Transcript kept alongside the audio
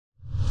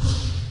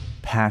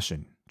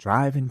passion,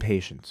 drive, and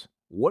patience.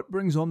 What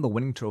brings home the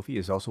winning trophy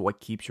is also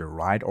what keeps your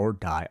ride or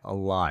die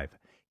alive.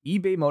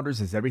 eBay Motors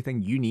is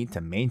everything you need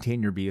to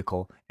maintain your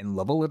vehicle and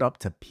level it up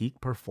to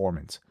peak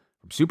performance.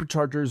 From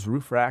superchargers,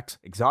 roof racks,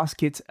 exhaust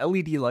kits,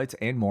 LED lights,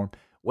 and more,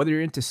 whether you're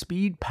into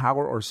speed,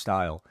 power, or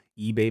style,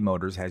 eBay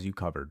Motors has you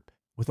covered.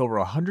 With over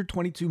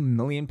 122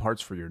 million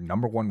parts for your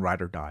number one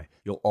ride or die,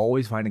 you'll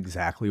always find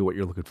exactly what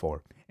you're looking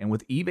for. And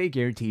with eBay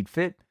Guaranteed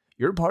Fit,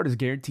 your part is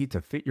guaranteed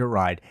to fit your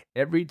ride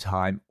every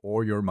time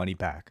or your money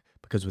back.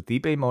 Because with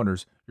eBay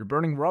Motors, you're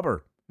burning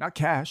rubber, not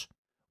cash.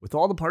 With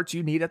all the parts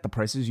you need at the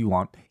prices you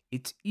want,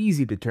 it's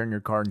easy to turn your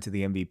car into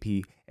the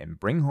MVP and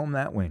bring home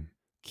that win.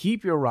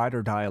 Keep your ride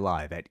or die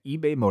alive at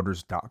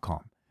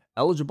ebaymotors.com.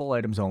 Eligible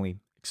items only.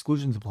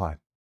 Exclusions apply.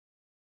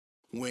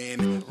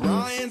 When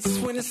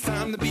it's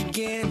time to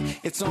begin,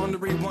 it's on the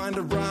Rewind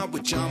to Raw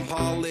with John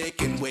Pollock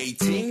and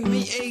waiting.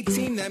 The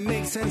 18 that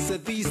makes sense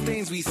of these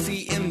things we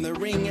see in the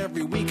ring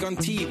every week on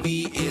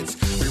TV. It's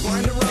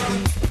Rewind to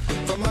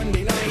Raw for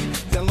Monday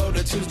night. Download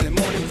it Tuesday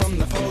morning from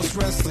the Post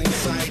Wrestling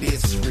site.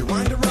 It's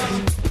Rewind to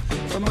Raw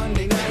for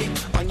Monday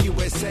night on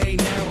USA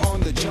Now on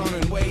the John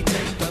and Wai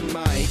Take the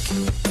Mic.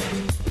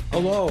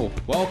 Hello,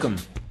 welcome.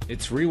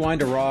 It's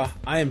Rewind to Raw.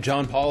 I am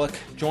John Pollock,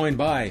 joined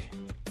by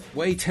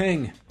Wai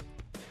Ting.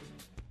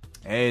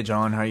 Hey,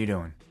 John, how you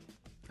doing?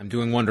 I'm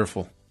doing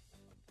wonderful.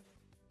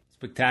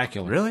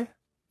 Spectacular. Really?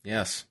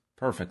 Yes,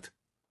 perfect.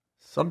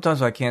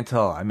 Sometimes I can't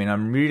tell. I mean,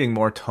 I'm reading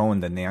more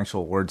tone than the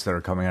actual words that are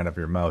coming out of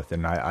your mouth,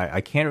 and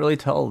I can't really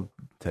tell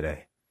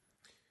today.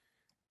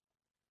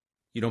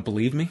 You don't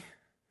believe me?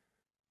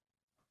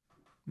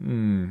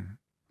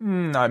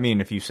 I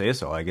mean, if you say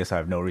so, I guess I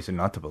have no reason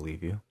not to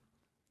believe you.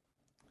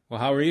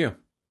 Well, how are you?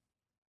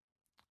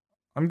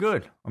 I'm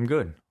good.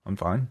 I'm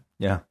fine.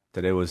 Yeah,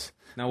 today was...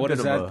 Now, what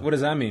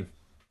does that mean?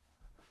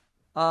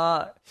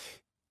 I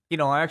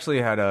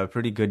actually had a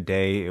pretty good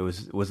day. It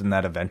wasn't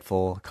that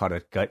eventful. Caught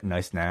a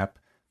nice nap.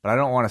 But I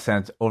don't want to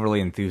sound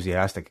overly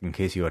enthusiastic in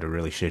case you had a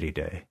really shitty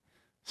day.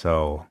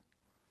 So,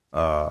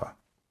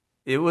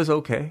 it was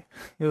okay.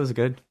 It was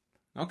good.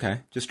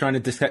 Okay, just trying to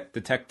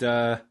detect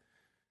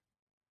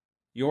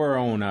your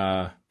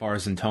own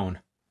bars and tone.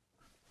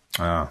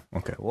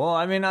 Okay. Well,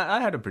 I mean, I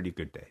had a pretty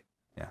good day.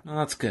 Yeah. Oh,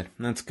 that's good.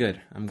 That's good.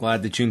 I'm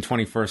glad that June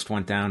 21st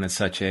went down as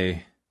such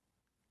a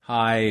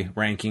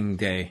high-ranking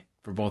day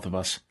for both of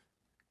us.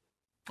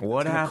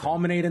 What happened?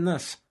 Culminate in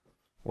this.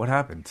 What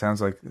happened?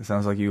 Sounds like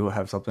you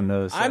have something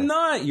to say. I'm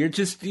not. You're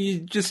just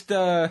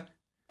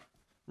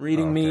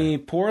reading me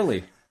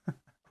poorly.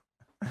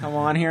 Come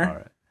on here. All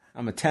right.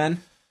 I'm a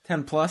 10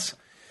 plus.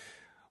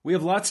 We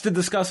have lots to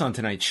discuss on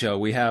tonight's show.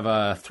 We have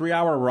a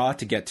 3-hour Raw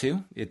to get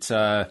to. It's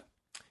Hell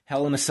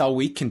in a Cell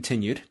week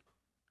continued.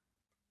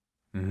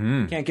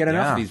 Mm-hmm. Can't get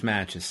enough of these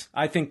matches.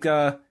 I think,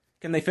 can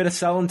they fit a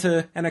cell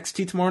into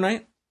NXT tomorrow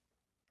night?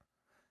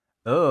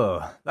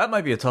 That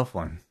might be a tough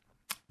one.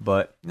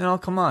 But,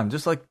 come on.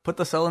 Just, put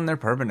the cell in there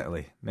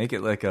permanently. Make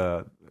it like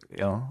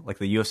like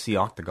the UFC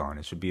Octagon.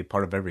 It should be a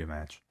part of every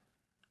match.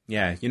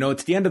 Yeah,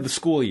 it's the end of the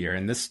school year,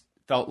 and this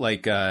felt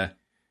like,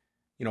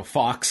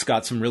 Fox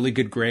got some really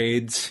good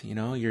grades.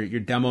 Your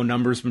demo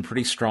number's been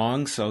pretty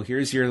strong, so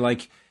here's your,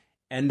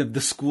 end of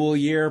the school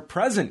year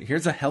present.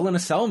 Here's a Hell in a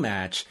Cell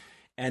match.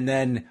 And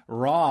then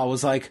Raw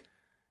was like,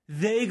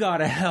 they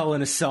got a Hell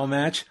in a Cell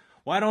match.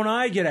 Why don't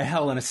I get a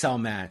Hell in a Cell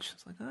match?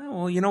 It's like,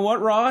 well, you know what,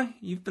 Raw?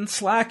 You've been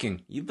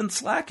slacking.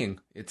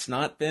 It's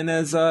not been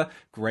as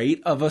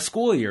great of a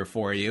school year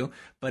for you.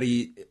 But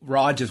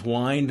Raw just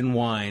whined and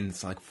whined.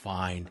 It's like,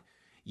 fine,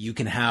 you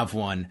can have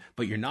one.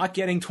 But you're not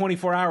getting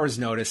 24 hours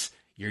notice.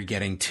 You're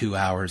getting 2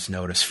 hours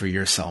notice for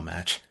your Cell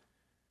match.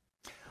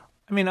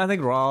 I mean, I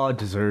think Raw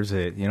deserves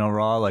it.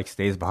 Raw,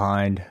 stays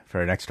behind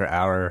for an extra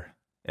hour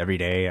every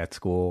day at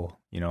school.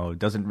 It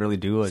doesn't really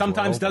do it.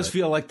 Sometimes does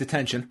feel like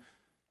detention.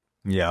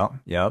 Yeah.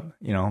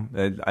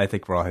 I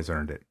think Raw has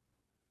earned it.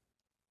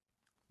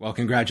 Well,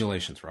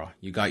 congratulations, Raw.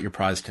 You got your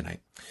prize tonight.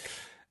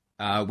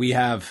 We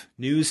have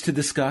news to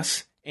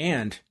discuss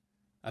and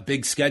a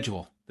big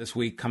schedule this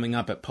week coming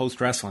up at Post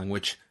Wrestling,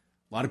 which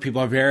a lot of people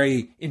are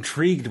very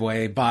intrigued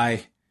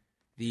by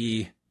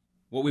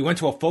what we went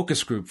to a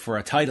focus group for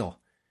a title,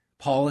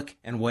 Pollock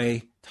and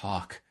Wai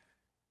Talk,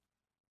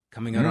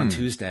 coming out on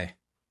Tuesday.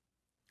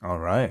 All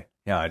right.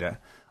 Yeah.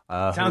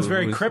 Sounds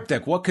very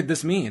cryptic. What could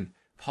this mean?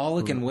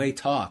 Pollock and Wai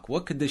Talk.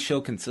 What could this show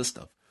consist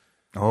of?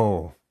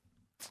 Oh,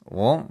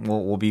 well,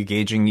 we'll be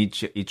gauging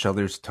each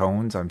other's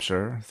tones, I'm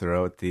sure,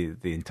 throughout the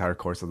entire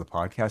course of the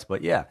podcast.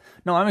 But yeah,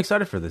 no, I'm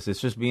excited for this.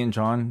 It's just me and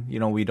John.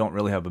 We don't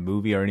really have a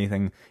movie or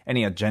anything,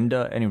 any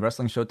agenda, any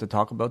wrestling show to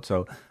talk about.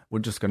 So we're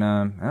just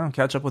gonna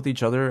catch up with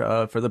each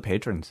other for the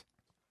patrons.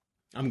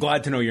 I'm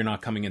glad to know you're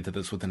not coming into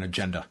this with an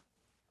agenda.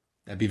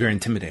 That'd be very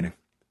intimidating.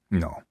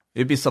 No,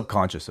 it'd be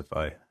subconscious if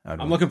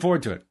I'm looking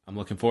forward to it. I'm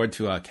looking forward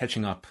to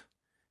catching up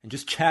and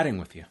just chatting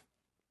with you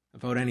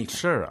about anything.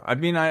 Sure. I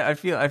mean, I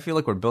feel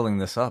like we're building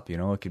this up.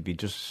 It could be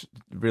just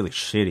really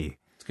shitty.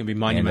 It's gonna be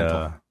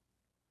monumental. And,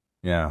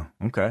 yeah.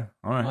 Okay.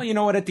 All right. Well, you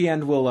know what? At the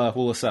end,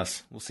 we'll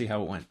assess. We'll see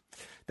how it went.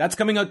 That's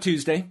coming out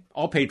Tuesday.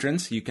 All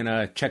patrons, you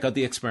can check out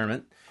the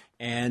experiment.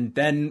 And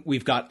then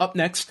we've got Up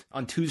Next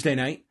on Tuesday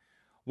night.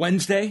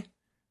 Wednesday,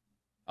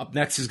 Up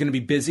Next is going to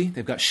be busy.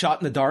 They've got Shot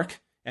in the Dark.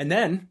 And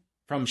then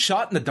from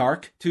Shot in the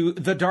Dark to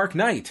The Dark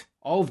Knight.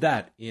 All of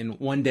that in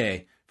one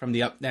day from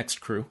the Up Next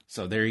crew.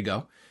 So there you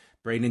go.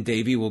 Braden and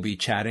Davey will be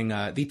chatting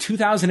the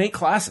 2008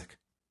 classic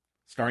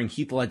starring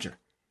Heath Ledger.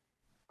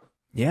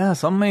 Yeah,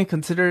 some may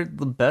consider it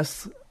the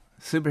best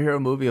superhero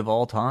movie of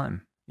all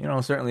time. You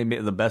know, certainly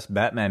the best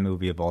Batman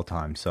movie of all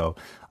time. So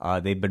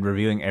they've been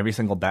reviewing every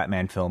single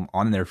Batman film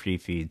on their free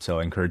feed. So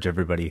I encourage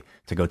everybody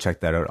to go check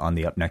that out on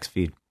the Up Next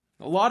feed.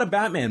 A lot of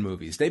Batman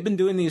movies. They've been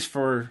doing these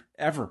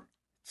forever, it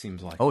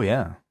seems like. Oh,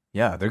 yeah.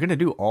 Yeah, they're going to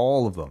do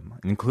all of them,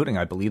 including,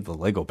 I believe, the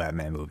Lego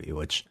Batman movie,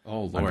 which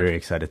I'm very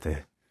excited to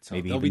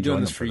maybe they'll be doing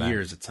this for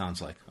years, it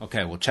sounds like.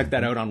 Okay, we'll check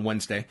that out on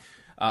Wednesday.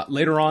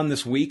 Later on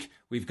this week,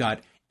 we've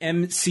got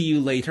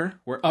MCU Later.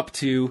 We're up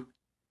to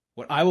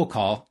what I will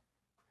call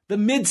the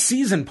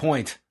mid-season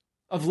point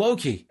of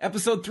Loki.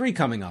 Episode 3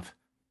 coming up.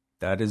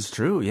 That is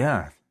true,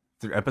 yeah.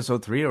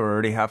 Episode 3, we're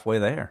already halfway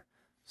there.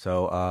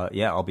 So,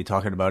 yeah, I'll be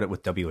talking about it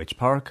with WH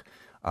Park.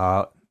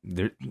 Have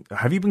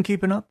you been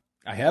keeping up?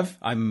 I have.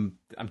 I'm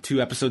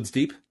 2 episodes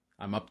deep.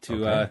 I'm up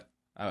to... Okay.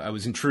 I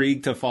was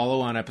intrigued to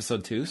follow on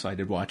episode 2, so I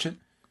did watch it.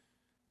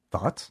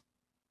 Thoughts?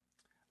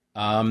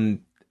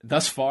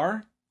 Thus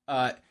far,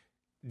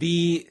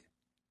 the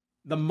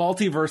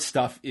multiverse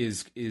stuff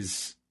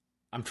is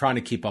I'm trying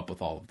to keep up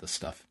with all of this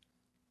stuff.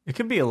 It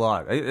can be a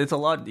lot. It's a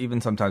lot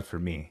even sometimes for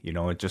me. You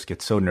know, it just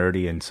gets so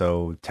nerdy and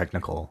so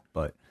technical.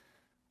 But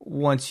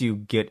once you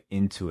get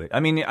into it,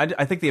 I mean,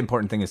 I think the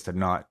important thing is to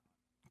not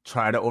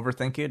try to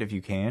overthink it if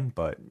you can.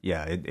 But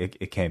yeah,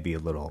 it can be a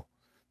little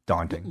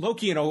daunting.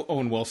 Loki and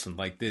Owen Wilson,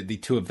 like the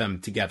two of them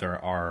together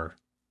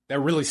they're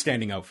really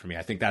standing out for me.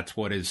 I think that's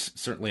what is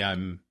certainly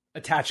I'm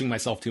attaching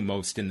myself to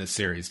most in this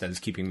series that is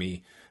keeping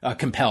me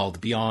compelled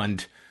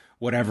beyond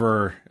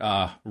whatever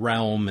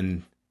realm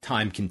and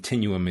time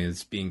continuum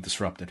is being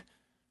disrupted.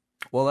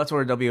 Well, that's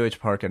where WH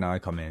Park and I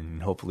come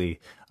in.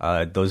 Hopefully,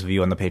 those of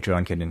you on the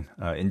Patreon can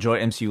enjoy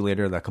MCU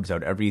Later. That comes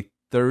out every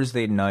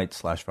Thursday night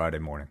 / Friday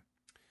morning.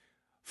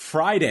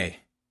 Friday,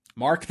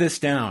 mark this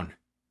down.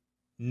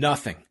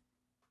 Nothing.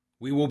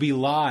 We will be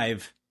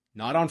live,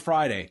 not on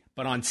Friday,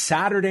 but on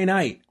Saturday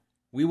night.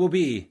 We will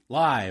be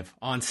live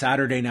on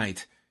Saturday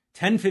night,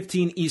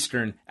 10:15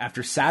 Eastern,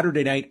 after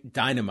Saturday Night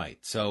Dynamite.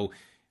 So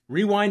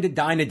Rewind to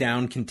Dyna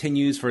Down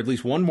continues for at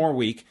least one more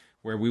week,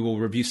 where we will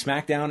review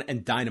SmackDown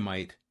and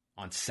Dynamite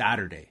on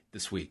Saturday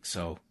this week.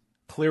 So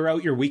clear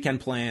out your weekend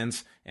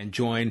plans and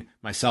join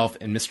myself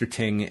and Mr.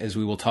 Ting as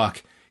we will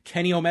talk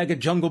Kenny Omega,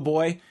 Jungle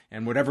Boy,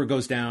 and whatever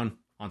goes down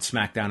on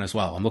SmackDown as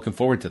well. I'm looking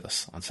forward to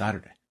this on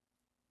Saturday.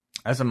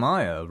 As am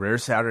I. A rare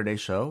Saturday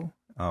show.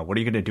 What are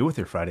you going to do with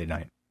your Friday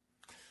night?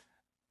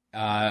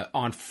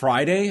 On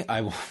Friday,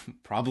 I will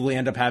probably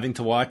end up having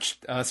to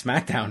watch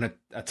SmackDown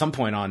at some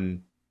point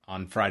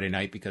on Friday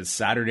night, because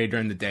Saturday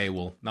during the day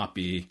will not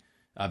be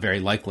very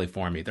likely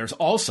for me. There's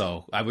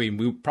also, I mean,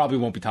 we probably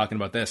won't be talking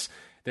about this.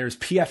 There's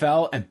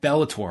PFL and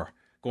Bellator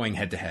going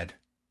head to head,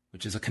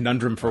 which is a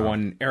conundrum for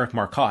one Eric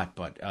Marcotte.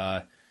 But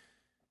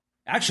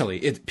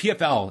actually,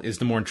 PFL is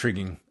the more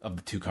intriguing of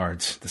the two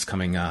cards this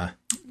coming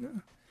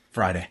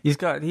Friday. He's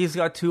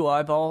got 2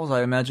 eyeballs.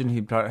 I imagine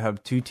he'd probably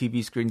have 2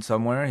 TV screens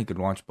somewhere. He could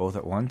watch both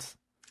at once.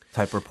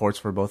 Type reports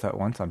for both at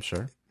once, I'm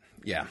sure.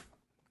 Yeah.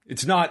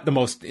 It's not the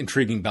most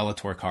intriguing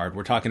Bellator card.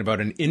 We're talking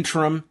about an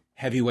interim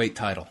heavyweight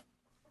title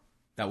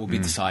that will be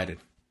decided.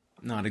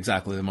 Not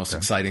exactly the most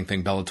exciting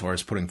thing Bellator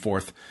is putting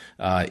forth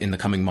in the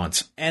coming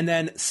months. And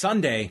then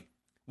Sunday,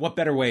 what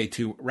better way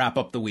to wrap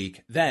up the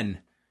week than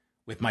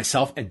with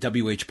myself and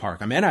WH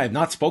Park, a man I have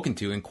not spoken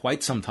to in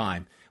quite some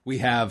time. We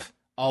have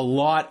a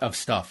lot of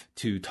stuff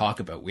to talk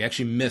about. We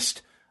actually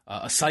missed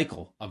a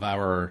cycle of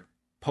our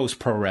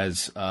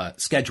post-ProRes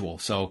schedule.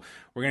 So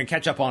we're going to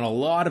catch up on a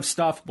lot of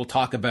stuff. We'll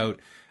talk about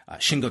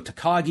Shingo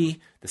Takagi,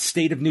 the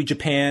state of New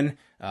Japan,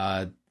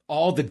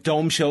 all the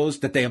Dome shows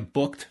that they have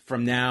booked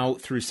from now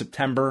through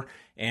September.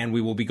 And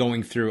we will be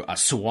going through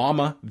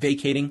Suwama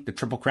vacating the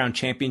Triple Crown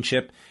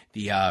Championship,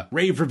 the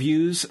rave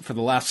reviews for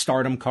the last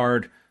Stardom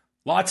card.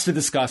 Lots to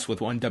discuss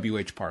with one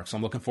WH Park. So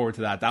I'm looking forward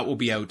to that. That will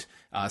be out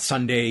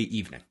Sunday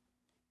evening.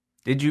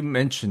 Did you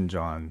mention,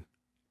 John,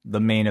 the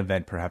main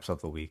event perhaps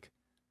of the week?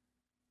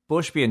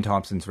 Bushby and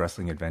Thompson's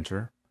wrestling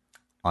adventure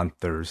on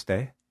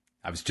Thursday.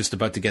 I was just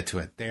about to get to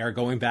it. They are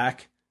going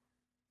back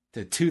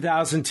to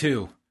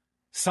 2002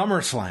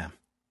 SummerSlam.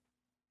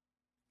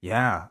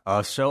 Yeah,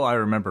 a show I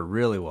remember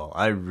really well.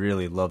 I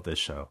really love this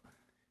show.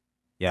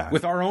 Yeah.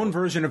 With our own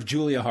version of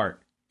Julia Hart,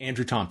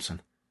 Andrew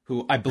Thompson,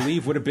 who I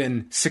believe would have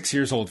been 6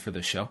 years old for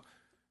this show.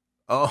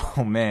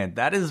 Oh, man,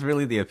 that is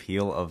really the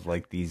appeal of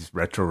like these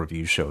retro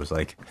review shows,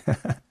 like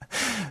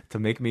to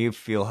make me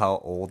feel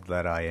how old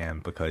that I am,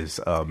 because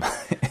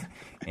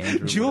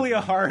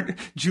Julia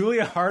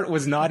Hart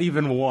was not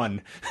even one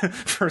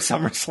for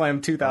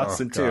SummerSlam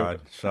 2002. Oh, God,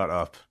 shut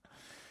up.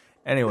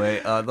 Anyway,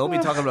 they'll be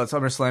talking about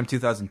SummerSlam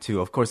 2002.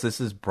 Of course, this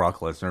is Brock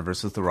Lesnar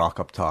versus The Rock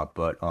up top,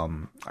 but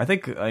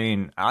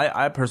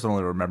I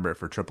personally remember it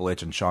for Triple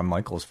H and Shawn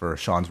Michaels for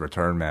Shawn's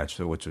return match,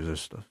 which was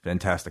just a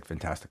fantastic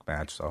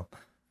match. So,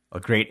 a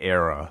great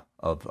era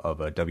of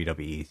a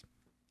WWE.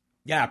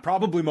 Yeah,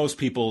 probably most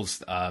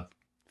people's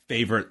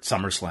favorite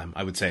SummerSlam,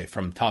 I would say,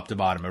 from top to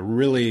bottom. A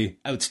really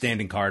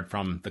outstanding card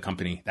from the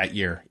company that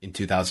year in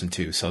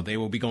 2002. So they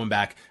will be going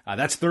back.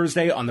 That's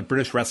Thursday on the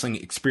British Wrestling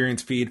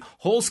Experience feed.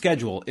 Whole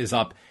schedule is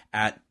up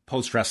at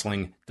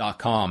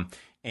postwrestling.com.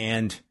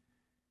 And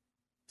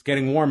it's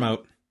getting warm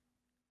out.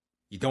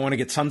 You don't want to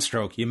get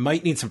sunstroke. You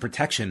might need some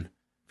protection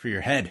for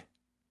your head.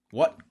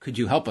 What could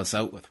you help us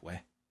out with,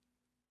 Way?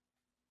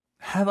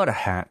 How about a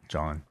hat,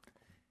 John?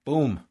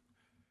 Boom.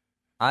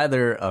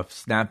 Either a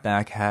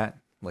snapback hat,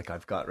 like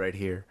I've got right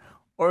here,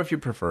 or if you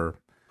prefer,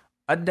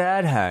 a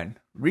dad hat,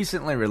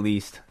 recently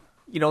released,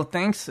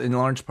 thanks in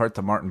large part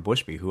to Martin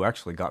Bushby, who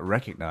actually got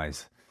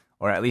recognized,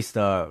 or at least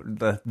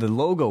the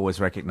logo was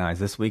recognized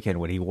this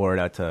weekend when he wore it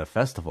out to a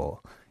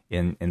festival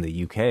in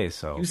the UK.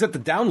 So he was at the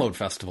Download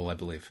Festival, I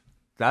believe.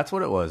 That's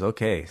what it was.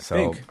 Okay,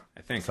 so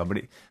I think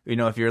somebody,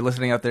 if you're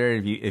listening out there,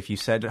 if you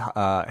said,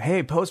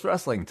 "Hey, Post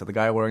Wrestling" to the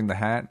guy wearing the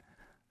hat,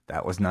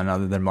 that was none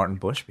other than Martin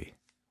Bushby.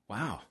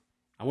 Wow.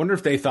 I wonder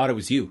if they thought it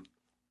was you.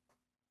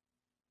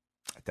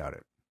 I doubt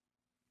it.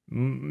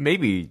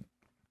 Maybe,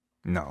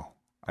 no.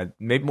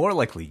 Maybe more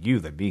likely you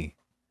than me.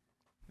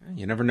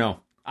 You never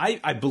know.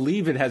 I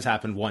believe it has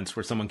happened once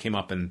where someone came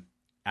up and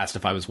asked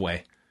if I was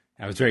Way.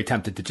 I was very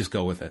tempted to just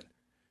go with it.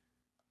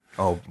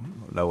 Oh,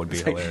 that would be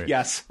hilarious.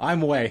 Yes,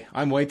 I'm Way.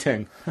 I'm Wei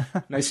Ting.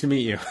 Nice to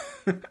meet you.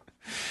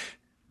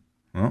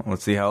 Well,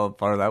 let's see how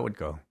far that would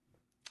go.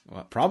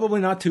 Well, probably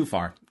not too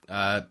far.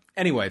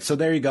 Anyway, so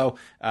there you go.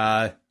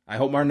 I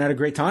hope Martin had a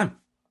great time.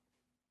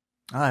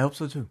 I hope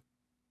so too. Do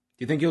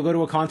you think you'll go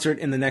to a concert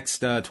in the next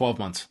 12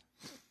 months?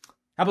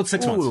 How about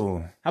 6 months?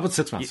 How about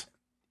 6 months?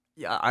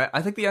 Yeah,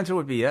 I think the answer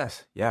would be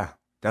yes. Yeah,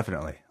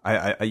 definitely.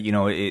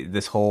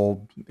 This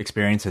whole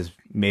experience has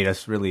made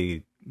us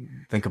really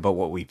think about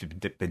what we've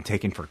been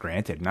taking for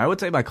granted. And I would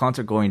say my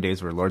concert going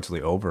days were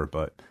largely over,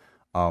 but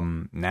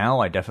now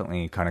I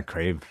definitely kind of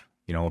crave,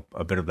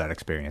 a bit of that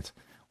experience.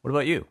 What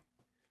about you?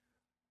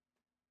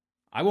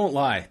 I won't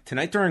lie.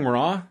 Tonight during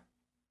Raw,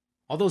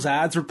 all those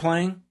ads were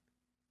playing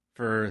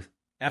for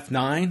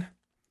F9.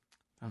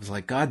 I was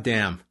like, God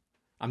damn.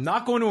 I'm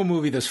not going to a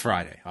movie this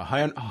Friday.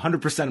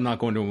 100% I'm not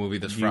going to a movie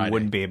this Friday. You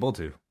wouldn't be able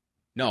to.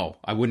 No,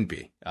 I wouldn't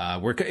be.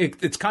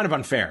 It's kind of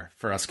unfair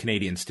for us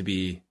Canadians to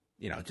be,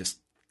 just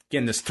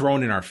getting this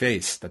thrown in our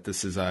face that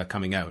this is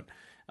coming out.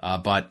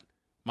 But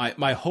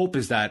my hope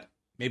is that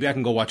maybe I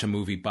can go watch a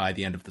movie by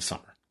the end of the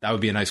summer. That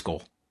would be a nice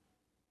goal.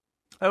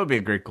 That would be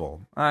a great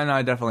goal. And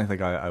I definitely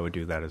think I would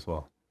do that as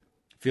well.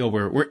 Feel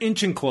we're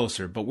inching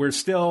closer, but we're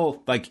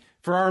still, like,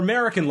 for our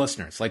American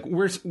listeners, like,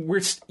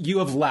 you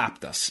have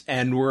lapped us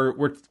and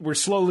we're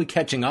slowly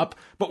catching up,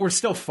 but we're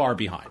still far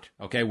behind.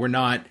 Okay, we're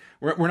not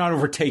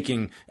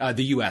overtaking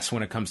the U.S.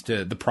 when it comes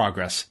to the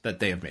progress that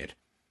they have made.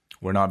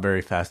 We're not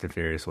very fast and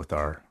furious with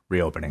our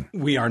reopening.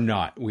 We are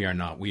not. We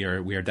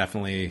are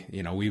definitely,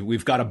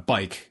 we've got a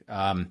bike,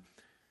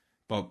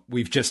 but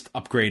we've just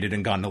upgraded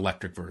and got an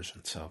electric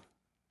version. So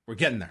we're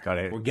getting there.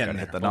 We're getting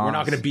there. But we're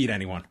not going to beat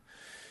anyone.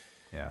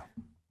 Yeah.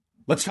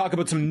 Let's talk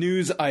about some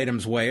news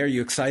items, Way. Are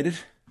you excited?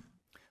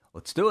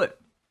 Let's do it.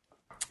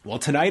 Well,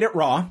 tonight at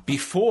Raw,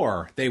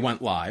 before they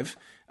went live,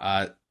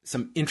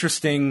 some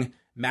interesting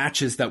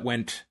matches that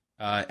went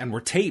and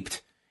were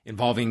taped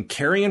involving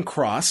Karrion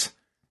Kross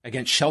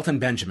against Shelton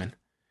Benjamin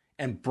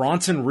and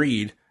Bronson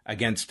Reed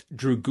against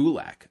Drew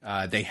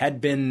Gulak. They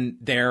had been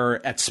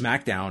there at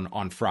SmackDown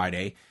on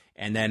Friday,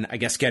 and then I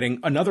guess getting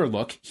another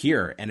look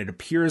here. And it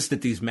appears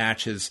that these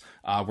matches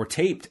were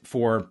taped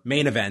for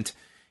main event.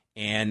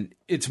 And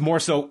it's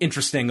more so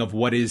interesting of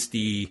what is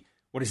the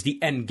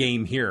end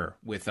game here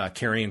with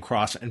Karrion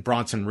Kross and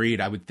Bronson Reed.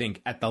 I would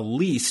think at the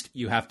least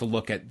you have to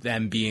look at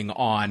them being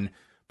on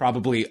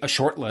probably a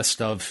short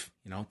list of,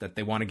 that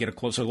they want to get a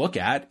closer look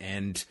at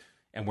and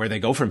where they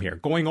go from here.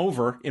 Going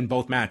over in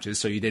both matches,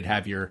 so you did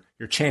have your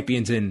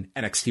champions in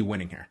NXT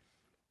winning here.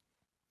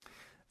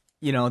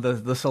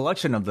 The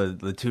selection of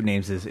the two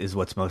names is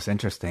what's most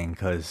interesting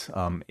because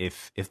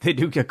if they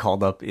do get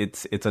called up,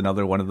 it's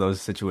another one of those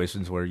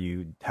situations where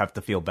you have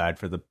to feel bad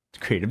for the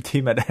creative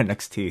team at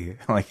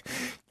NXT, like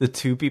the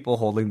two people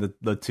holding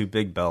the two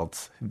big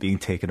belts being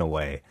taken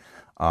away.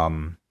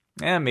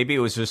 Maybe it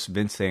was just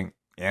Vince saying,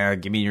 "Yeah,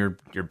 give me your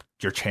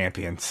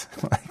champions,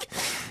 like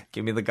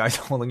give me the guys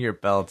holding your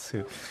belts."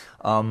 Who,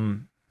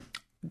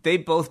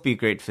 they'd both be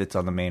great fits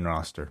on the main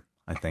roster,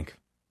 I think.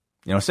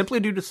 Simply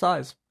due to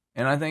size.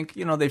 And I think,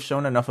 they've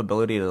shown enough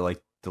ability to,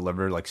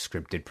 deliver,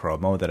 scripted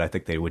promo that I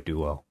think they would do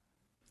well.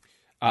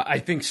 I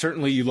think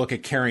certainly you look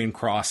at Karrion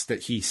Kross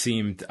that he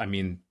seemed,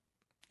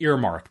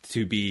 earmarked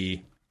to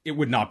be, it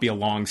would not be a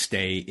long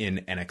stay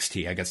in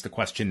NXT. I guess the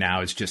question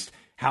now is just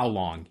how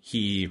long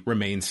he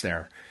remains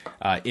there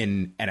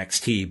in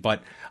NXT.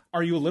 But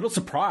are you a little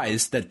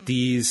surprised that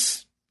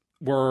these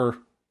were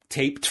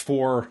taped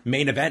for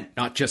main event,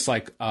 not just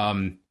like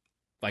a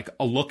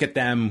look at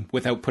them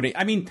without putting.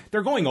 I mean,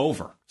 they're going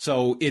over,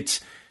 so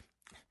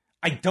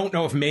I don't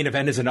know if main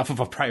event is enough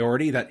of a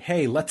priority that,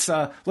 hey, let's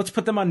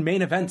put them on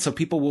main event so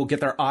people will get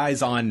their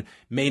eyes on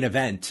main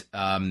event.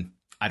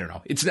 I don't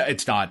know.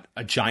 It's not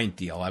a giant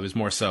deal. I was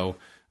more so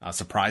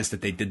surprised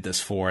that they did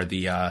this for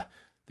the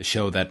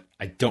show that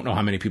I don't know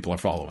how many people are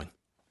following.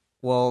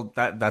 Well,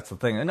 that's the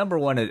thing. And number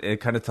one,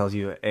 it kind of tells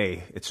you,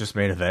 hey, it's just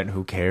main event.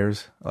 Who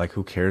cares? Like,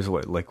 who cares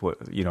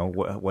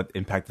what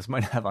impact this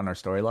might have on our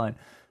storyline?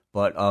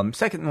 But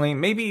secondly,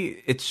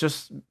 maybe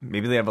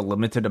they have a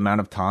limited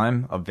amount of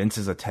time of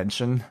Vince's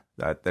attention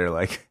that they're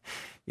like,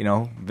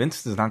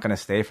 Vince is not going to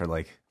stay for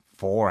like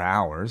 4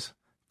 hours,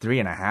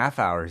 3.5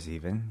 hours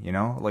even,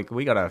 like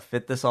we got to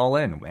fit this all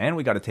in and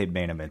we got to tape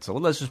main event. So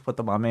let's just put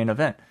them on main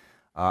event.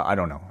 I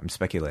don't know. I'm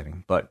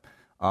speculating, but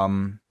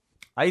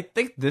I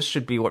think this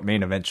should be what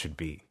main event should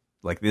be.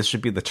 Like this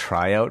should be the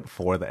tryout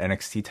for the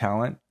NXT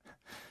talent,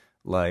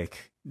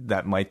 like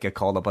that might get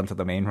called up onto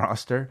the main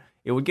roster.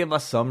 It would give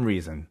us some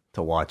reason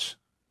to watch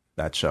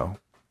that show.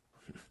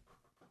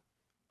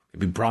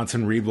 Maybe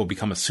Bronson Reed will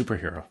become a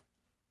superhero.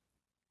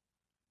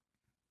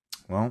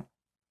 Well,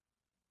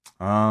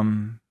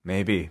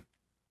 maybe.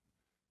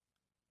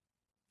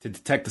 To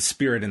detect the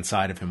spirit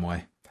inside of him,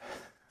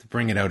 to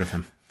bring it out of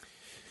him.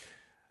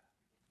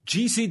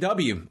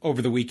 GCW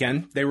over the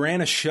weekend, they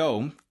ran a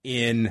show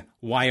in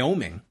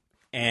Wyoming,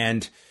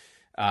 and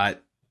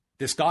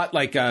this got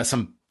like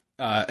some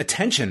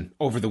attention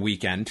over the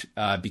weekend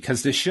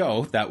because this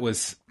show that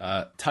was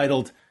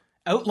titled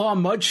Outlaw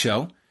Mud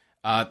Show,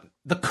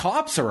 the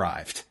cops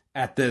arrived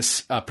at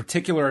this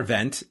particular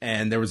event,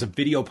 and there was a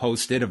video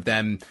posted of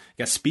them, I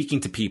guess,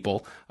 speaking to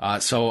people.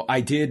 So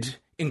I did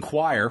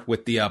inquire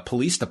with the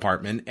police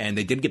department, and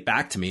they did get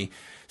back to me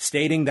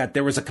stating that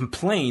there was a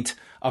complaint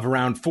of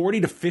around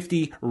 40 to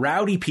 50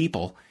 rowdy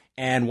people.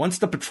 And once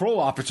the patrol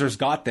officers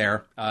got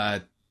there,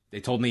 they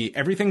told me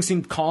everything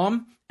seemed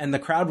calm and the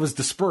crowd was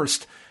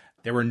dispersed.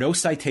 There were no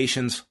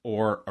citations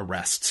or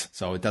arrests.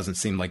 So it doesn't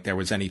seem like there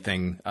was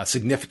anything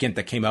significant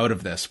that came out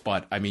of this.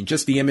 But I mean,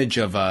 just the image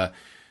of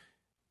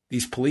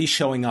these police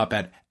showing up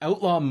at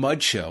Outlaw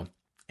Mud Show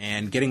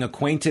and getting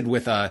acquainted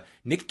with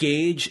Nick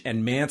Gage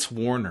and Mance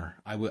Warner.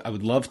 I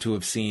would love to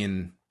have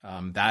seen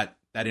that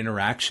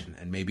interaction,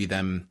 and maybe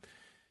them.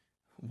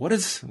 What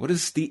does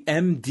the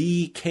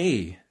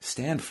MDK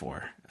stand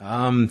for?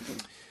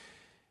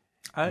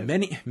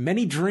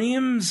 Many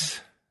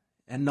dreams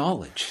and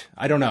knowledge.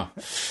 I don't know.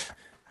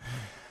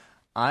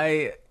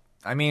 I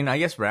mean, I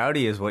guess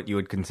rowdy is what you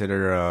would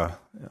consider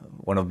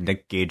one of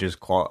Nick Gage's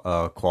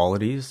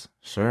qualities.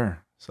 Sure.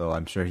 So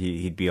I'm sure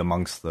he'd be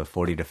amongst the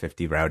 40 to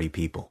 50 rowdy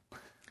people.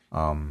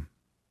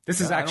 This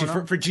is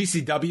actually for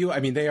GCW. I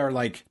mean, they are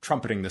like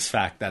trumpeting this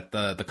fact that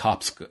the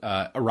cops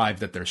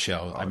arrived at their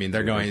show. I mean,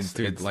 they're going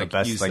to it's like the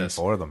best use thing this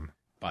for them.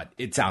 But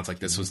it sounds like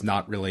this was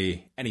not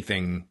really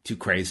anything too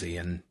crazy,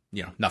 and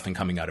nothing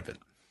coming out of it.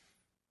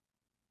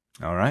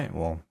 All right.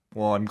 Well,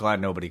 I'm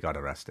glad nobody got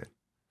arrested.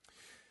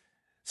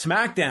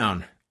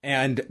 SmackDown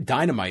and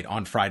Dynamite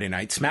on Friday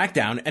night.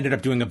 SmackDown ended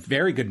up doing a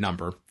very good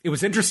number. It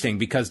was interesting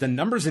because the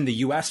numbers in the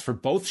U.S. for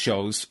both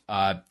shows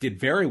did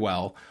very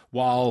well,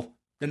 while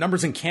the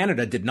numbers in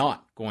Canada did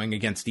not, going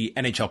against the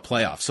NHL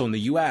playoffs. So in the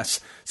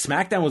U.S.,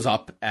 SmackDown was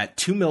up at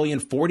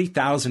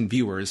 2,040,000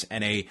 viewers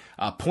and a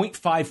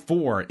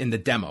 0.54 in the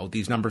demo.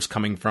 These numbers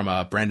coming from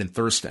Brandon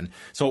Thurston.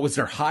 So it was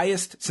their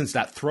highest since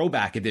that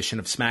throwback edition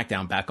of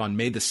SmackDown back on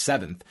May the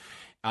 7th.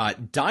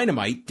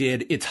 Dynamite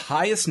did its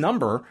highest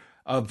number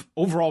of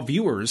overall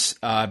viewers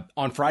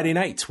on Friday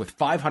nights with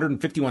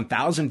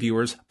 551,000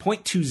 viewers,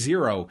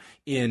 0.20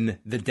 in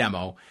the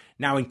demo.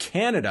 Now in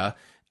Canada,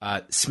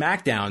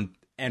 SmackDown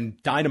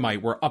and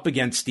Dynamite were up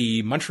against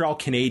the Montreal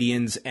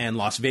Canadiens and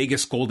Las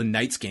Vegas Golden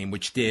Knights game,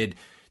 which did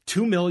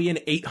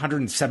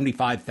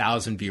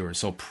 2,875,000 viewers.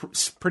 So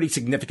pretty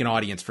significant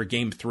audience for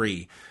Game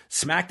 3.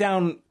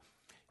 SmackDown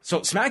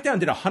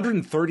did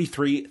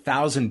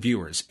 133,000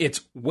 viewers.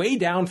 It's way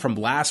down from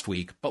last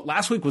week, but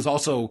last week was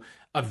also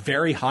a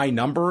very high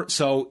number.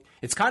 So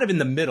it's kind of in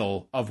the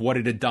middle of what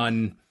it had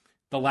done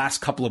the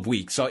last couple of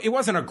weeks. So it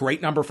wasn't a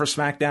great number for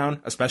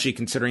SmackDown, especially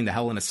considering the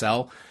Hell in a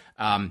Cell,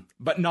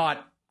 but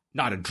not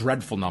a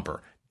dreadful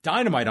number.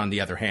 Dynamite, on the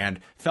other hand,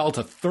 fell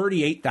to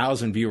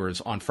 38,000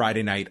 viewers on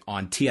Friday night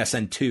on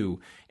TSN2.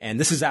 And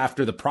this is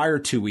after the prior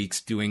 2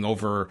 weeks doing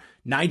over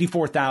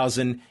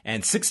 94,000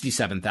 and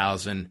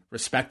 67,000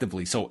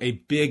 respectively. So a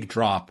big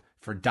drop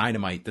for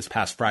Dynamite this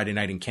past Friday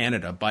night in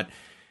Canada. But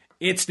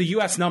it's the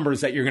U.S.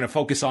 numbers that you're going to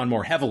focus on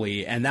more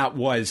heavily. And that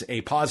was a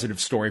positive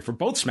story for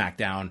both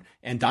SmackDown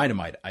and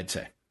Dynamite, I'd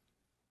say.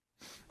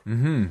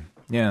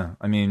 Yeah.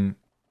 I mean,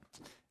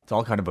 it's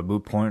all kind of a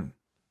moot point,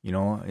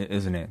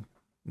 isn't it?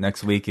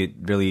 Next week, it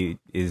really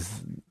is.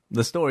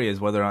 The story is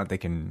whether or not they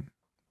can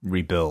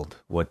rebuild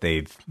what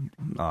they've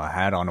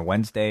had on a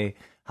Wednesday,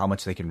 how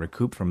much they can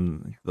recoup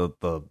from the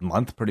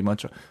month, pretty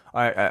much.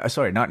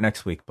 Sorry, not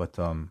next week, but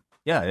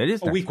yeah, it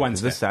is a week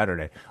Wednesday. This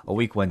Saturday, a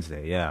week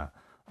Wednesday. Yeah.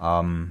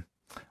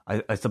 I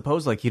I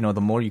suppose, like,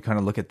 the more you kind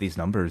of look at these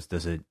numbers,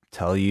 does it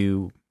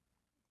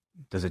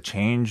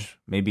change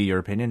maybe your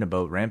opinion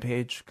about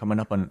Rampage coming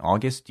up in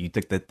August? Do you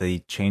think that they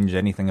change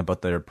anything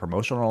about their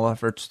promotional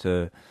efforts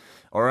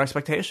or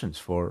expectations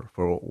for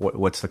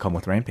what's to come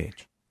with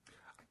Rampage?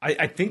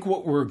 I think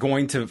what we're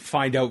going to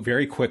find out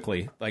very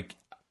quickly, like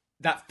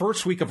that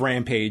first week of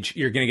Rampage,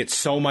 you're going to get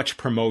so much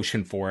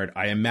promotion for it.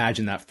 I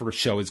imagine that first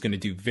show is going to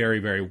do very,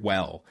 very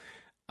well.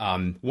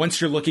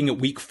 Once you're looking at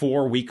week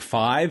 4, week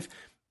 5,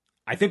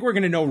 I think we're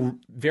going to know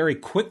very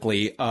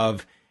quickly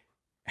of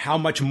how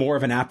much more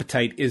of an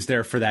appetite is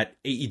there for that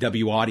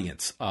AEW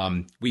audience.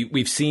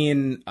 We've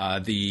seen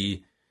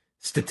the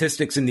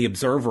statistics in the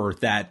Observer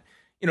that,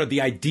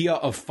 the idea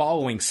of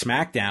following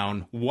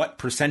SmackDown, what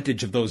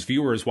percentage of those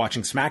viewers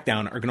watching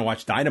SmackDown are going to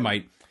watch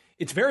Dynamite,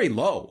 it's very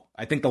low.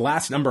 I think the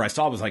last number I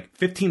saw was like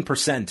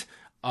 15%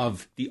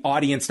 of the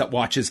audience that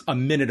watches a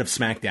minute of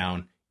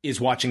SmackDown is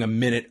watching a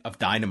minute of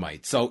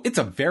Dynamite. So it's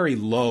a very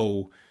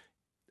low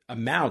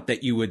amount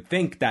that you would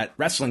think that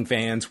wrestling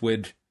fans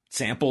would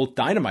sample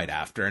Dynamite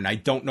after. And I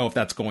don't know if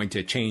that's going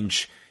to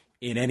change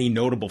in any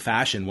notable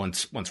fashion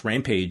once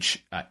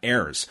Rampage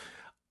airs.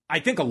 I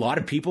think a lot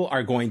of people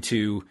are going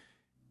to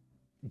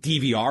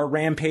DVR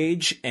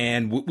Rampage,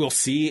 and we'll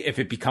see if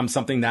it becomes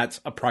something that's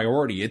a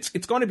priority. It's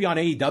going to be on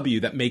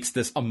AEW that makes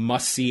this a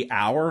must-see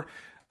hour.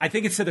 I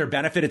think it's to their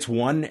benefit. It's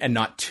 1 and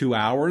not 2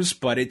 hours,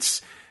 but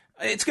it's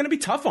going to be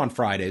tough on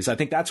Fridays. I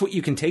think that's what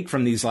you can take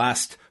from these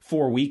last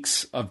 4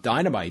 weeks of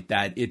Dynamite,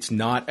 that it's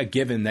not a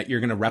given that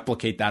you're going to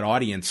replicate that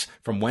audience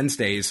from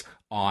Wednesdays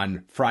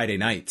on Friday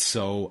nights.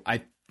 So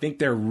I think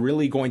they're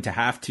really going to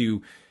have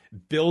to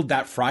build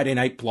that Friday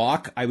night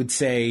block. I would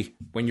say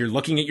when you're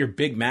looking at your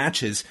big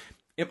matches,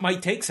 it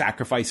might take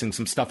sacrificing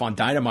some stuff on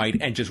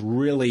Dynamite and just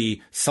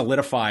really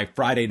solidify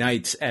Friday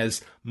nights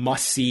as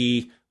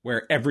must-see,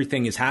 where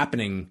everything is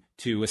happening,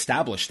 to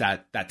establish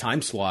that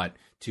time slot,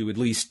 to at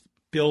least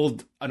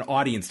build an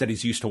audience that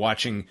is used to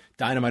watching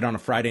Dynamite on a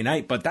Friday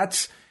night. But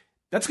that's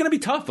going to be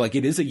tough. Like,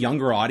 it is a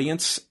younger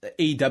audience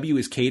AEW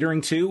is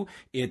catering to.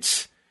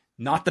 It's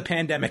not the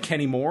pandemic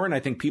anymore, and I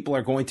think people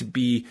are going to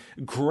be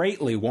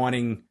greatly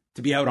wanting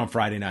to be out on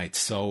Friday nights.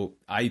 So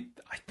I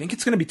think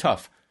it's going to be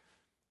tough.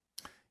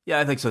 Yeah,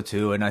 I think so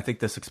too. And I think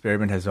this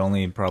experiment has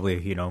only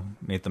probably,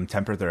 made them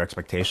temper their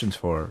expectations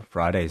for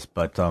Fridays.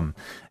 But,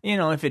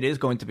 if it is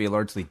going to be a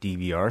largely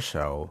DVR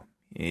show,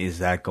 is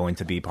that going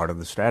to be part of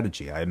the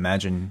strategy? I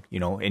imagine,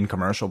 in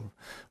commercial,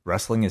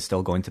 wrestling is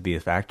still going to be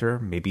a factor,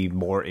 maybe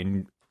more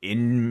in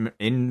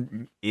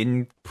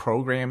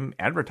program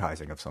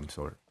advertising of some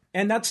sort.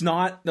 And that's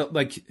not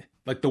like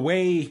the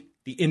way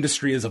the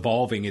industry is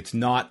evolving. It's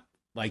not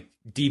like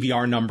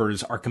DVR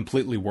numbers are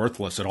completely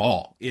worthless at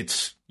all.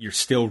 You're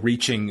still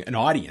reaching an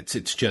audience.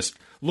 It's just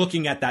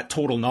looking at that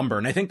total number.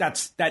 And I think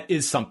that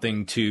is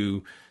something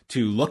to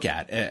look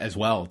at as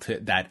well,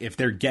 that if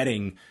they're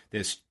getting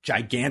this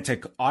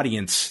gigantic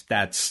audience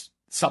that's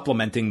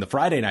supplementing the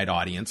Friday night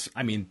audience,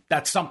 I mean,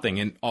 that's something.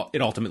 And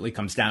it ultimately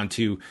comes down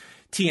to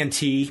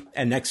TNT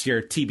and next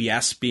year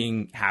TBS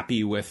being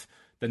happy with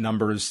the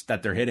numbers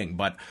that they're hitting.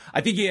 But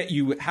I think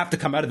you have to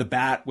come out of the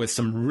bat with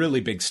some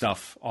really big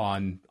stuff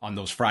on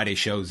those Friday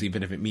shows,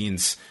 even if it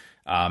means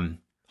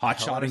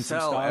hot-shotting some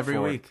stuff every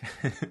week.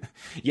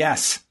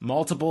 Yes,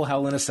 multiple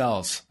Hell in a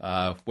Cells,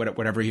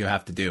 whatever you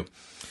have to do.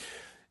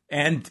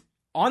 And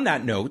on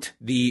that note,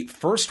 the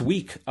first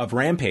week of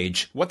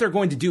Rampage, what they're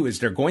going to do is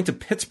they're going to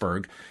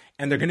Pittsburgh,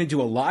 and they're going to do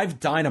a live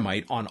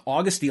Dynamite on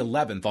August the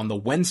 11th on the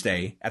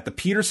Wednesday at the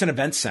Peterson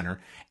Event Center.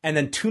 And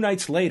then 2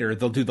 nights later,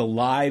 they'll do the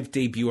live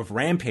debut of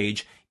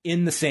Rampage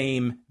in the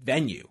same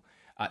venue.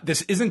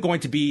 This isn't going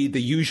to be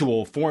the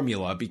usual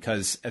formula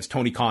because, as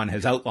Tony Khan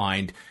has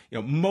outlined,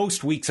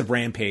 most weeks of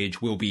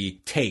Rampage will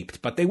be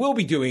taped, but they will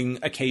be doing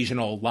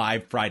occasional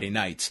live Friday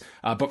nights.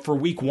 But for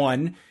week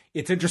 1,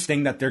 it's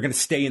interesting that they're going to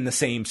stay in the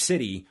same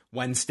city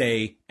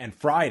Wednesday and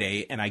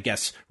Friday, and I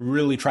guess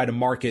really try to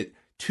market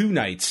 2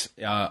 nights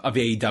of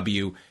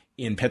AEW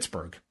in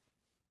Pittsburgh.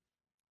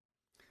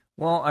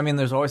 Well, I mean,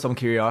 there's always some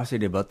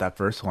curiosity about that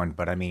first one,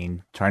 but I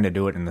mean, trying to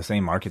do it in the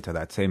same market to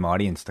that same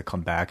audience to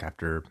come back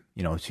after,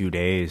 2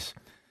 days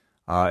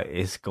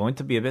is going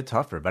to be a bit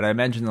tougher. But I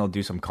imagine they'll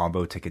do some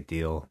combo ticket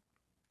deal.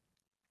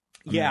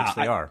 Yeah,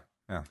 they are.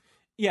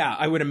 Yeah,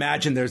 I would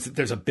imagine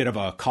there's a bit of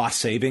a cost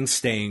savings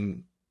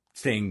staying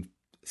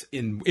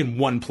in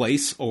one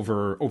place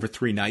over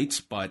 3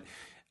 nights, but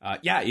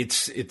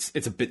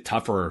it's a bit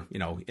tougher,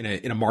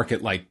 in a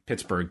market like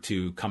Pittsburgh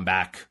to come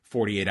back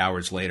 48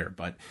 hours later.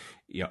 But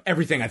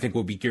everything I think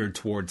will be geared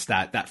towards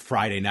that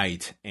Friday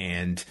night,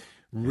 and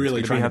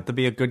really have to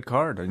be a good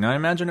card. And I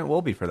imagine it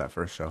will be for that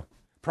first show.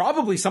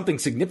 Probably something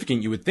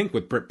significant, you would think,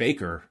 with Britt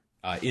Baker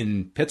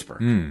in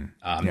Pittsburgh.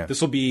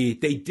 This will be.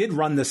 They did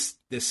run this.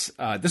 This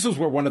was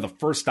where one of the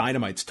first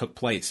Dynamites took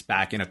place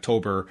back in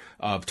October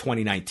of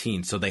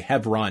 2019. So they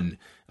have run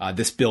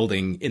this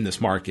building in this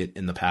market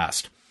in the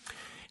past.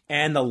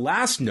 And the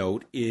last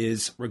note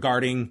is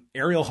regarding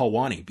Ariel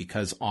Helwani,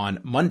 because on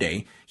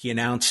Monday he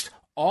announced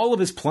all of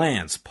his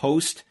plans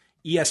post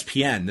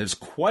ESPN, there's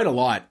quite a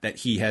lot that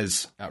he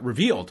has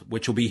revealed,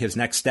 which will be his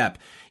next step,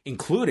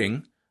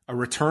 including a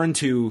return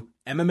to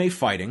MMA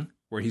fighting,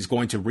 where he's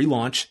going to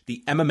relaunch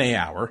the MMA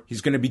Hour.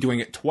 He's going to be doing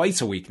it twice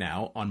a week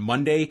now, on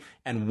Monday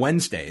and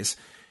Wednesdays.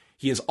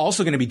 He is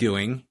also going to be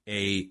doing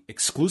a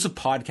exclusive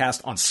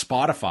podcast on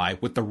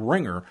Spotify with The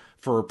Ringer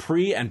for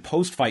pre and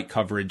post fight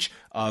coverage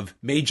of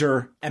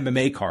major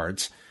MMA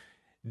cards.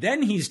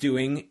 Then he's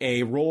doing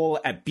a role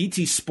at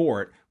BT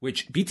Sport,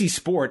 which BT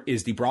Sport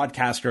is the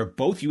broadcaster of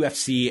both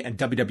UFC and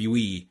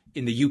WWE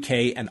in the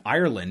UK and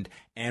Ireland.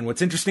 And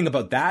what's interesting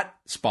about that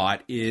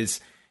spot is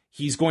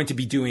he's going to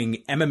be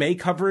doing MMA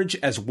coverage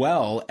as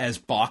well as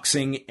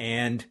boxing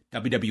and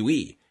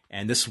WWE.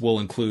 And this will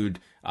include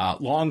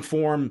long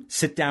form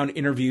sit down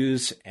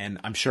interviews and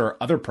I'm sure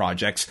other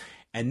projects.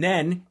 And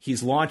then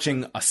he's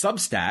launching a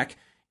Substack,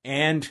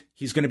 and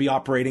he's going to be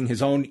operating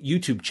his own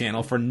YouTube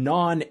channel for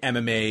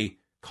non-MMA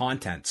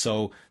content.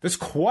 So there's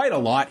quite a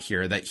lot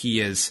here that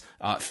he is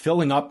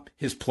filling up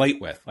his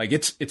plate with. Like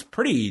it's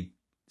pretty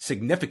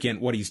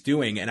significant what he's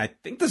doing. And I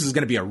think this is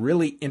going to be a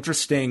really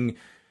interesting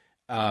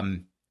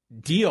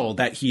deal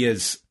that he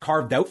has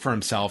carved out for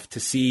himself to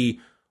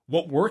see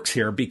what works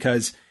here,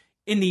 because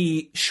in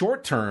the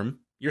short term,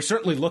 you're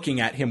certainly looking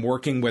at him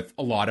working with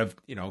a lot of,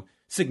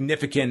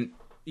 significant,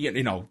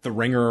 The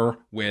Ringer,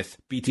 with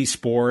BT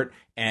Sport,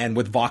 and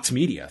with Vox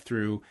Media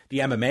through the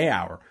MMA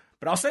Hour.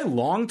 But I'll say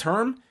long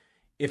term,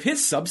 if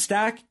his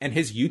Substack and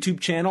his YouTube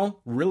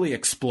channel really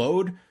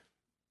explode,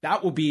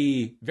 that will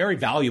be very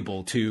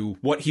valuable to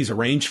what he's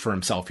arranged for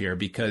himself here,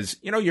 because,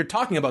 you're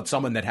talking about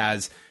someone that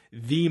has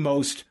the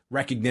most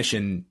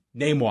recognition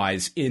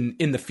name-wise in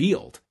the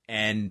field.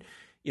 And,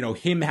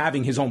 him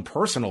having his own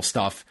personal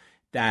stuff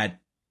that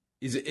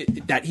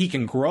he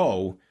can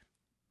grow,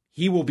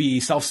 he will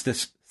be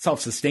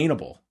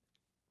self-sustainable.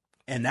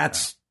 And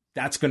that's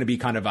going to be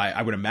kind of,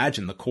 I would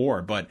imagine, the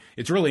core. But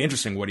it's really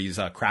interesting what he's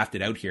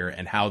crafted out here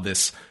and how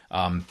this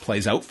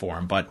plays out for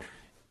him. But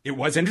it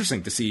was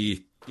interesting to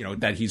see,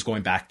 that he's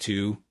going back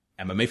to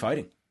MMA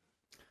fighting.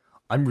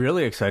 I'm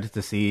really excited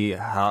to see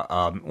how,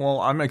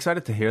 I'm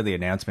excited to hear the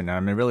announcement, and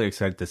I'm really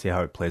excited to see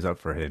how it plays out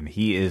for him.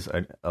 He is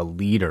a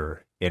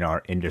leader in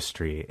our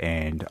industry,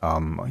 and,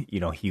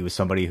 he was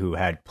somebody who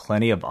had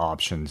plenty of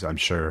options, I'm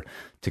sure,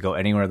 to go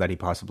anywhere that he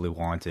possibly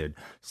wanted,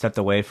 stepped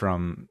away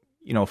from,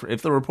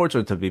 if the reports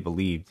are to be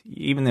believed,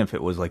 even if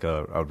it was like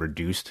a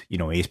reduced,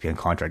 ESPN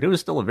contract, it was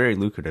still a very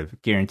lucrative,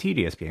 guaranteed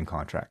ESPN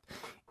contract.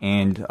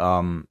 And,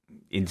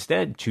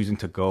 instead choosing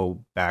to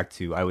go back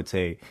to, I would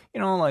say,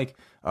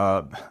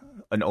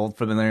 an old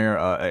familiar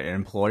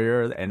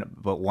employer,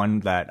 but one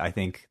that I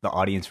think the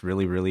audience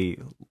really, really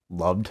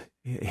loved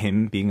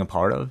him being a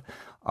part of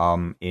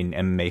in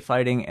MMA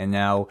fighting, and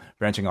now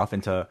branching off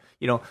into,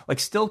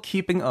 still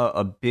keeping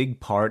a big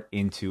part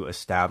into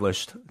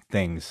established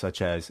things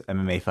such as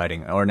MMA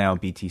fighting, or now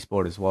BT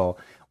Sport as well,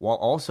 while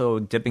also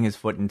dipping his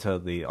foot into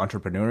the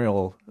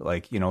entrepreneurial,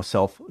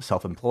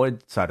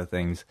 self-employed side of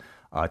things,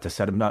 to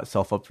set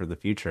himself up for the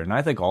future. And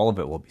I think all of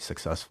it will be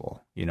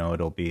successful.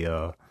 It'll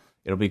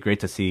be great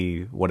to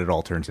see what it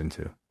all turns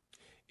into.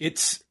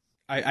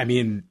 I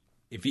mean,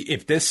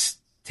 if this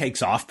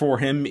takes off for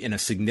him in a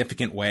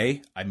significant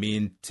way, I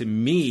mean, to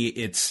me,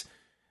 it's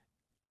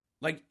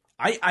like,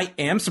 I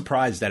am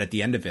surprised that at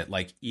the end of it,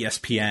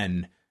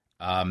 ESPN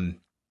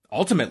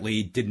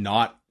ultimately did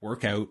not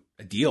work out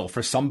a deal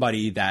for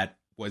somebody that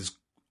was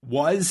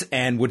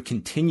and would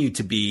continue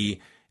to be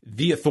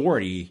the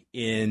authority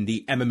in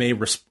the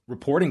MMA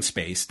reporting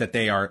space, that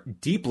they are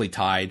deeply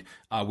tied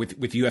with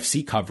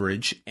UFC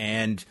coverage,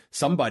 and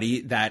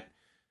somebody that,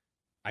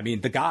 I mean,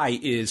 the guy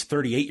is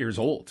 38 years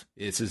old.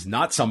 This is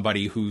not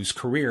somebody whose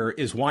career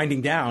is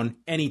winding down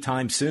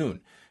anytime soon.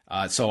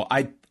 So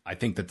I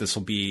think that this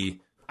will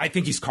be, I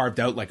think he's carved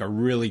out a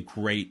really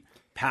great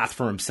path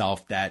for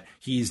himself, that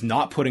he's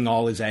not putting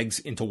all his eggs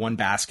into one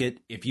basket.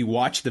 If you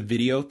watch the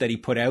video that he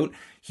put out,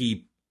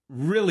 he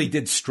really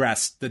did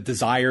stress the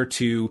desire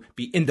to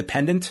be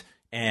independent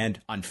and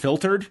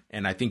unfiltered.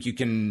 And I think you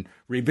can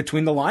read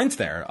between the lines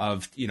there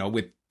of,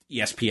 with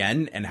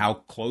ESPN and how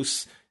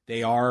close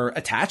they are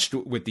attached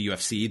with the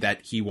UFC,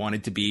 that he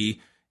wanted to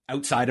be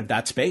outside of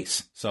that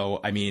space. So,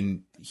 I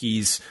mean,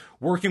 he's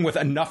working with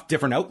enough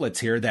different outlets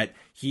here that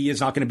he is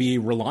not going to be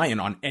reliant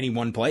on any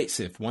one place.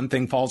 If one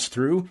thing falls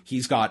through,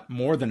 he's got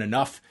more than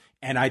enough.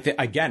 And I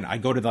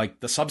go to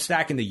the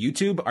Substack and the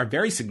YouTube are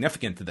very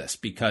significant to this,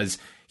 because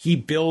he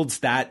builds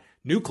that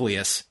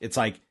nucleus. It's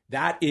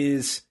that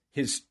is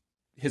his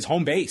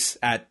home base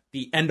at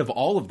the end of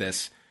all of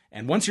this.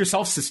 And once you're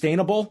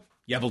self-sustainable,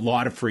 you have a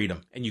lot of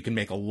freedom, and you can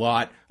make a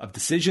lot of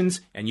decisions,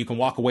 and you can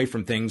walk away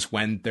from things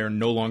when they're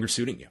no longer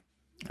suiting you.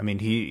 I mean,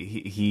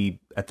 he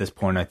at this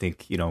point, I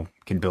think,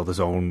 can build his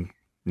own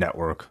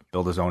network,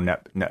 build his own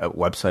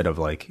website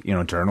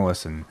of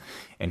journalists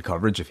and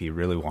coverage if he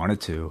really wanted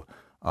to.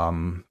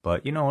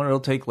 But it'll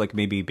take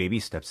maybe baby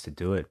steps to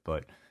do it.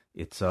 But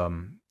it's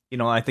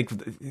I think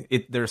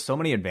there's so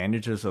many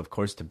advantages, of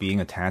course, to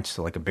being attached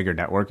to a bigger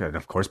network, and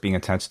of course being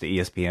attached to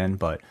ESPN.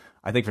 But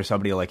I think for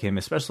somebody like him,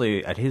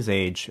 especially at his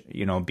age,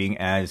 being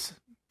as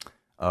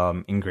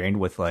ingrained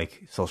with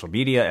like social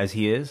media as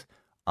he is,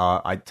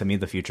 to me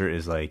the future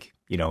is like,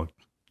 you know,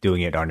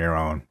 doing it on your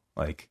own,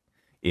 like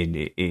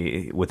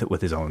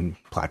with his own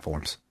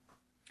platforms.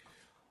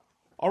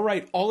 All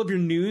right, all of your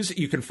news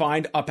you can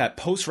find up at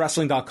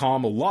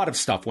postwrestling.com. A lot of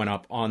stuff went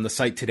up on the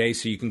site today,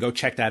 so you can go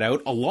check that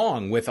out,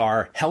 along with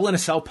our Hell in a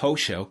Cell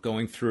post show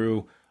going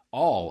through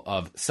all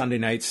of Sunday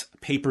night's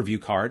pay-per-view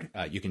card.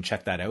 You can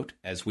check that out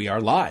as we are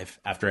live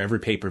after every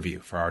pay-per-view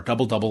for our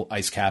Double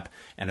Ice Cap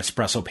and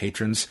Espresso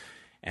patrons.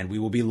 And we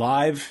will be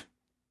live,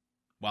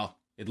 well,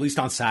 at least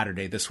on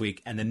Saturday this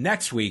week. And then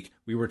next week,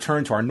 we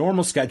return to our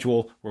normal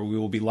schedule where we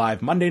will be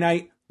live Monday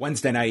night,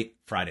 Wednesday night,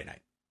 Friday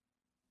night.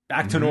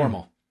 Back to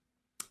normal.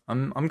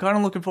 I'm kind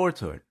of looking forward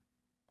to it.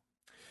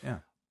 Yeah.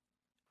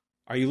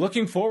 Are you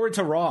looking forward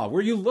to Raw?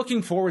 Were you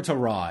looking forward to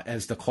Raw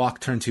as the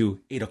clock turned to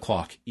 8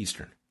 o'clock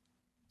Eastern?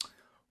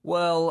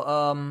 Well,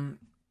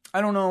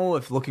 I don't know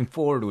if looking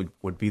forward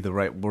would be the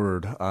right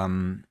word.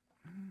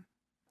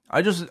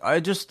 I just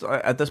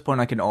at this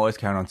point I can always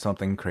count on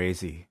something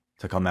crazy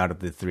to come out of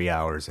the 3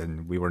 hours,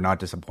 and we were not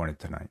disappointed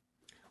tonight.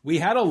 We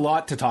had a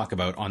lot to talk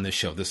about on this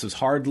show. This was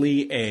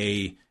hardly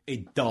a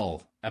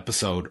dull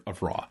episode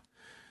of Raw.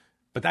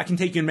 But that can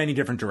take you in many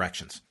different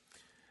directions.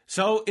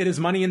 So it is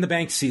Money in the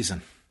Bank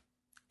season.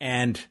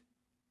 And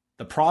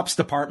the props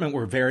department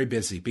were very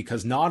busy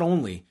because not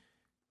only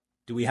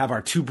do we have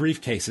our 2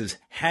 briefcases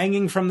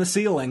hanging from the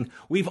ceiling,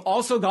 we've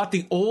also got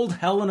the old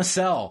Hell in a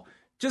Cell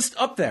just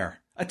up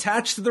there,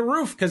 attached to the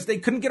roof because they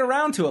couldn't get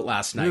around to it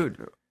last night.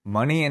 Dude,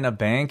 money in a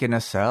bank in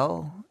a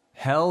cell?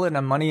 Hell in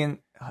a money in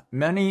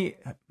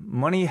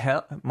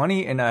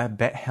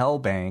a hell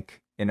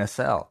bank in a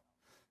cell.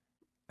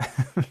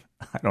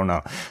 I don't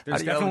know.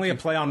 There's definitely a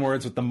play on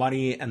words with the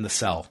money and the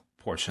cell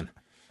portion.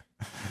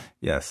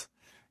 Yes.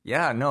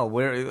 Yeah, no,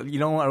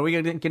 are we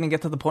going to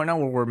get to the point now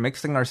where we're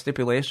mixing our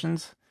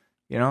stipulations?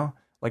 You know,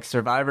 like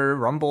Survivor,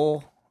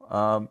 Rumble,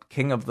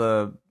 King of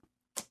the,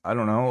 I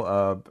don't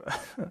know,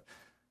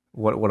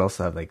 what else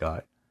have they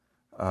got?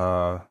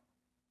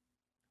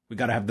 We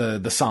got to have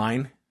the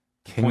sign,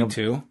 point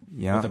 2,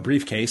 yeah, with a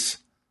briefcase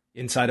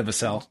inside of a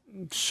cell.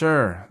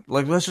 Sure.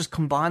 Like, let's just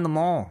combine them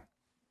all.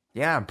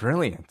 Yeah,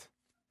 brilliant.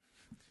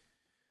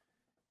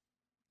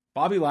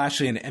 Bobby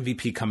Lashley and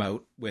MVP come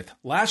out with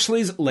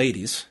Lashley's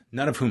ladies,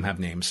 none of whom have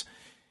names.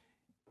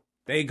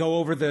 They go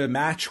over the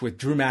match with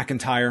Drew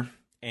McIntyre,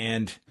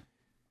 and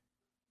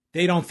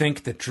they don't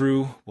think that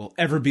Drew will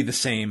ever be the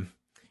same.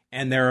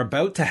 And they're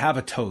about to have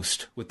a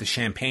toast with the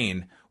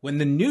champagne when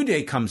the New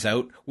Day comes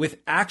out with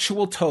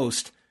actual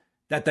toast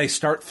that they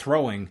start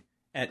throwing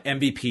at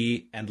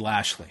MVP and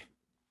Lashley.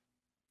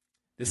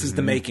 This is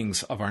the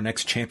makings of our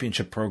next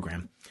championship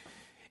program.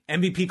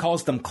 MVP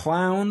calls them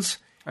clowns.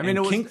 I mean,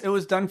 it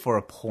was done for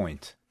a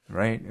point,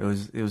 right?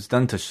 It was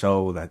done to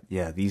show that,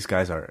 yeah, these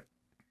guys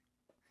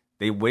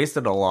they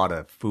wasted a lot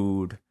of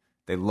food.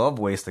 They love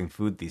wasting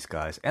food, these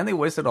guys. And they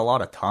wasted a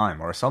lot of time,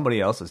 or somebody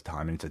else's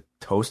time, into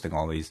toasting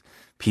all these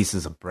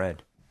pieces of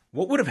bread.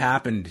 What would have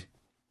happened,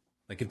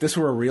 like, if this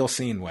were a real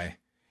scene, Way,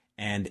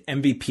 and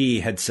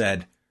MVP had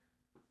said,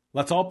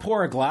 let's all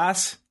pour a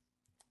glass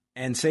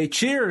and say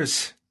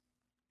cheers.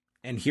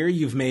 And here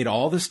you've made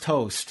all this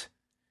toast,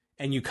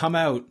 and you come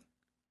out,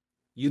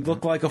 you'd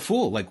look like a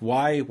fool. Like,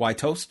 why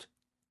toast?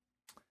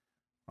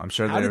 I'm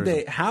sure.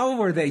 How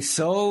were they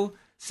so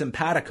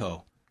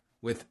simpatico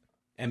with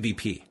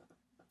MVP?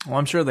 Well,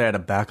 I'm sure they had a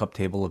backup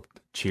table of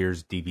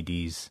Cheers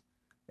DVDs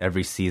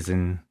every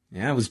season.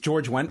 Yeah, was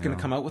George Wendt going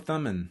to come out with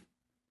them,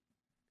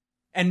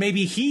 and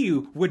maybe he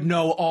would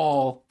know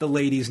all the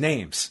ladies'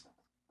 names.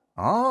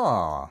 Oh,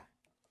 all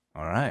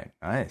right,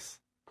 nice.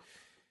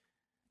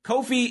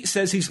 Kofi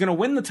says he's going to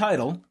win the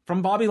title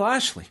from Bobby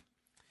Lashley.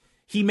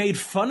 He made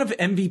fun of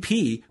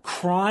MVP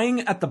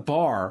crying at the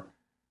bar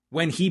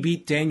when he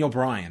beat Daniel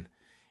Bryan,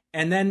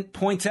 and then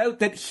points out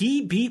that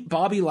he beat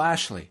Bobby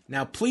Lashley.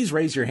 Now, please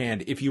raise your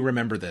hand if you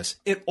remember this.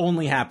 It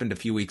only happened a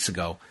few weeks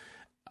ago.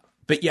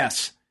 But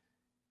yes,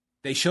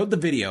 they showed the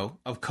video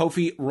of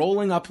Kofi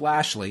rolling up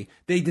Lashley.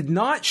 They did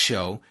not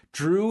show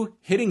Drew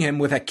hitting him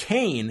with a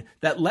cane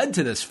that led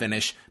to this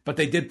finish, but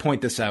they did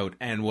point this out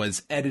and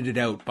was edited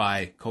out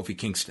by Kofi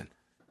Kingston.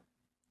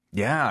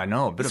 Yeah, I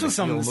know. This was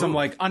some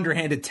like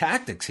underhanded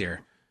tactics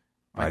here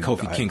by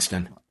Kofi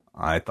Kingston.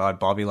 I thought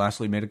Bobby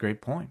Lashley made a great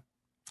point.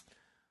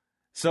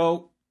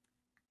 So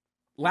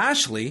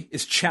Lashley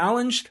is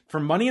challenged for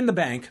Money in the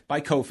Bank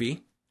by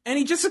Kofi, and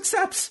he just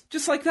accepts,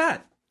 just like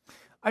that.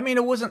 I mean,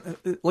 it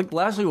wasn't like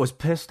Lashley was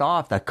pissed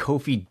off that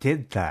Kofi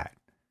did that.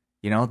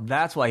 You know,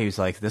 that's why he was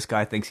like, this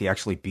guy thinks he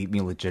actually beat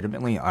me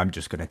legitimately. I'm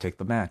just going to take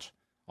the match.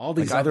 All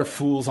these other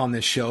fools on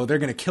this show, they're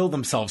going to kill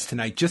themselves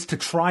tonight just to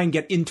try and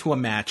get into a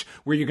match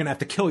where you're going to have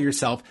to kill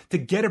yourself to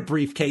get a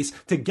briefcase,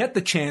 to get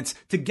the chance,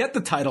 to get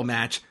the title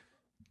match.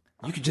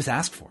 You could just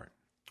ask for it.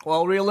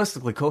 Well,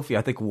 realistically, Kofi,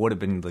 I think, would have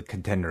been the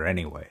contender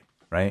anyway,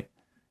 right?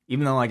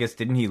 Even though, I guess,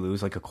 didn't he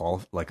lose like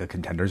a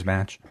contenders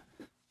match?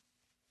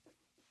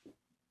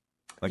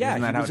 Like, yeah,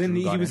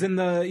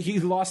 he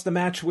lost the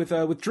match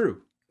with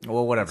Drew.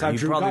 Well, whatever.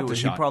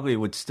 He probably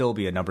would still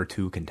be a number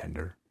 2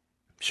 contender.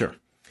 Sure.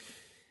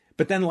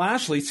 But then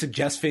Lashley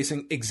suggests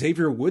facing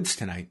Xavier Woods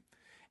tonight.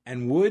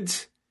 And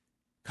Woods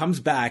comes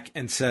back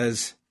and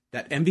says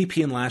that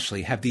MVP and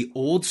Lashley have the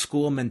old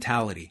school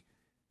mentality,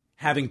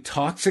 having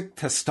toxic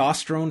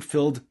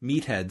testosterone-filled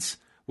meatheads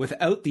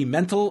without the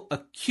mental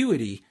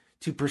acuity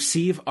to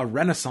perceive a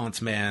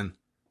Renaissance man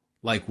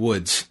like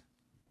Woods.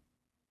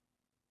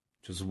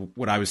 Which is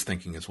what I was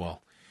thinking as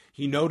well.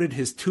 He noted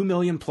his 2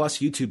 million plus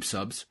YouTube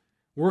subs,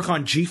 work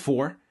on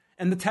G4,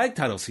 and the tag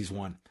titles he's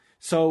won.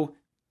 So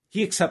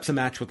he accepts a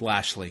match with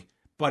Lashley,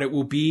 but it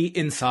will be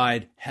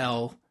inside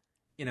Hell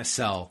in a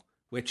Cell,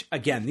 which,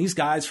 again, these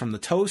guys from the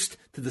toast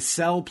to the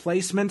cell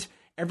placement,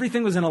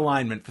 everything was in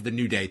alignment for the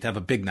New Day to have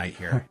a big night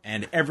here,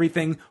 and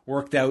everything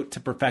worked out to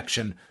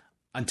perfection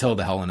until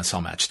the Hell in a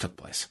Cell match took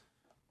place.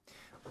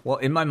 Well,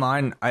 in my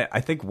mind, I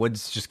think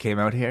Woods just came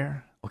out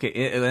here.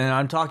 Okay, and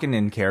I'm talking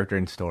in character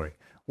and story.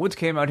 Woods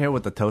came out here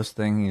with the toast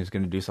thing. He was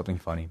going to do something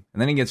funny.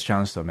 And then he gets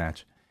challenged to a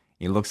match.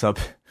 He looks up.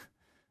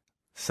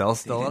 Cell's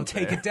still up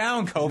there. Take it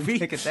down, Kofi.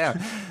 Take it down.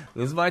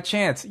 This is my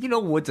chance. You know,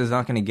 Woods is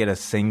not going to get a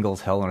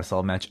singles Hell in a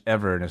Cell match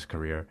ever in his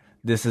career.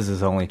 This is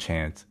his only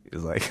chance.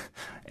 He's like,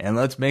 and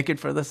let's make it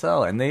for the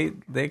Cell. And they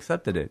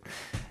accepted it.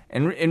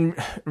 And in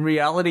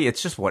reality,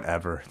 it's just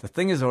whatever. The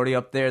thing is already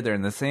up there. They're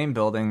in the same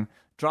building.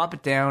 Drop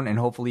it down, and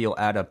hopefully you'll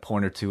add a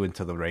point or two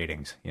into the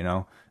ratings, you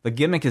know? The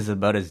gimmick is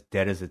about as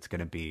dead as it's going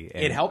to be.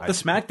 And it helped the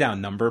SmackDown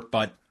number,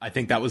 but I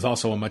think that was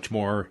also a much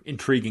more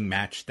intriguing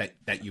match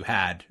that you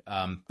had.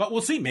 But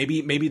we'll see.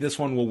 Maybe this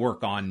one will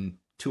work on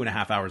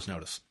 2.5 hours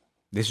notice.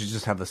 They should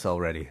just have the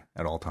Cell ready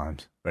at all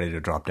times, ready to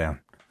drop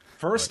down.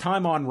 First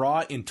time on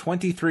Raw in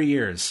 23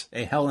 years,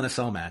 a Hell in a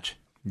Cell match.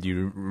 Do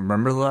you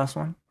remember the last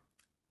one?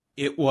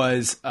 It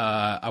was,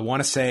 I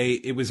want to say,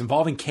 it was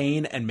involving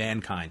Kane and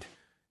Mankind.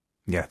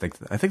 Yeah,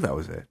 I think that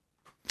was it.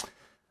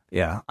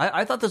 Yeah,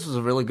 I thought this was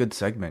a really good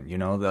segment. You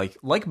know,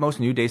 like most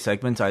New Day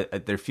segments,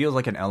 there feels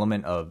like an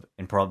element of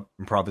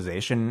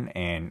improvisation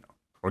and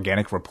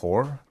organic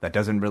rapport that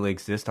doesn't really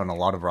exist on a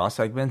lot of Raw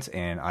segments.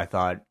 And I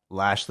thought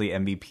Lashley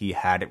MVP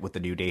had it with the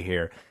New Day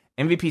here.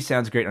 MVP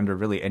sounds great under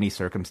really any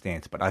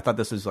circumstance, but I thought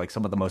this was like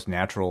some of the most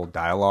natural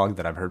dialogue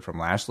that I've heard from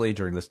Lashley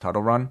during this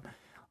title run.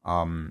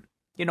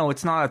 You know,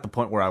 it's not at the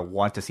point where I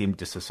want to see him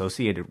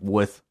disassociated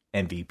with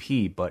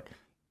MVP, but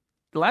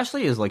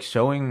Lashley is like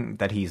showing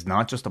that he's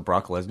not just a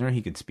Brock Lesnar.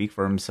 He can speak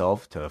for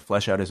himself to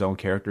flesh out his own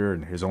character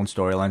and his own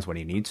storylines when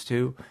he needs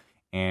to.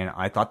 And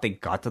I thought they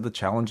got to the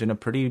challenge in a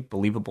pretty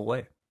believable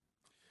way.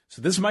 So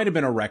this might have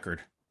been a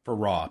record for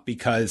Raw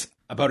because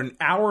about an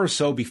hour or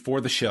so before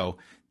the show,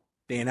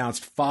 they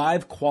announced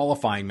 5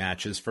 qualifying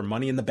matches for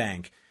Money in the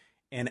Bank.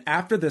 And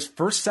after this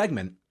first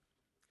segment,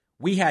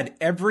 we had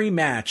every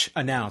match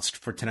announced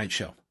for tonight's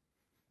show.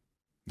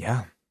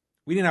 Yeah.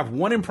 We didn't have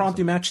one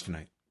impromptu match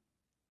tonight.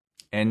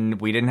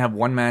 And we didn't have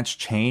one match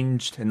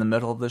changed in the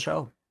middle of the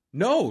show.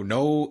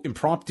 No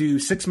impromptu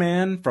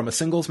 6-man from a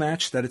singles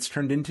match that it's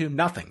turned into.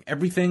 Nothing.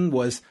 Everything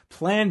was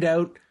planned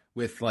out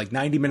with like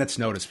 90 minutes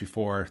notice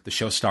before the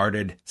show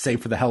started,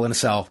 save for the Hell in a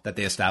Cell that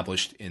they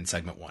established in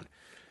segment 1.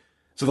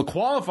 So the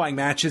qualifying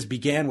matches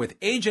began with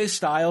AJ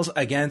Styles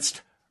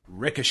against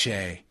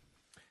Ricochet.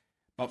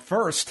 But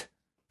first,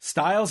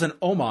 Styles and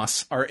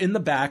Omos are in the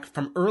back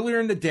from earlier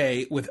in the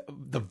day with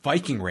the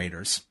Viking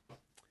Raiders,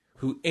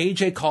 who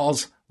AJ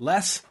calls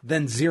less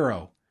than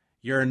zero.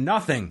 You're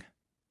nothing.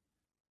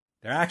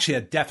 They're actually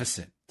a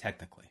deficit,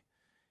 technically.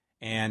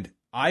 And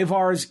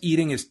Ivar's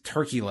eating his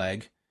turkey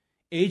leg.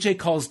 AJ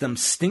calls them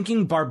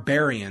stinking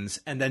barbarians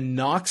and then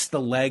knocks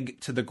the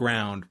leg to the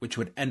ground, which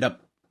would end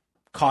up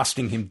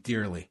costing him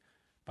dearly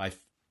by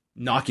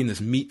knocking this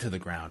meat to the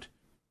ground.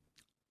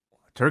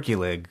 Turkey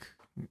leg,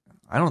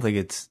 I don't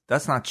think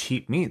that's not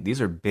cheap meat. These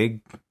are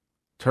big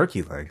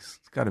turkey legs.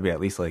 It's got to be at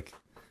least like,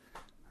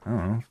 I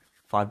don't know,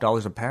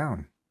 $5 a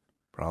pound.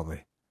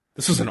 Probably.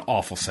 This was an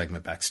awful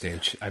segment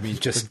backstage. I mean,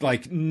 just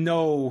like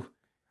no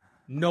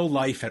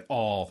life at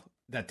all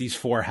that these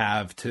four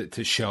have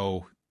to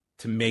show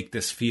to make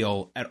this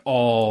feel at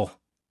all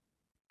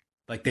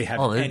like they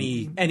have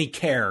any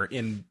care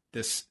in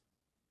this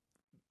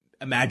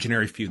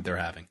imaginary feud they're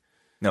having.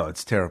 No,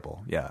 it's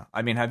terrible. Yeah.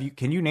 I mean,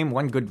 can you name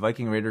one good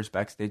Viking Raiders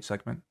backstage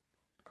segment?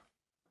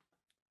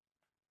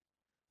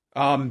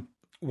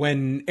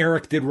 When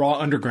Eric did Raw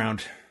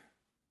Underground.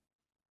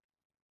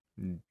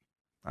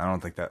 I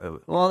don't think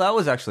that... Well, that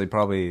was actually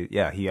probably...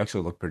 Yeah, he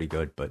actually looked pretty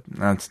good, but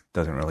that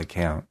doesn't really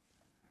count.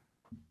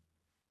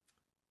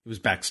 It was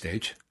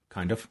backstage,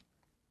 kind of.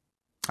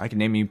 I can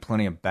name you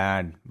plenty of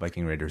bad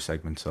Viking Raiders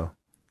segments, so...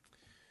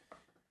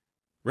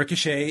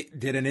 Ricochet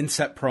did an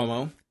inset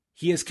promo.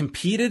 He has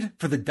competed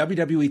for the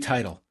WWE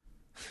title.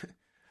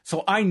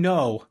 So I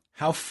know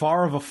how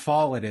far of a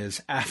fall it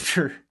is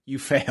after you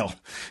fail.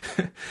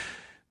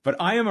 But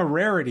I am a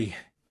rarity,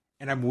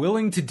 and I'm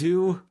willing to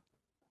do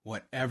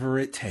whatever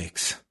it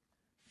takes.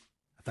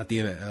 I thought the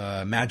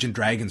Imagine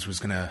Dragons was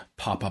going to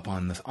pop up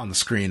on the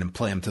screen and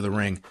play him to the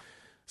ring.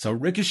 So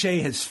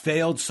Ricochet has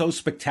failed so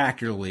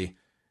spectacularly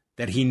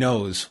that he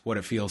knows what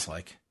it feels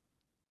like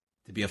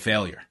to be a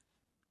failure.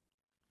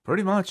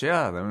 Pretty much,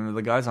 yeah. I mean,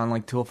 the guy's on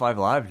like 205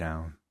 Live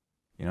now.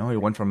 You know, he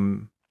went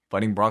from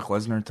fighting Brock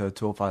Lesnar to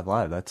 205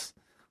 Live. That's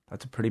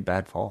a pretty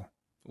bad fall.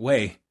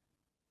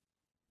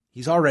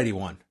 He's already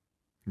won.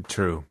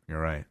 True,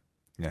 you're right.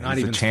 Yeah, Not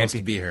even supposed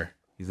to be here.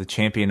 He's a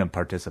champion of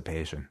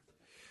participation.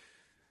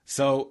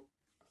 So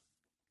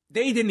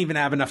they didn't even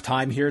have enough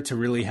time here to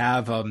really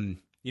have, a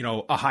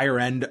higher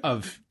end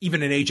of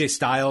even an AJ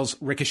Styles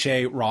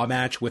Ricochet Raw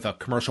match with a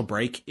commercial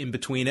break in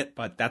between it.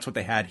 But that's what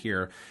they had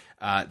here.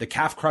 The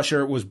calf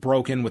crusher was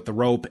broken with the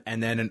rope,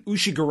 and then an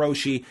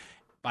Ushigoroshi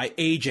by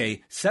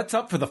AJ sets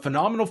up for the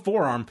phenomenal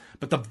forearm,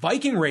 but the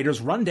Viking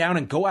Raiders run down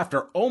and go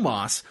after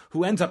Omos,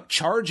 who ends up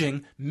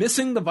charging,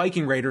 missing the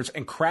Viking Raiders,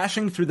 and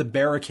crashing through the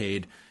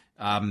barricade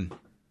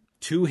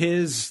to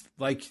his,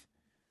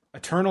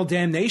 eternal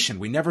damnation.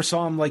 We never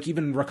saw him,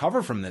 even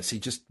recover from this. He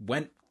just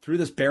went through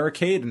this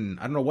barricade, and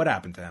I don't know what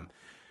happened to him.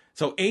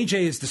 So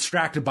AJ is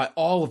distracted by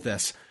all of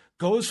this,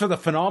 goes for the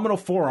phenomenal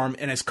forearm,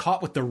 and is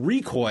caught with the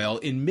recoil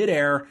in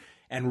midair,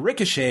 and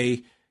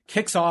Ricochet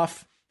kicks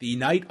off the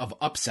night of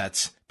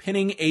upsets,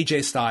 pinning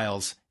AJ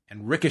Styles,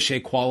 and Ricochet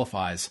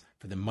qualifies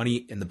for the Money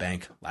in the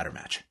Bank ladder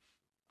match.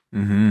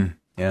 Mm-hmm.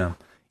 Yeah.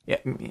 Yeah.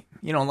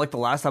 Like the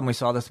last time we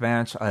saw this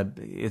match,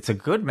 it's a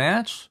good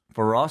match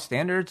for Raw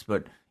standards,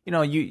 but,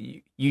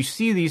 you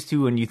see these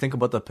two and you think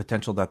about the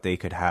potential that they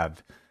could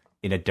have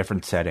in a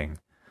different setting.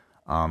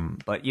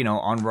 But,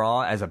 on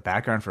Raw, as a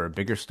background for a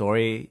bigger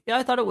story,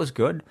 I thought it was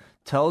good.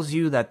 Tells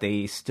you that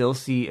they still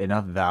see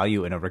enough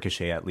value in a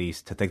Ricochet, at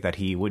least, to think that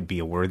he would be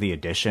a worthy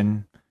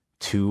addition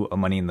to a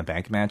Money in the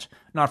Bank match.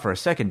 Not for a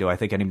second do I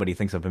think anybody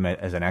thinks of him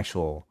as an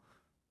actual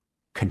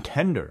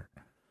contender,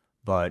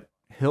 but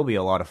he'll be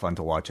a lot of fun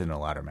to watch in a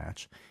ladder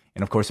match.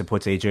 And of course, it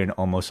puts AJ and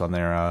Omos on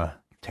their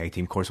tag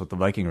team course with the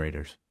Viking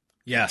Raiders.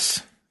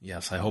 Yes.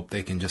 I hope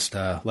they can just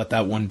let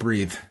that one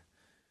breathe.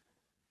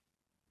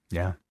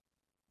 Yeah.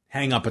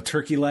 Hang up a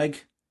turkey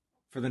leg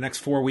for the next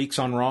 4 weeks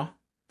on Raw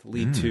to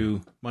lead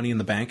to Money in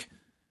the Bank.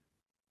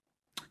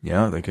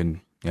 Yeah, they could.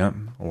 Yeah,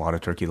 a lot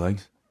of turkey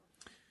legs.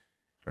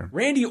 Sure.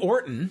 Randy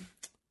Orton,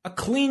 a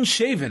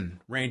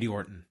clean-shaven Randy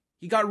Orton.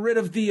 He got rid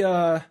of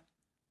the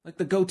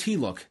goatee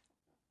look.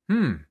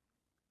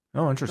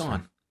 Oh, interesting.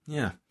 Gone.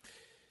 Yeah.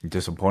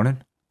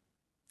 Disappointed?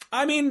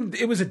 I mean,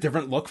 it was a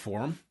different look for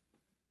him.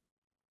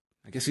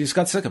 I guess he just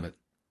got sick of it.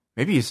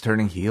 Maybe he's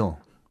turning heel.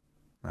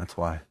 That's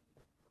why.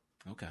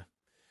 Okay.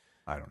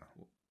 I don't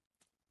know.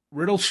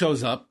 Riddle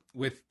shows up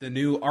with the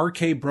new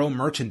RK Bro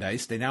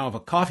merchandise. They now have a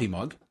coffee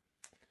mug.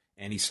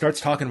 And he starts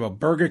talking about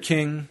Burger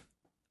King.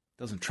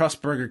 Doesn't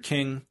trust Burger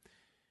King.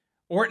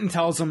 Orton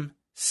tells him,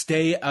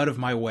 stay out of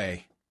my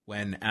way,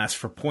 when asked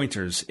for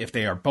pointers if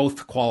they are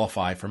both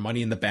qualified for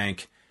Money in the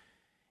Bank.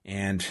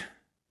 And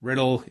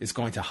Riddle is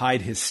going to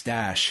hide his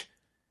stash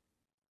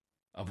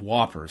of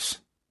Whoppers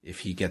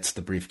if he gets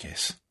the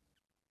briefcase.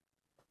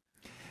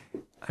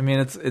 I mean,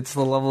 it's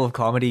the level of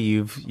comedy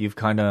you've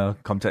kind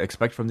of come to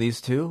expect from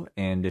these two,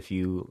 and if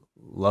you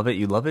love it,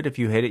 you love it. If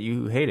you hate it,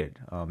 you hate it.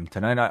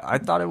 Tonight, I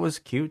thought it was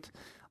cute.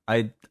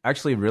 I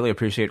actually really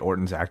appreciate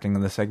Orton's acting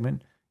in this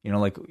segment.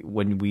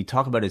 When we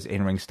talk about his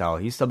in-ring style,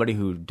 he's somebody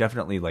who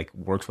definitely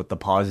works with the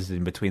pauses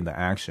in between the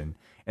action,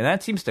 and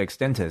that seems to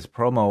extend to his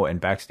promo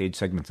and backstage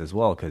segments as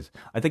well. Because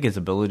I think his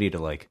ability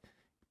to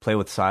play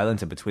with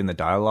silence in between the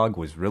dialogue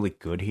was really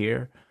good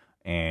here.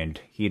 And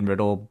he and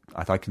Riddle,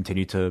 I thought,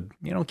 continued to,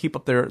 keep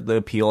up the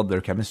appeal of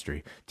their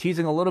chemistry,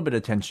 teasing a little bit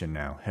of tension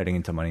now heading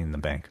into Money in the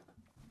Bank.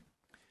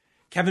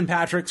 Kevin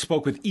Patrick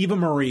spoke with Eva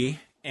Marie,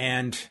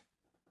 and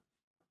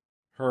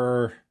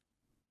they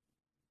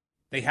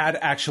had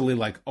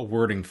actually a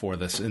wording for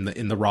this in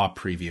the Raw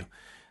preview.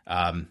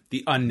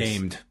 The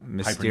unnamed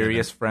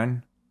mysterious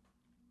friend.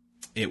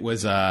 It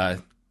was I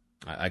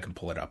can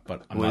pull it up,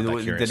 but I'm not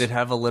that curious. Did it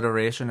have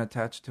alliteration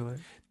attached to it?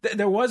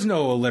 There was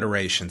no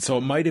alliteration, so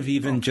it might have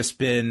even just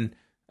been...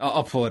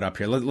 I'll pull it up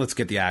here. Let's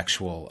get the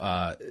actual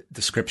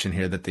description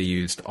here that they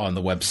used on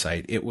the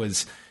website. It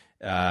was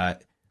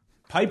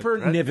Piper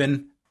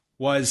Niven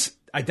was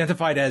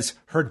identified as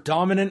her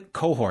dominant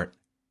cohort.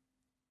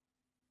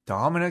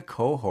 Dominant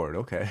cohort,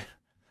 okay.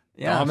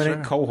 Yeah,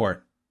 dominant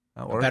cohort.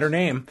 A better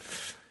name.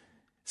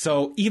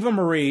 So Eva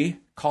Marie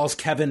calls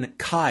Kevin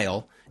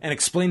Kyle and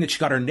explained that she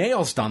got her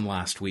nails done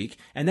last week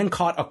and then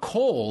caught a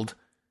cold,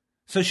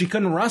 so she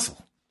couldn't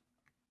wrestle.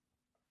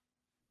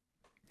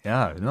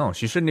 Yeah, no,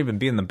 she shouldn't even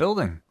be in the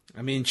building.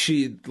 I mean,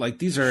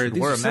 these are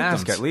wear a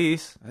mask at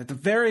least. At the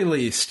very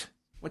least.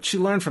 What she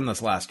learned from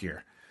this last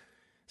year.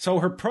 So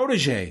her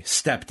protege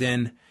stepped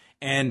in,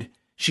 and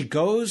she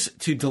goes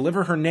to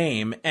deliver her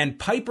name, and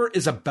Piper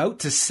is about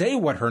to say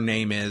what her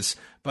name is,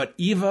 but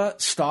Eva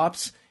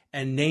stops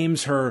and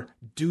names her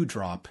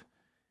Dewdrop,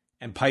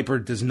 and Piper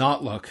does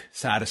not look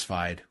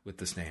satisfied with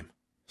this name.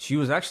 She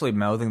was actually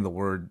mouthing the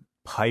word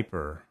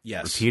Piper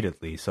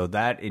repeatedly, so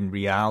that in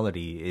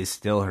reality is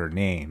still her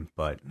name,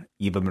 but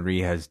Eva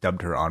Marie has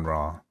dubbed her on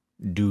Raw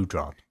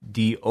Dewdrop.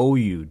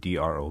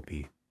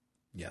 Doudrop.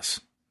 Yes.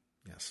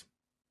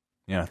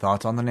 Yeah,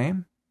 thoughts on the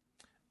name?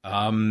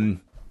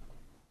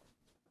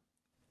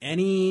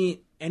 Any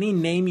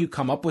name you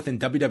come up with in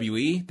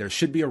WWE, there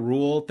should be a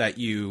rule that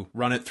you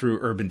run it through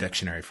Urban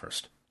Dictionary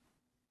first.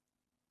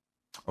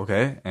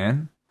 Okay,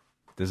 and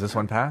does this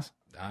one pass?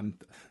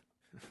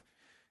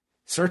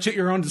 Search at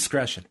your own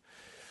discretion.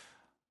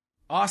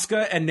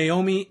 Asuka and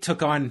Naomi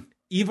took on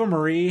Eva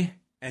Marie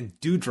and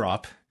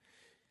Doudrop.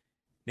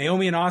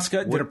 Naomi and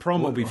Asuka did a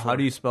promo before. How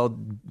do you spell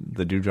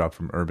the Doudrop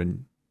from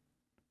Urban?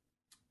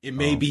 It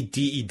may be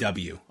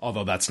DEW,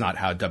 although that's not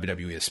how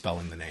WWE is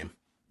spelling the name.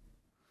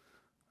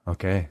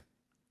 Okay.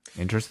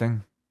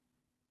 Interesting.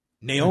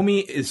 Naomi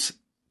is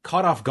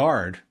caught off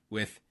guard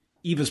with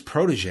Eva's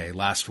protege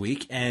last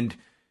week and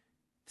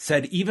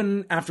said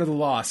even after the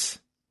loss,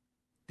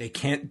 they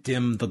can't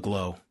dim the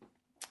glow.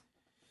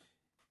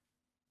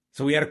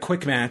 So we had a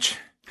quick match.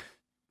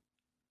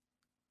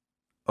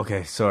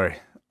 Okay, sorry.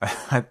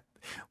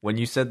 When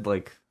you said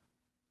like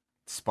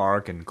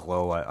spark and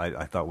glow,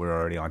 I thought we were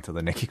already onto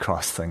the Nikki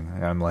Cross thing.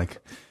 And I'm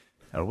like,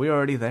 are we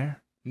already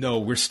there? No,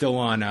 we're still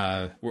on.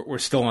 We're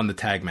still on the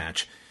tag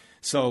match.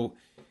 So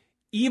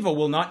Eva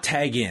will not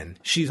tag in.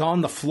 She's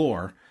on the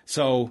floor.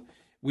 So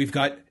we've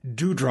got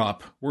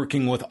Doudrop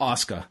working with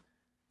Asuka.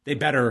 They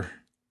better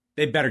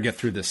get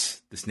through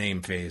this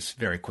name phase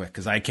very quick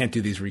because I can't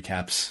do these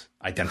recaps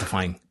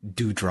identifying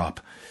Doudrop.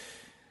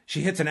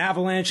 She hits an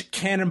avalanche,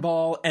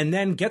 cannonball, and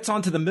then gets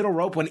onto the middle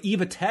rope when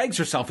Eva tags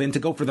herself in to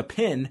go for the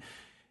pin.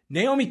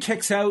 Naomi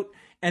kicks out,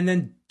 and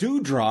then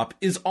Doudrop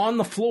is on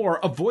the floor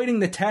avoiding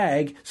the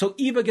tag, so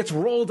Eva gets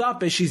rolled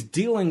up as she's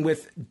dealing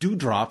with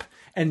Doudrop,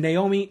 and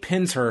Naomi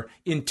pins her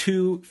in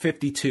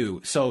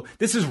 2:52. So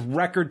this is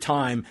record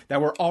time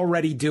that we're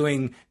already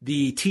doing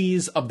the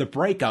tease of the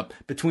breakup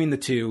between the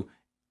two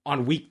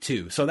on week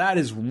 2. So that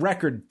is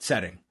record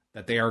setting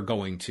that they are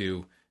going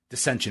to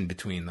dissension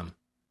between them.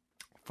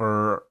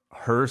 For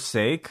her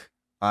sake,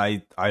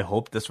 I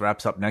hope this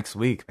wraps up next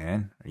week,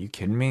 man. Are you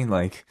kidding me?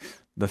 Like,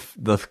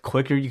 the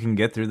quicker you can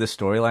get through this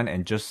storyline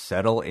and just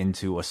settle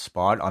into a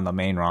spot on the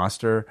main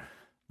roster,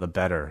 the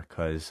better.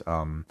 Because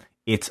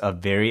it's a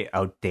very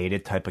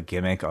outdated type of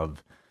gimmick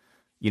of,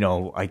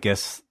 I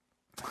guess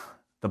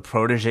the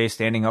protege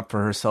standing up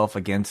for herself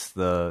against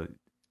the,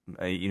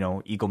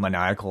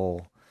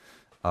 egomaniacal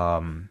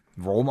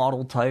role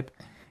model type.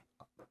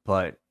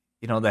 But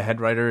the head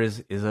writer is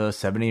a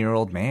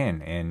 70-year-old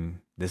man, and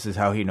this is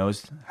how he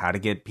knows how to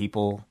get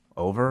people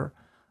over.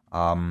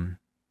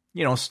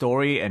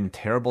 Story and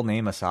terrible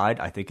name aside,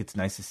 I think it's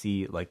nice to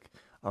see like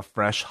a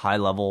fresh,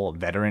 high-level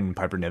veteran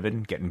Piper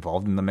Niven get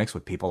involved in the mix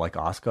with people like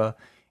Asuka.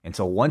 And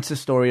so once the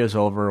story is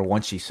over,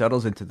 once she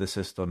settles into the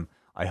system,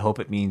 I hope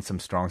it means some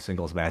strong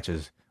singles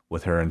matches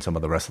with her and some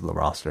of the rest of the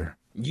roster.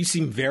 You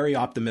seem very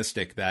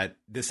optimistic that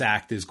this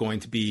act is going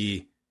to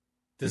be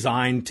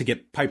designed to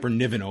get Piper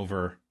Niven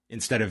over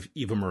instead of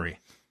Eva Marie.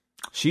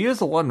 She is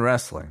the one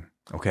wrestling,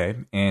 okay?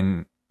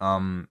 And,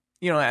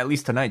 at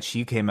least tonight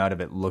she came out of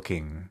it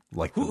looking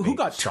like... Who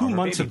got 2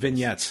 months of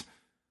vignettes?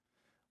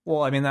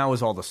 Well, I mean, that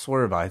was all the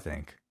swerve, I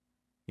think.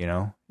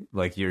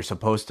 Like you're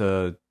supposed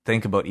to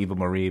think about Eva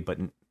Marie, but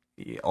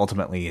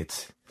ultimately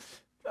it's...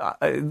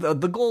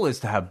 the goal is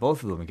to have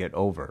both of them get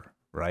over,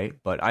 right?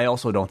 But I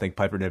also don't think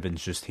Piper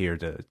Niven's just here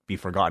to be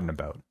forgotten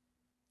about.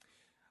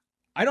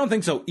 I don't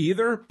think so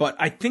either, but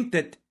I think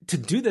that to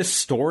do this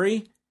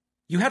story...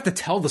 You have to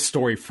tell the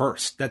story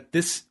first, that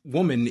this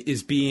woman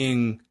is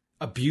being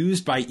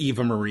abused by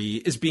Eva Marie,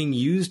 is being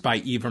used by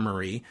Eva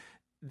Marie.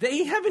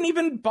 They haven't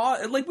even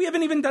we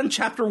haven't even done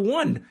chapter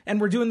 1 and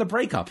we're doing the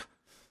breakup.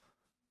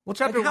 Well,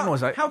 chapter 1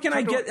 was... How can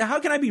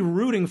I be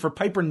rooting for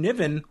Piper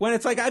Niven when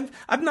it's like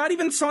I've not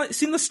even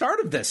seen the start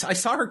of this? I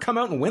saw her come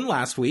out and win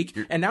last week,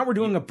 and now we're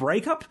doing a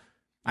breakup?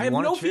 I have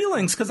no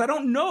feelings because I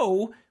don't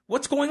know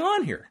what's going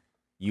on here.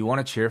 You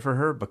want to cheer for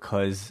her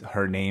because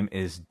her name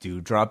is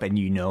Doudrop, and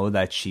you know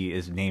that she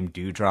is named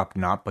Doudrop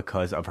not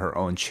because of her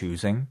own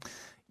choosing.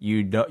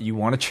 You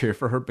want to cheer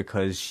for her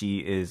because she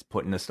is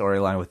put in a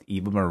storyline with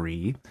Eva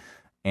Marie,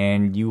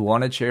 and you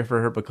want to cheer for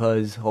her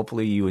because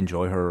hopefully you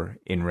enjoy her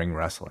in-ring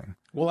wrestling.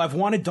 Well, I've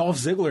wanted Dolph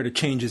Ziggler to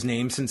change his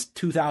name since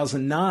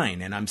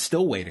 2009, and I'm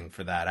still waiting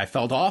for that. I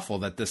felt awful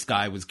that this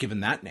guy was given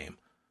that name.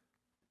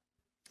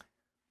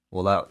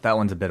 Well, that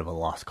one's a bit of a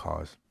lost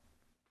cause.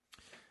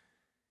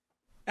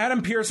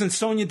 Adam Pearce and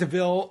Sonya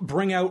Deville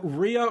bring out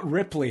Rhea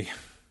Ripley.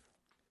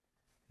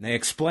 They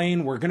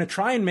explain, we're going to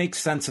try and make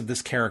sense of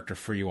this character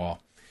for you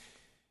all.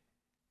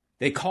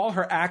 They call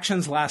her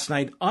actions last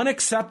night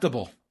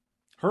unacceptable.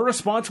 Her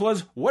response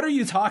was, what are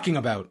you talking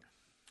about?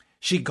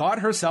 She got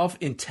herself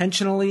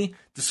intentionally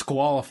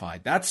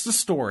disqualified. That's the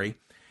story.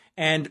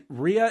 And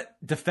Rhea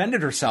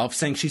defended herself,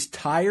 saying she's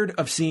tired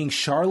of seeing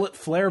Charlotte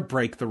Flair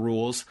break the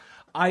rules.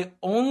 I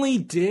only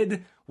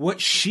did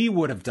what she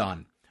would have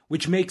done,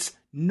 which makes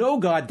no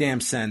goddamn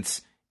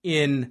sense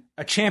in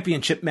a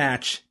championship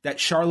match that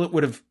Charlotte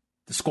would have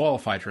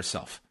disqualified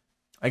herself.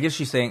 I guess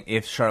she's saying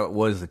if Charlotte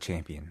was the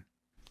champion,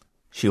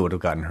 she would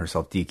have gotten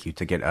herself DQ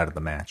to get out of the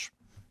match.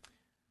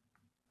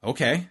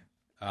 Okay.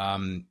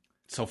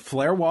 So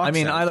Flair walks I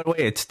mean, out. either way,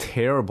 it's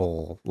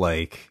terrible,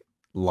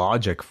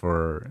 logic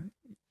for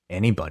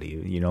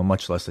anybody,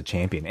 much less a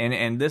champion.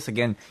 And this,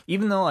 again,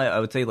 even though I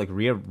would say,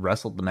 Rhea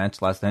wrestled the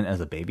match last night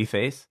as a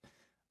babyface,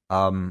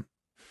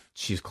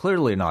 she's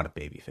clearly not a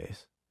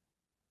babyface.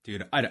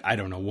 Dude, I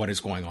don't know what is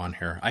going on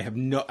here. I have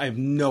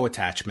no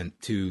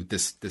attachment to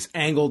this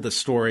angle, the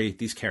story,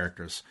 these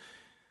characters.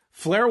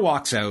 Flair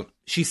walks out.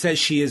 She says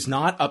she is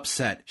not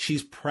upset.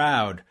 She's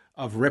proud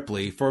of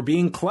Ripley for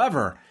being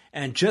clever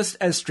and just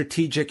as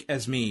strategic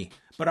as me.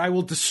 But I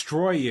will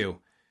destroy you.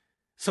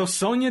 So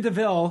Sonya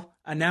Deville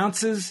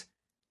announces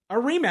a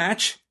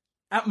rematch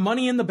at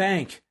Money in the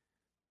Bank.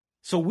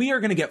 So we are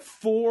going to get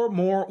 4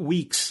 more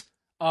weeks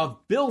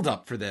of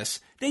build-up for this.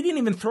 They didn't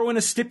even throw in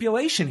a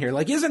stipulation here.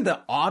 Like, isn't it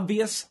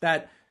obvious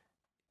that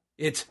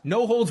it's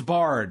no holds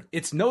barred?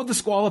 It's no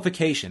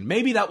disqualification.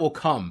 Maybe that will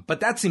come, but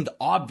that seemed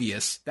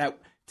obvious that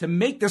to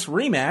make this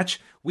rematch,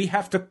 we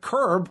have to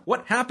curb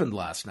what happened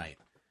last night.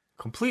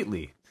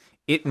 Completely.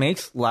 It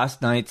makes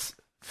last night's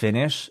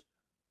finish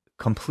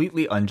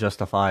completely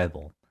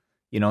unjustifiable.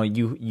 You know,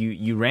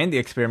 you ran the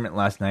experiment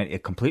last night.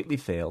 It completely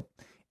failed.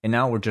 And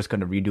now we're just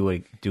going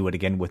to do it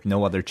again with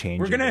no other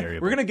change. We're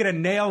gonna get a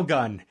nail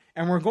gun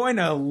and we're going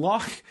to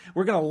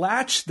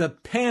latch the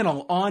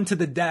panel onto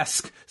the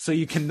desk so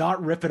you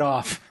cannot rip it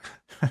off.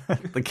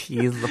 The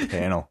key is the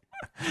panel.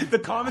 The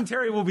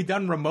commentary will be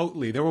done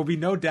remotely. There will be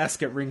no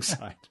desk at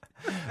ringside.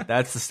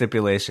 That's the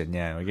stipulation.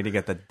 Yeah, we're gonna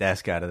get the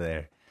desk out of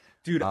there.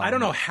 Dude, I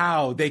don't know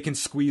how they can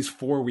squeeze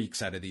 4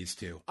 weeks out of these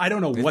two. I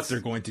don't know what they're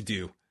going to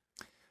do.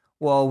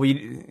 Well, we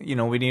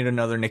need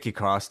another Nikki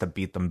Cross to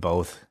beat them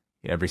both.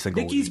 Every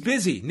single Nikki's week.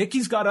 busy.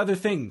 Nikki's got other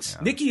things.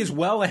 Yeah. Nikki is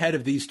well ahead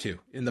of these two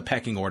in the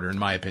pecking order, in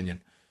my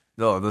opinion.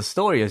 No, the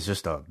story is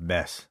just a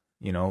mess.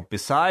 You know,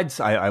 besides,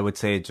 I would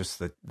say just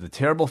the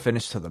terrible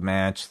finish to the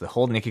match, the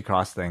whole Nikki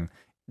Cross thing.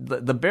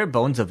 The bare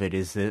bones of it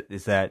is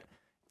that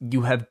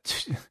you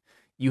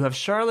have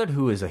Charlotte,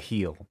 who is a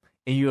heel,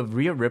 and you have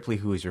Rhea Ripley,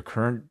 who is your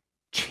current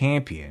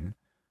champion,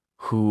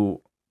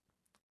 who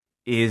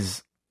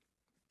is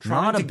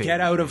trying to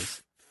get out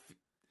of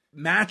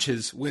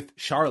matches with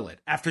Charlotte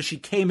after she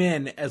came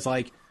in as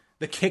like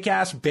the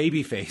kick-ass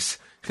babyface.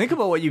 Think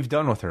about what you've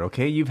done with her,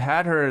 okay? You've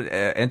had her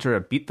enter a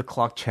beat the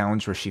clock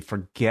challenge where she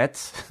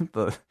forgets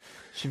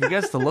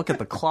to look at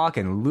the clock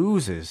and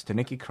loses to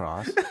Nikki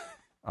Cross.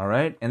 All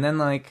right? And then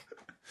like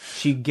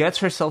she gets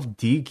herself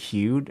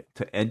DQ'd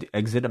to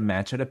exit a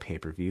match at a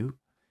pay-per-view.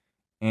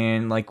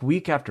 And like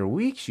week after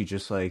week she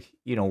just like,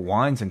 you know,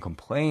 whines and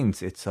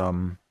complains. It's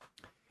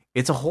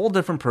a whole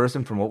different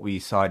person from what we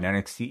saw in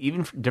NXT,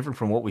 even different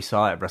from what we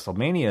saw at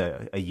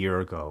WrestleMania a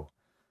year ago.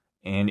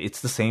 And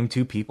it's the same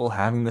two people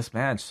having this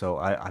match. So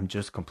I'm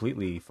just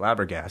completely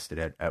flabbergasted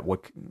at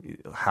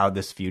how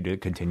this feud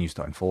continues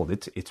to unfold.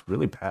 It's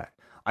really bad.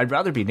 I'd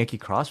rather be Nikki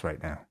Cross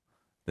right now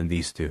than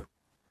these two.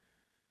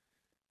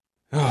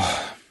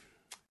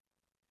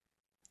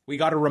 We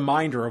got a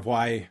reminder of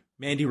why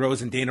Mandy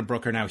Rose and Dana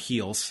Brooke are now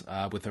heels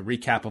with a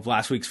recap of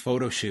last week's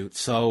photo shoot.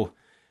 So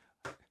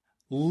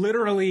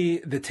literally,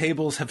 the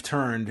tables have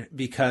turned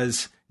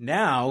because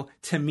now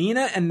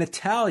Tamina and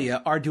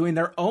Natalya are doing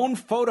their own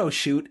photo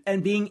shoot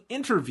and being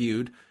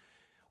interviewed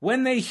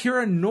when they hear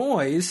a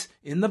noise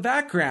in the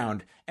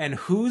background. And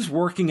who's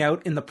working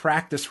out in the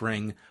practice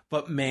ring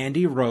but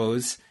Mandy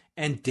Rose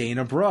and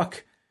Dana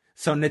Brooke?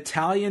 So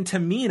Natalya and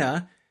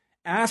Tamina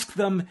ask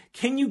them,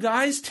 can you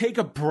guys take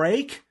a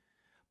break?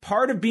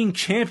 Part of being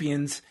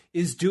champions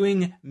is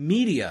doing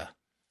media.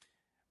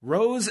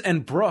 Rose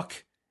and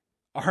Brooke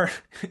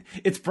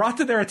it's brought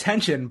to their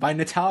attention by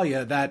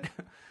Natalya that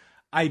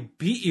I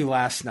beat you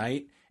last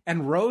night,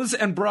 and Rose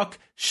and Brooke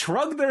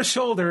shrug their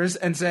shoulders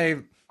and say,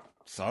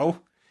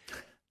 so?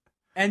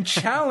 And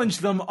challenge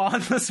them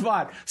on the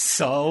spot.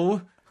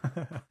 So?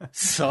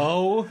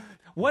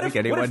 What if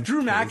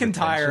Drew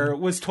McIntyre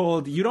was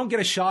told, you don't get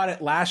a shot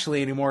at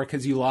Lashley anymore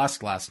because you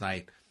lost last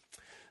night?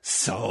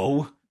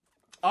 So?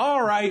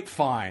 All right,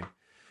 fine.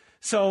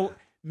 So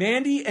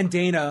Mandy and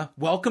Dana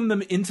welcome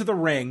them into the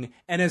ring,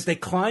 and as they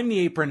climb the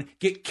apron,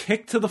 get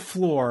kicked to the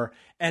floor,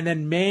 and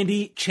then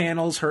Mandy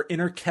channels her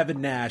inner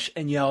Kevin Nash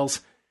and yells,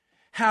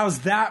 how's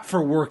that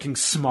for working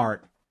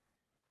smart?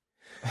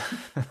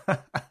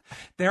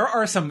 There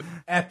are some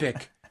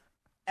epic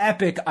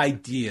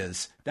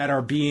ideas that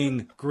are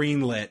being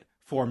greenlit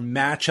for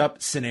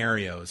matchup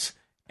scenarios,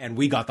 and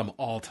we got them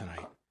all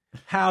tonight.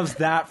 How's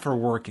that for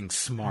working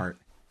smart?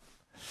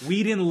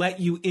 We didn't let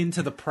you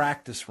into the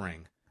practice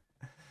ring.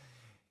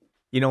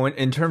 You know,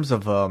 in terms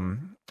of,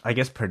 I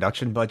guess,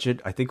 production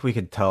budget, I think we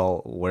could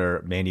tell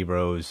where Mandy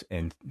Rose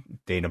and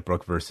Dana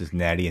Brooke versus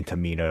Natty and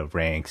Tamina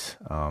ranks,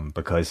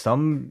 because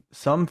some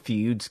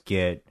feuds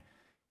get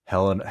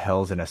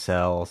Hell's in a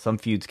Cell, some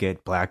feuds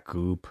get Black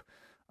Goop,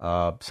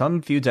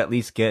 some feuds at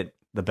least get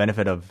the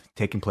benefit of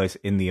taking place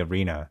in the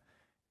arena.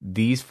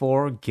 These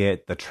 4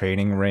 get the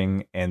training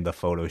ring and the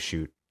photo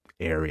shoot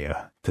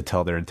area to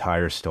tell their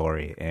entire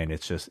story, and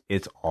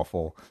it's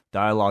awful.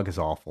 Dialogue is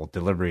awful.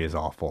 Delivery is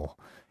awful.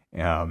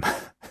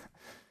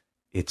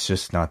 It's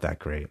just not that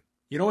great.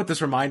 You know what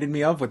this reminded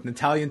me of with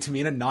Natalya and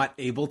Tamina not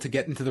able to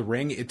get into the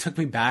ring? It took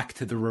me back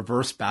to the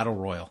reverse battle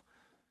royal.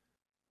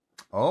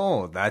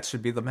 Oh, that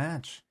should be the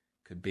match.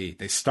 Could be.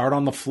 They start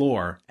on the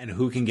floor, and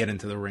who can get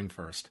into the ring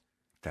first?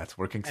 That's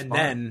working smart. And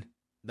then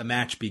the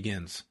match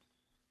begins.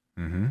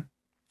 Mm-hmm.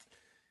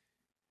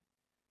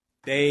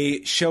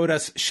 They showed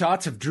us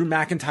shots of Drew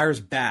McIntyre's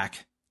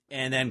back,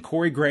 and then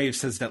Corey Graves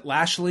says that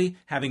Lashley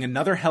having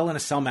another Hell in a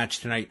Cell match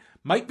tonight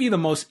might be the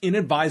most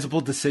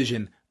inadvisable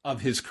decision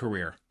of his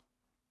career.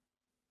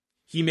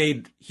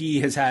 He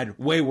has had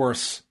way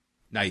worse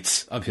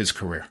nights of his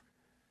career.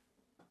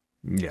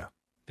 Yeah.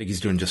 I think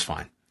he's doing just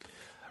fine.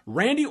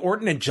 Randy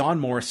Orton and John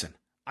Morrison.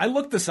 I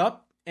looked this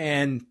up,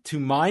 and to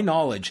my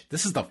knowledge,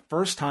 this is the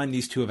first time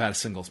these two have had a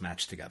singles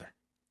match together,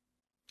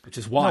 which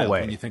is wild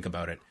when you think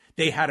about it.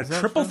 They had a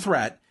triple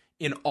threat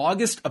in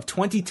August of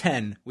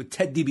 2010 with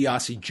Ted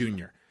DiBiase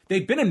Jr.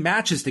 They've been in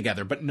matches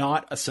together, but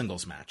not a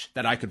singles match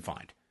that I could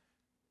find.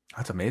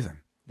 That's amazing.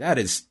 That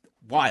is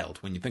wild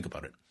when you think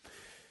about it.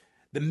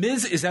 The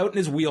Miz is out in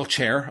his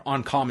wheelchair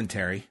on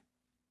commentary.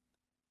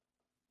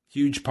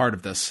 Huge part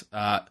of this.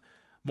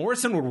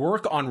 Morrison would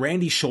work on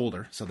Randy's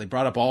shoulder, so they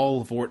brought up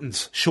all of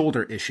Orton's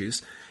shoulder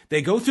issues.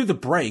 They go through the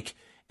break,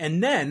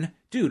 and then,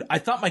 dude, I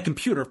thought my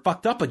computer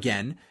fucked up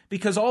again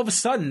because all of a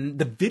sudden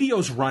the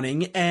video's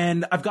running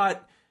and I've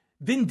got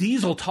Vin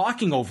Diesel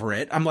talking over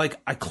it. I'm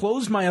like, I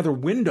closed my other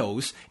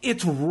windows.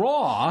 It's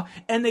Raw,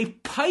 and they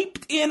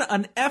piped in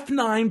an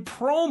F9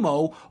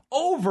 promo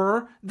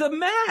over the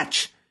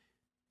match.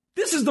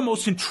 This is the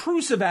most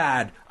intrusive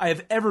ad I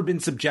have ever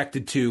been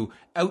subjected to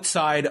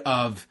outside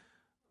of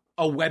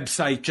a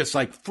website just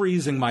like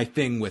freezing my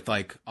thing with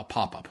like a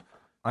pop-up.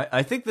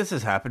 I think this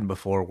has happened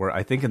before where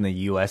I think in the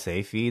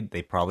USA feed,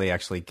 they probably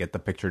actually get the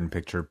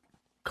picture-in-picture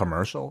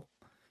commercial.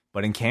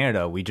 But in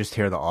Canada, we just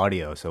hear the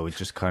audio, so it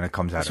just kind of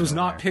comes out. This was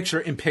not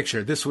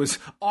picture-in-picture. This was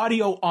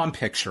audio on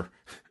picture.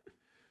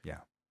 Yeah.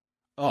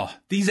 Oh,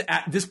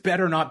 this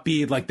better not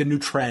be like the new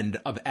trend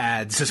of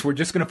ads. Is we're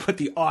just going to put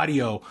the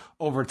audio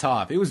over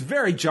top. It was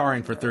very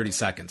jarring for 30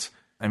 seconds.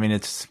 I mean,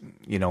 it's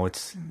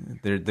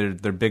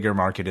their bigger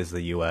market is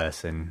the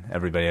U.S. and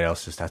everybody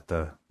else just has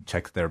to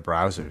check their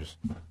browsers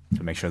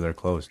to make sure they're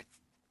closed.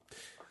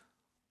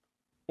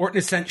 Orton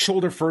is sent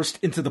shoulder first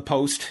into the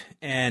post,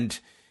 and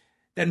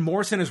then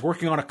Morrison is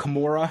working on a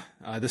Kimura.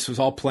 This was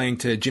all playing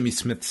to Jimmy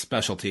Smith's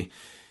specialty.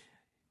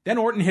 Then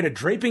Orton hit a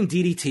draping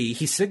DDT.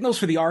 He signals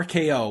for the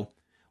RKO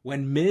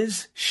when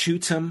Miz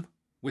shoots him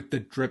with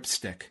the drip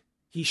stick.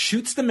 He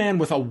shoots the man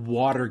with a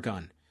water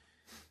gun.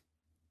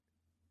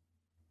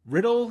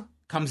 Riddle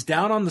comes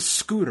down on the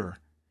scooter,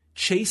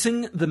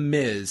 chasing the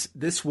Miz.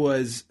 This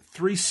was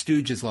Three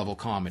Stooges level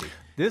comedy.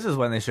 This is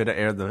when they should have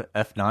aired the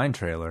F9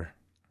 trailer.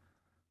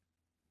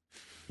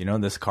 You know,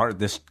 this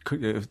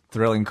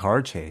thrilling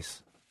car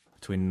chase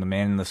between the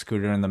man in the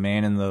scooter and the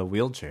man in the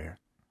wheelchair.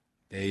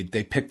 They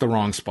picked the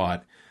wrong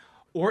spot.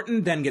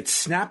 Orton then gets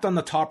snapped on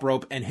the top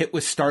rope and hit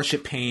with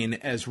Starship Pain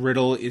as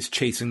Riddle is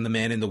chasing the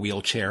man in the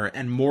wheelchair,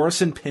 and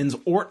Morrison pins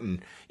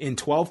Orton in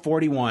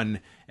 12:41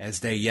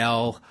 as they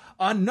yell,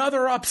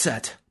 "Another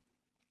upset!"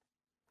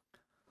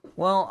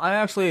 Well, I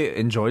actually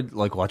enjoyed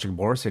watching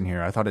Morrison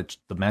here. I thought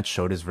the match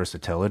showed his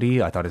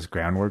versatility. I thought his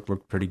groundwork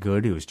looked pretty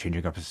good. He was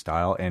changing up his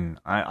style, and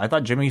I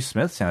thought Jimmy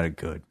Smith sounded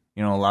good.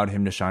 You know, allowed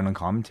him to shine on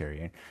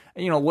commentary.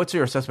 And you know, what's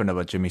your assessment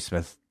about Jimmy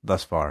Smith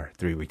thus far,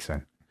 3 weeks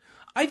in?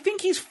 I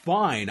think he's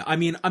fine. I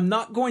mean, I'm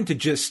not going to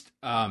just,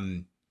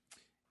 bell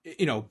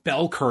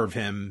curve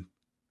him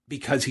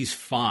because he's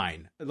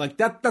fine. Like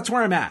that's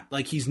where I'm at.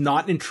 Like, he's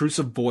not an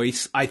intrusive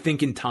voice. I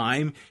think in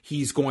time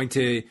he's going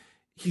to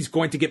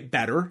get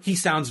better. He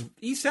sounds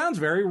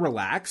very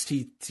relaxed.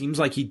 He seems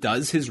like he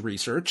does his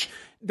research.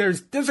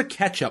 There's a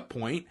catch up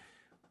point,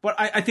 but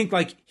I think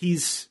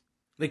he's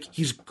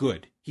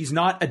good. He's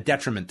not a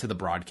detriment to the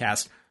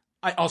broadcast.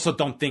 I also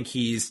don't think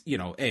he's,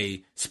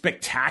 a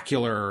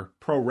spectacular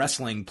pro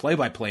wrestling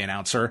play-by-play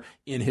announcer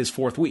in his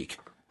fourth week.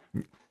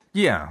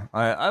 Yeah,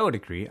 I would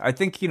agree. I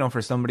think,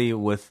 for somebody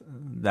with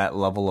that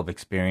level of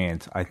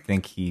experience, I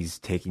think he's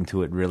taking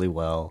to it really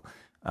well.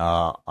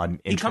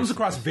 He comes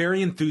across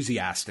very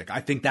enthusiastic.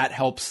 I think that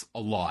helps a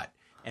lot.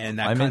 And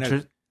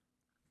that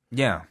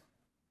yeah,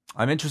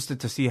 I'm interested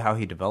to see how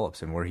he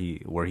develops and where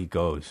he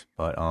goes.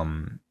 But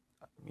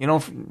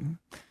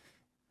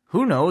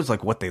who knows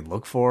what they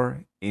look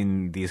for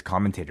in these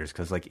commentators?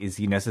 Because is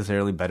he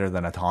necessarily better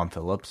than a Tom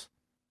Phillips?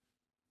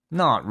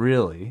 Not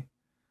really.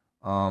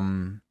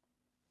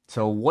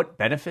 So what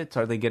benefits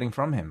are they getting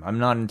from him? I'm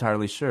not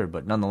entirely sure,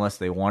 but nonetheless,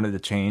 they wanted to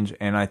change,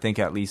 and I think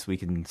at least we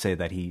can say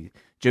that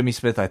Jimmy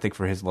Smith, I think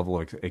for his level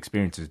of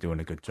experience, is doing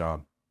a good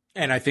job.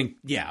 And I think,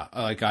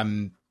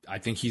 I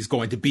think he's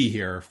going to be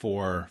here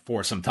for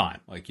some time.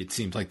 It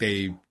seems like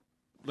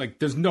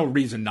there's no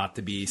reason not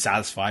to be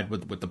satisfied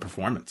with the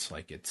performance.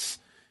 It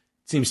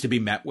seems to be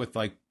met with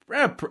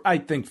I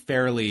think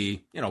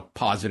fairly,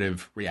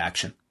 positive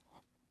reaction.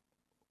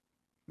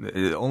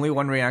 Only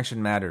one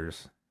reaction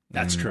matters.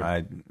 That's true.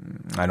 I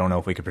don't know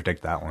if we could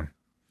predict that one.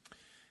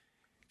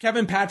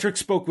 Kevin Patrick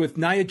spoke with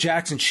Nia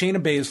Jax and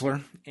Shayna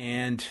Baszler,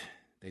 and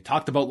they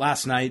talked about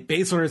last night.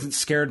 Baszler isn't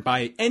scared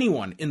by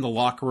anyone in the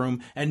locker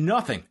room, and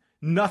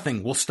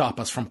nothing will stop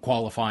us from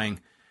qualifying.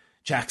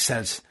 Jax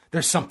says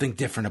there's something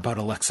different about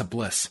Alexa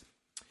Bliss.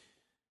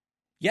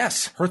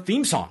 Yes, her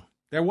theme song.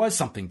 There was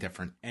something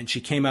different, and she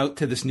came out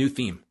to this new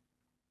theme.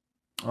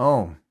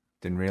 Oh,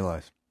 didn't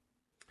realize.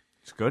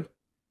 It's good.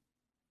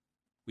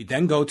 We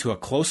then go to a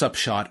close-up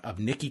shot of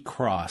Nikki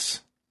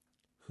Cross,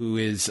 who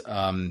is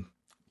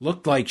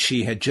looked like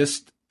she had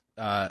just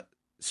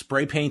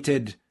spray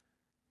painted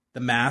the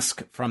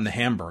mask from the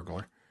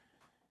Hamburglar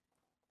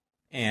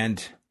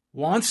and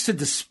wants to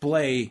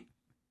display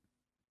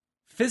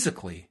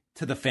physically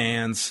to the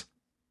fans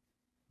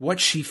what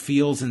she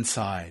feels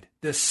inside,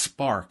 this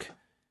spark.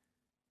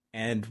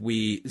 And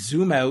we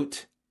zoom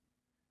out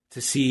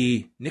to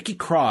see Nikki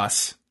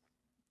Cross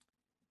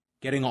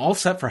getting all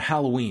set for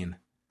Halloween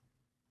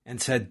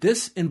and said,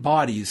 this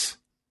embodies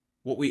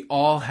what we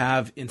all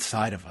have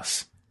inside of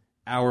us,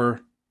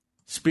 our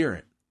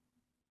spirit.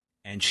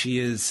 And she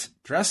is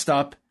dressed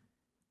up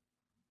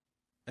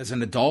as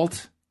an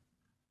adult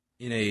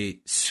in a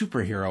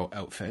superhero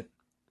outfit.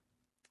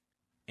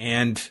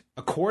 And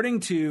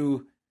according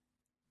to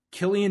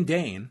Killian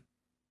Dane,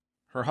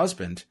 her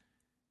husband,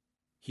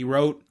 he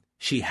wrote,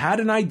 she had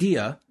an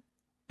idea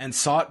and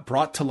saw it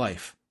brought to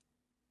life.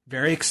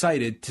 Very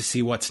excited to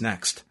see what's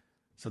next.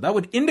 So that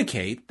would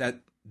indicate that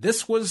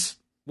this was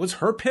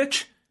her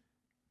pitch,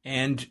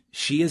 and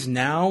she is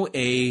now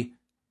a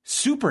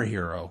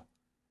superhero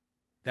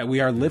that we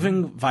are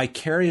living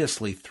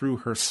vicariously through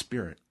her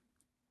spirit.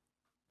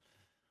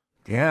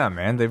 Yeah,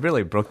 man, they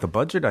really broke the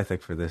budget, I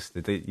think, for this.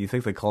 You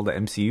think they called the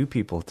MCU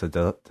people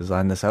to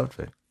design this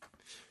outfit?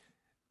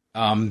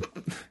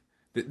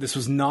 This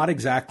was not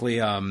exactly,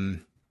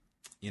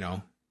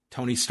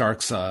 Tony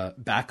Stark's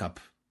backup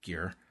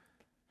gear.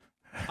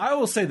 I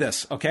will say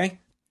this, okay?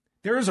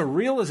 There is a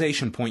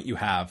realization point you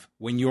have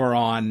when you're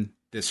on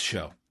this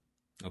show,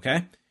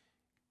 okay?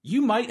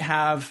 You might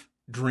have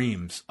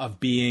dreams of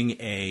being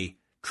a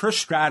Trish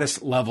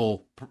Stratus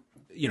level,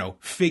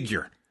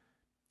 figure.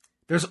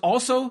 There's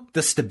also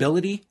the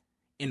stability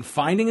in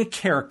finding a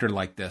character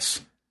like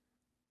this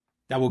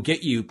that will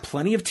get you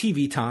plenty of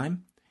TV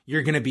time.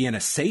 You're going to be in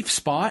a safe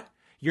spot.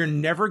 You're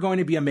never going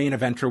to be a main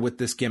eventer with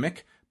this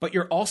gimmick, but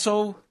you're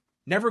also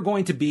never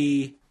going to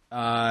be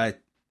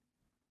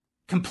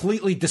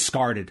completely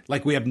discarded,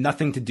 like we have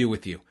nothing to do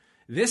with you.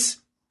 This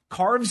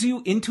carves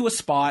you into a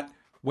spot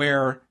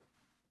where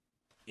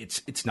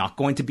it's not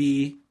going to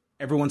be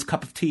everyone's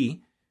cup of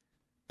tea,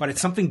 but it's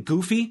something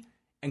goofy,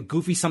 and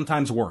goofy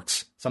sometimes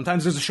works.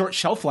 Sometimes there's a short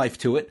shelf life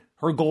to it.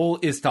 Her goal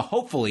is to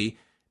hopefully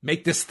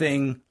make this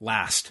thing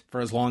last for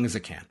as long as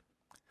it can.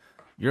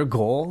 Your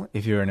goal,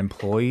 if you're an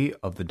employee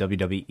of the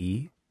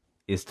WWE,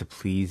 is to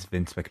please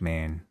Vince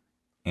McMahon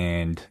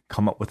and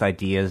come up with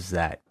ideas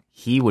that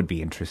he would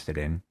be interested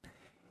in.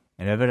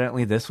 And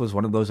evidently this was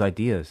one of those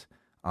ideas.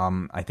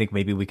 I think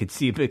maybe we could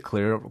see a bit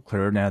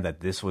clearer now that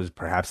this was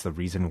perhaps the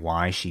reason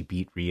why she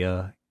beat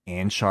Rhea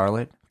and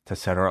Charlotte, to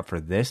set her up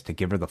for this, to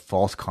give her the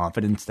false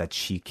confidence that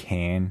she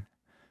can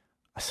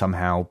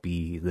somehow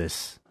be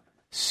this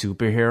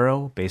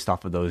superhero based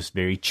off of those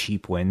very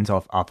cheap wins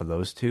off of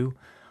those two.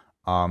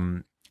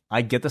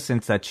 I get the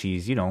sense that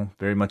she's,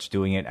 very much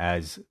doing it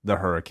as the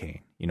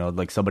Hurricane,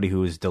 like somebody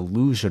who is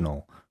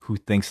delusional, who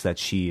thinks that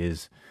she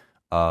is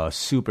a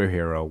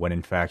superhero when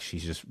in fact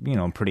she's just,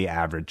 a pretty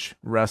average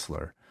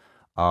wrestler.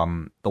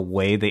 The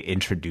way they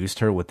introduced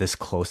her with this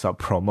close-up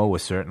promo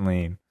was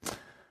certainly,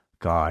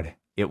 God,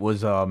 it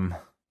was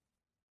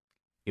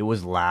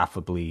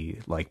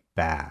laughably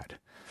bad.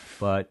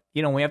 But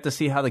we have to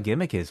see how the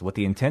gimmick is, what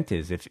the intent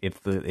is.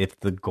 If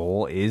the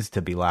goal is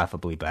to be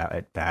laughably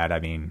bad, I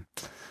mean,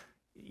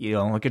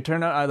 it could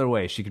turn out either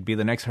way. She could be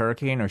the next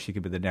Hurricane, or she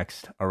could be the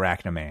next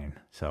Arachnaman.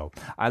 So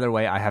either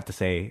way, I have to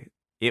say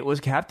it was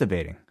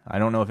captivating. I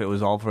don't know if it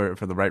was all for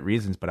the right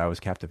reasons, but I was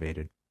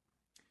captivated.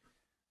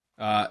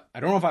 I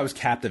don't know if I was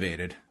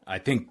captivated. I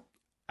think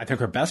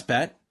her best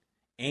bet,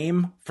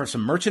 aim for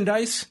some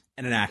merchandise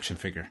and an action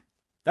figure.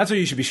 That's what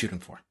you should be shooting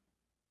for.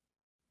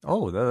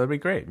 Oh, that'd be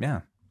great.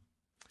 Yeah.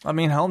 I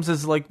mean, Helms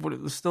is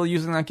still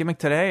using that gimmick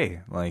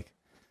today.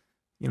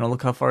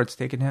 Look how far it's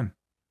taken him.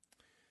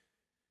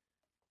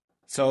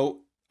 So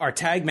our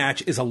tag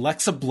match is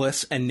Alexa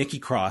Bliss and Nikki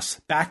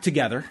Cross back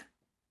together.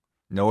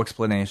 No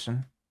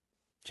explanation.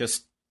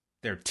 Just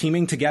they're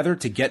teaming together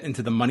to get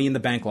into the Money in the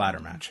Bank ladder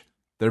match.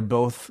 They're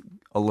both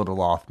a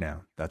little off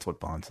now. That's what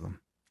bonds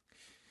them.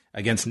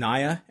 Against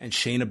Nia and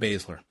Shayna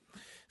Baszler.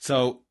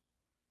 So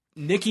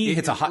Nikki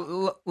hits a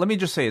hot... Let me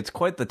just say, it's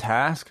quite the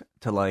task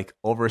to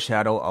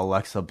overshadow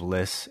Alexa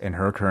Bliss and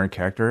her current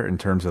character in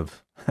terms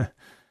of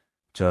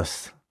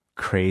just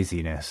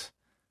craziness.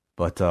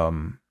 But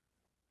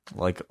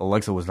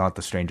Alexa was not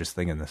the strangest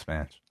thing in this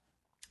match.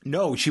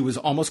 No, she was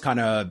almost kind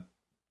of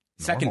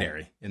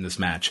secondary in this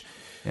match.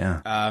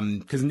 Yeah.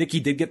 Because Nikki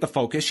did get the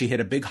focus. She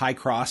hit a big high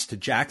cross to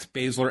Jax,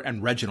 Baszler,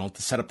 and Reginald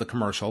to set up the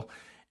commercial.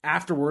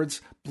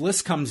 Afterwards,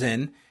 Bliss comes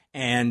in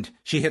and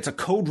she hits a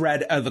code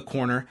red out of the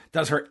corner,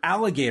 does her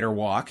alligator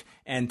walk,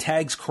 and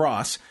tags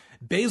Cross.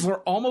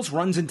 Baszler almost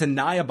runs into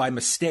Nia by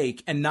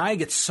mistake, and Nia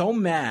gets so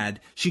mad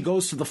she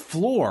goes to the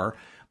floor.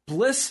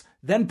 Bliss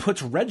then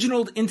puts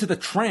Reginald into the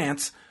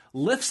trance,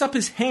 lifts up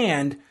his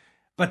hand,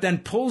 but then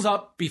pulls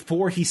up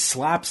before he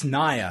slaps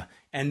Nia.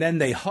 And then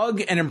they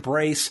hug and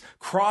embrace.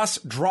 Cross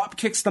drop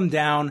kicks them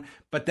down,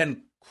 but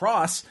then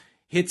Cross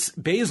hits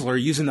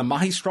Baszler using the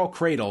Magistral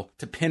Cradle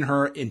to pin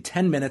her in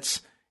 10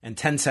 minutes and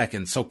 10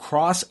 seconds. So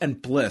Cross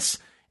and Bliss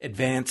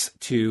advance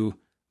to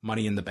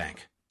Money in the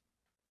Bank.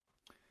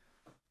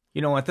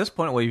 You know, at this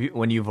point,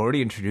 when you've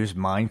already introduced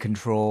mind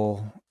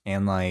control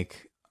and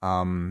like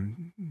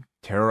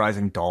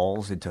terrorizing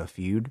dolls into a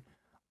feud,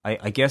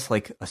 I guess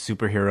like a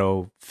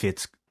superhero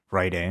fits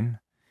right in.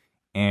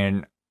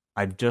 And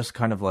I've just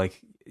kind of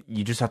like,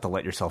 you just have to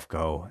let yourself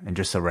go and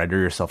just surrender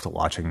yourself to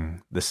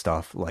watching this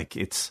stuff. Like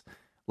it's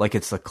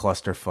a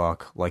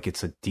clusterfuck, like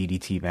it's a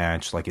DDT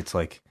match, like it's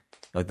like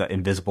the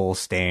Invisible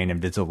Stain,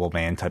 Invisible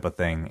Man type of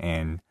thing.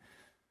 And,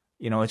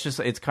 you know,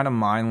 it's kind of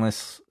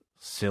mindless,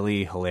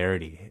 silly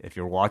hilarity. If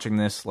you're watching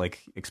this,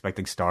 like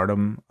expecting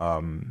stardom,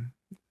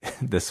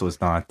 this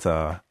was not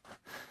that.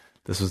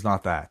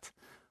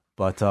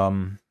 But,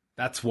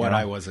 that's what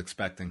I was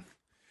expecting.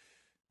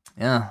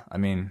 Yeah. I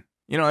mean,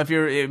 you know,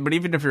 but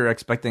even if you're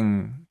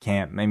expecting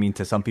camp, I mean,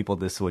 to some people,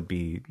 this would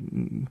be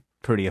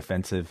pretty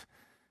offensive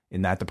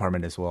in that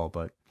department as well.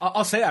 But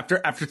I'll say after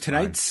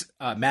tonight's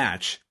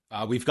match,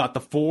 we've got the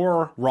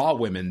 4 Raw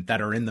women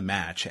that are in the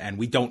match, and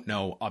we don't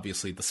know,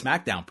 obviously, the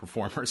SmackDown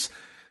performers.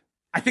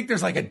 I think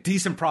there's like a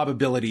decent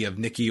probability of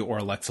Nikki or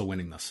Alexa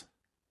winning this.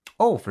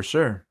 Oh, for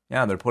sure.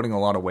 Yeah, they're putting a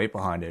lot of weight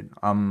behind it.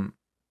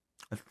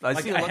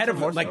 Like ahead of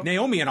like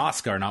Naomi and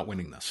Asuka are not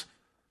winning this.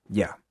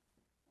 Yeah.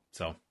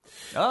 So.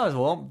 Oh,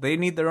 well, they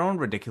need their own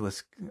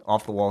ridiculous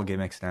off the wall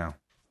gimmicks now.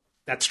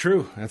 That's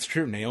true.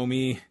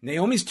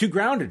 Naomi's too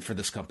grounded for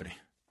this company.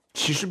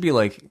 She should be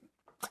like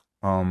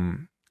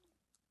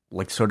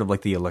sort of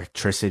like the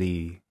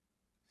electricity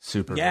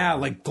super. Yeah,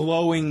 like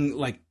glowing,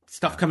 like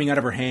stuff coming out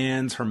of her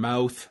hands, her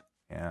mouth.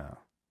 Yeah.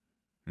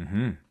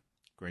 Mm-hmm.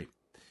 Great.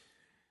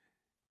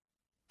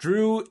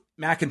 Drew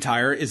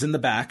McIntyre is in the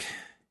back,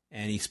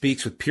 and he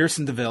speaks with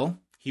Pearson DeVille.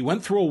 He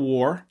went through a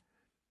war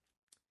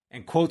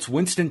and quotes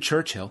Winston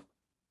Churchill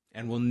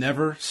and will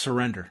never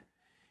surrender.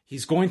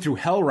 He's going through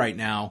hell right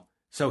now,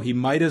 so he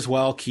might as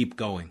well keep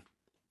going.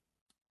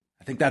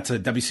 I think that's a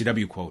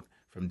WCW quote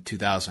from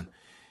 2000.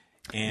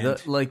 And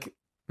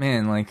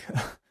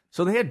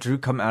so they had Drew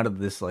come out of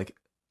this like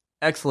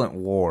excellent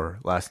war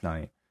last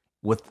night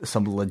with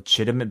some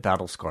legitimate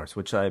battle scars,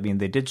 which I mean,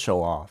 they did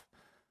show off.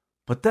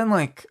 But then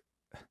like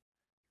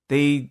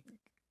they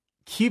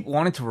keep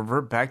wanting to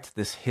revert back to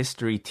this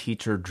history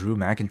teacher Drew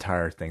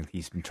McIntyre thing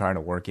he's been trying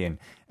to work in,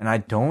 and I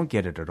don't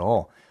get it at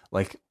all.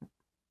 Like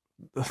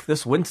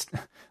this Winston,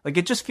 like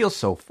it just feels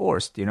so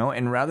forced, you know.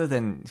 And rather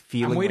than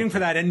feeling, I'm waiting like for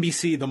that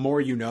NBC "The More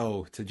You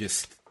Know" to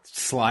just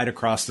slide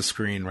across the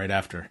screen right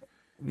after.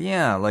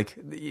 Yeah, like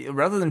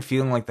rather than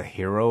feeling like the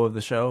hero of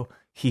the show,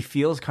 he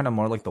feels kind of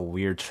more like the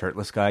weird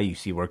shirtless guy you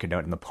see working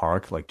out in the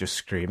park, like just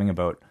screaming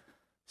about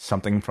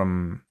something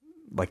from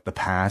like the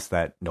past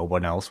that no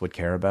one else would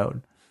care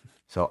about.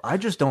 So I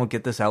just don't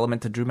get this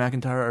element to Drew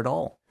McIntyre at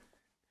all.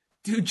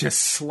 Dude just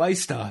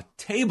sliced a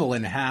table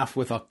in half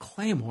with a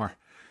claymore.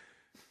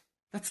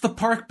 That's the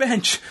park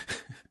bench.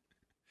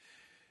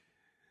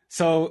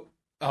 So,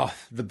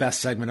 the best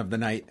segment of the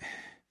night.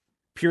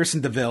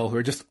 Pearson DeVille, who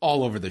are just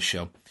all over the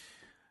show.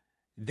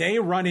 They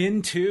run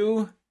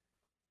into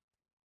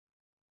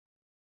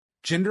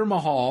Jinder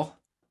Mahal,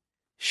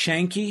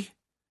 Shanky,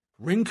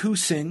 Rinku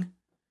Singh,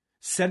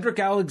 Cedric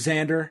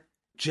Alexander,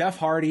 Jeff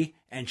Hardy,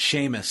 and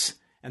Sheamus.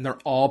 And they're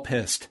all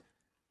pissed.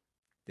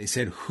 They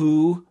said,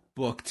 who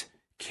booked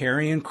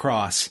Karrion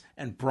Kross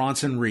and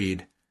Bronson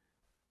Reed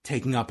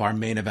taking up our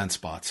main event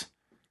spots?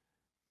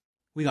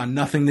 We got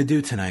nothing to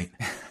do tonight.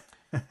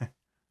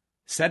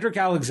 Cedric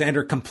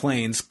Alexander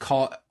complains.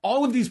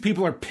 All of these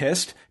people are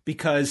pissed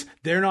because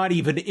they're not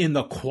even in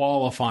the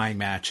qualifying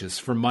matches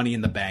for Money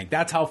in the Bank.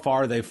 That's how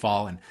far they've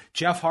fallen.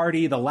 Jeff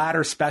Hardy, the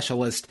ladder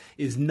specialist,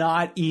 he's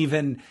not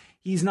even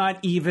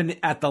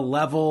at the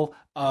level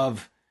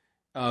of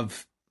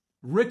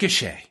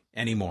Ricochet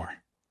anymore.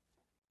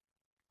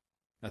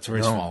 That's where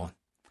he's fallen.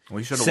 Well,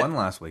 he should have won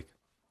last week.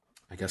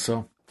 I guess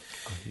so.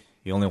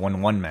 He only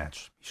won one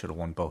match. He should have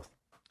won both.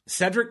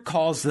 Cedric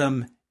calls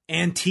them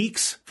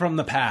antiques from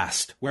the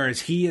past,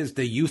 whereas he is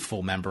the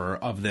youthful member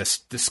of this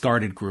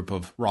discarded group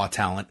of Raw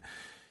talent.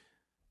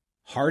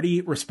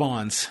 Hardy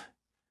responds,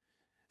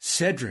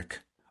 Cedric,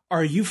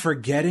 are you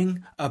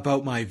forgetting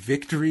about my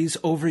victories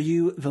over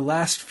you the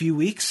last few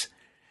weeks?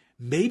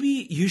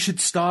 Maybe you should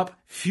stop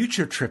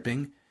future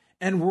tripping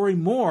and worry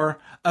more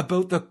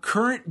about the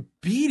current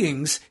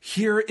beatings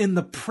here in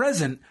the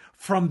present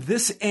from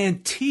this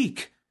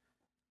antique.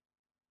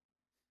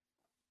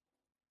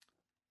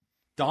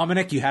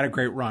 Dominic, you had a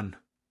great run,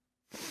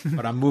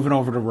 but I'm moving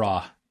over to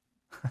Raw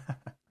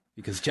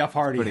because Jeff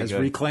Hardy has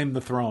reclaimed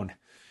the throne.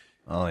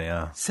 Oh,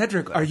 yeah.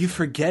 Cedric, are you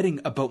forgetting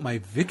about my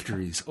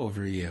victories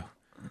over you?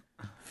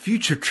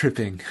 Future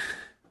tripping.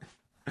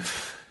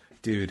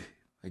 Dude,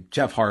 like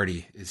Jeff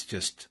Hardy is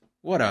just,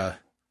 how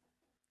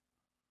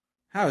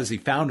has he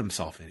found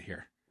himself in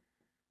here?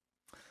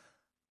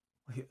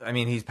 I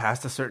mean, he's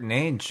past a certain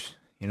age.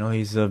 You know,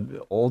 he's an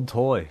old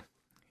toy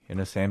in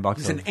a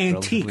sandbox. He's an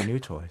antique. New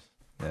toys.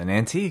 An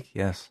antique,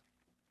 yes.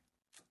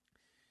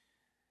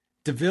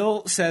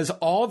 DeVille says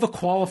all the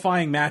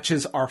qualifying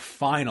matches are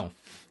final.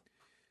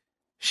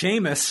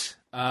 Sheamus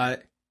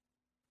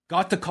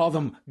got to call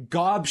them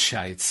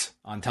gobshites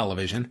on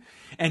television,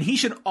 and he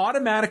should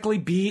automatically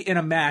be in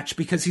a match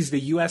because he's the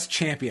U.S.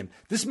 champion.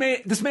 This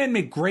man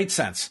made great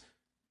sense.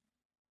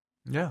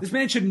 Yeah. This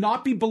man should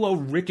not be below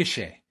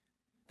Ricochet.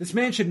 This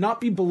man should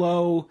not be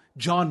below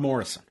John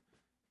Morrison.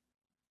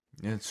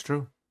 Yeah, it's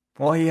true.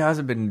 Well, he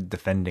hasn't been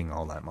defending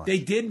all that much. They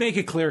did make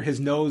it clear his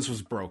nose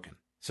was broken.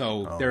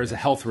 So there is a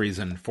health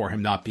reason for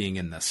him not being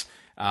in this.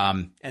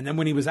 And then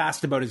when he was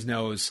asked about his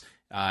nose,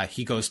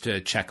 he goes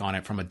to check on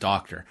it from a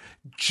doctor.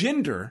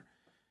 Jinder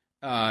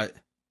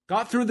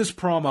got through this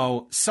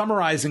promo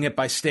summarizing it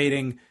by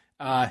stating,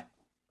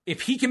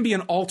 if he can be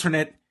an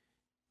alternate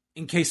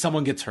in case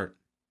someone gets hurt.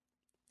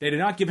 They did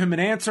not give him an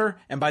answer,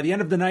 and by the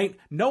end of the night,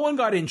 no one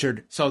got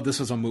injured, so this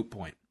was a moot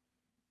point.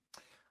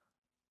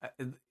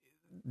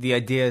 The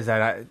idea is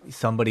that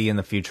somebody in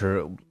the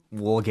future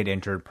will get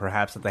injured,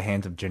 perhaps at the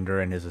hands of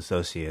Jinder and his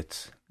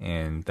associates,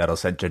 and that'll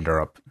set Jinder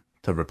up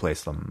to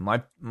replace them.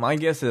 My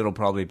guess is it'll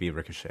probably be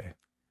Ricochet.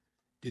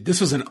 Dude,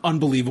 this was an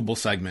unbelievable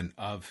segment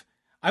of,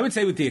 I would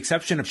say with the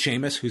exception of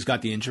Sheamus, who's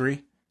got the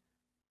injury,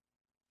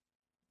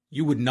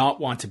 you would not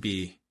want to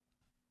be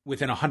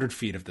within 100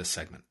 feet of this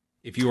segment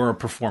if you are a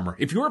performer.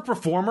 If you're a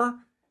performer,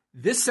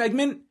 this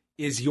segment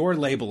is your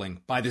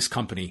labeling by this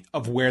company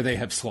of where they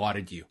have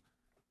slotted you.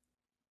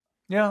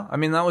 Yeah, I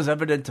mean, that was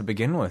evident to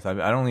begin with. I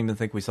don't even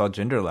think we saw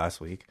Jinder last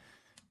week.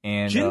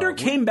 And Jinder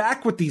came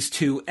back with these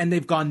two, and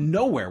they've gone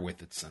nowhere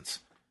with it since.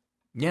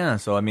 Yeah,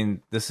 so, I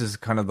mean, this is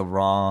kind of the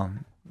raw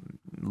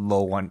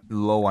low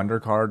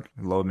undercard,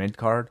 low mid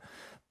card.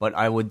 But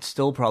I would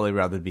still probably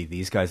rather be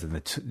these guys in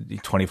the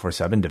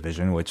 24/7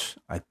 division, which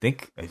I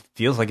think it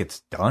feels like it's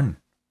done.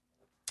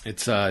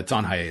 It's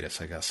on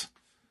hiatus, I guess.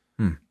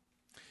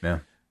 Yeah.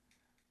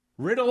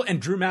 Riddle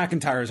and Drew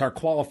McIntyre is our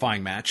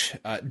qualifying match.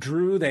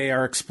 Drew, they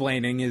are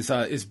explaining,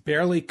 is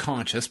barely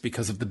conscious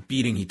because of the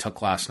beating he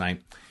took last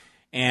night.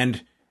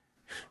 And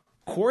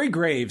Corey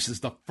Graves is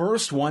the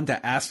first one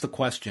to ask the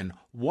question,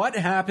 what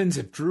happens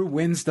if Drew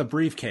wins the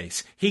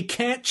briefcase? He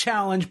can't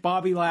challenge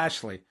Bobby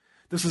Lashley.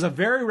 This is a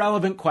very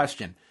relevant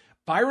question.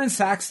 Byron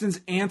Saxton's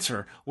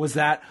answer was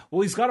that,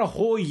 well, he's got a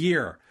whole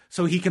year,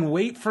 so he can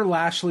wait for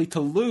Lashley to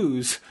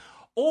lose,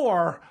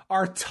 or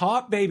our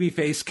top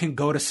babyface can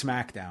go to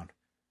SmackDown.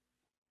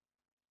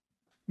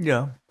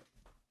 Yeah.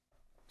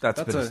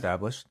 That's been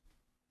established.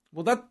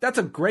 Well, that's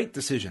a great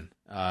decision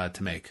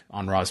to make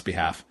on Raw's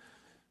behalf.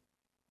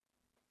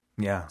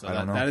 Yeah, so I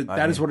don't know.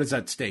 That is what is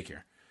at stake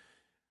here.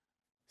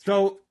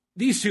 So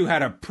these two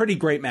had a pretty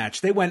great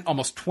match. They went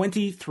almost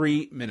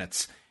 23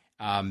 minutes.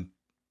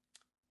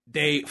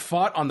 They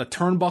fought on the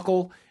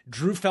turnbuckle.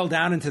 Drew fell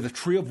down into the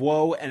Tree of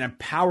Woe and then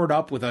powered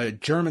up with a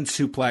German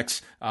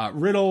suplex.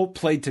 Riddle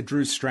played to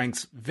Drew's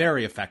strengths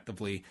very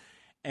effectively.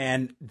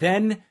 And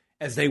then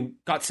as they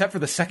got set for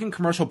the second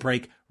commercial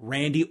break,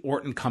 Randy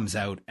Orton comes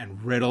out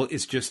and Riddle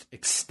is just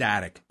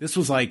ecstatic. This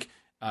was like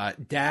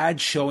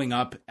Dad showing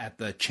up at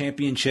the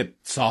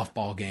championship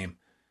softball game.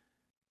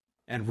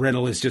 And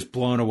Riddle is just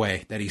blown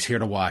away that he's here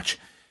to watch.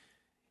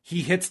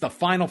 He hits the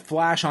final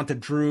flash onto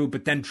Drew,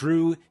 but then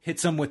Drew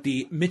hits him with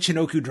the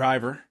Michinoku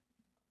driver,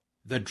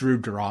 the Drew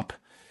drop,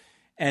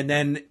 and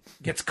then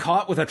gets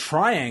caught with a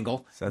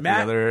triangle. Is that the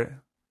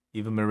other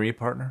Eva Marie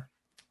partner?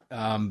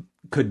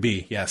 Could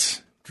be,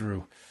 yes,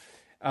 Drew.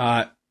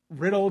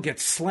 Riddle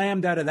gets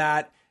slammed out of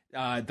that.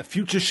 The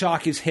Future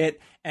Shock is hit,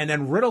 and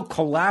then Riddle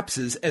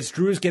collapses as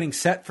Drew is getting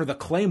set for the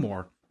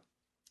Claymore.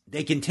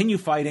 They continue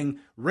fighting.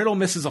 Riddle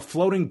misses a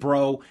floating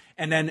bro,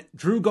 and then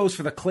Drew goes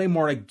for the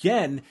Claymore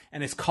again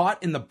and is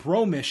caught in the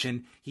bro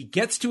mission. He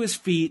gets to his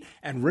feet,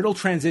 and Riddle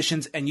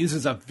transitions and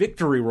uses a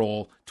victory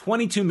roll,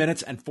 22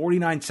 minutes and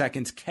 49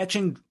 seconds,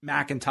 catching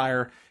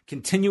McIntyre,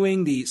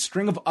 continuing the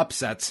string of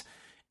upsets.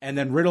 And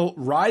then Riddle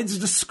rides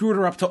the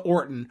scooter up to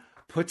Orton,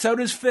 puts out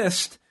his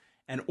fist,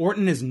 and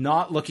Orton is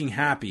not looking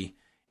happy.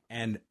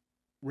 And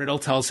Riddle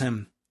tells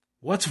him,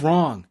 "What's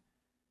wrong?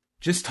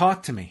 Just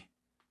talk to me.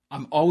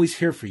 I'm always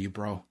here for you,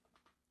 bro."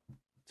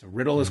 So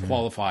Riddle is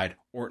qualified.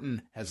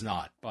 Orton has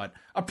not. But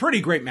a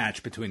pretty great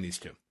match between these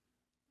two.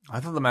 I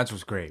thought the match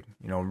was great.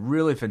 You know,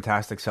 really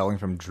fantastic selling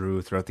from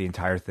Drew throughout the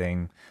entire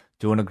thing.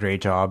 Doing a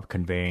great job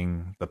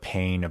conveying the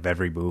pain of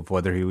every move,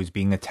 whether he was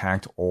being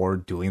attacked or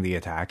doing the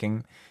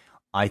attacking.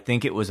 I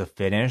think it was a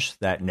finish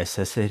that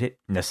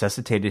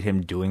necessitated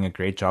him doing a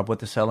great job with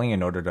the selling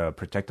in order to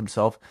protect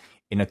himself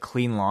in a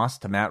clean loss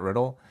to Matt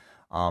Riddle.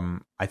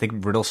 I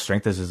think Riddle's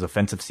strength is his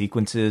offensive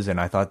sequences, and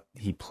I thought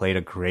he played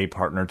a great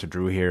partner to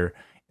Drew here.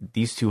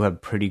 These two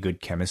have pretty good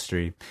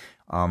chemistry.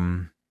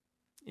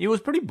 It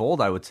was pretty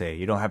bold, I would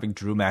say, having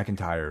Drew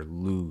McIntyre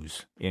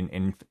lose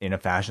in a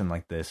fashion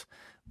like this.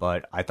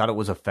 But I thought it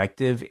was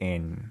effective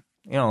in,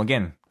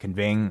 again,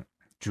 conveying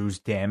Drew's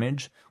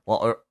damage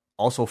while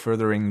also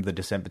furthering the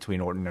descent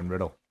between Orton and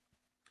Riddle.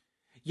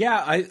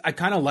 Yeah, I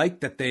kind of like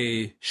that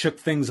they shook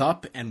things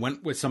up and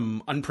went with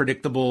some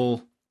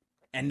unpredictable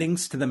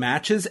endings to the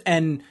matches.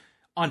 And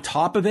on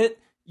top of it,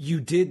 you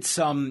did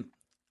some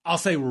I'll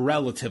say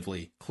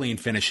relatively clean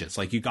finishes.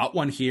 Like you got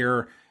one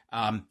here.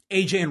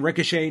 AJ and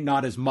Ricochet,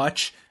 not as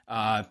much.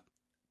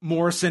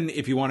 Morrison,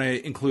 if you want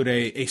to include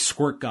a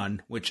squirt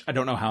gun, which I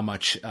don't know how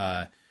much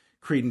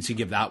credence you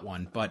give that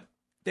one, but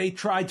they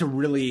tried to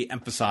really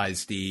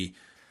emphasize the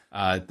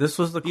this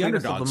was the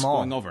cleanest of them all.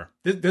 Going over.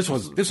 This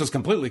was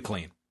completely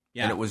clean.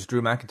 Yeah, and it was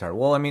Drew McIntyre.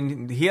 Well, I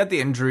mean, he had the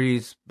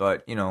injuries,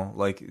 but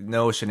like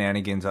no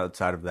shenanigans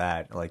outside of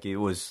that. Like it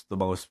was the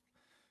most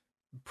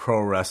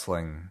pro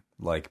wrestling,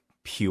 like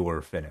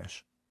pure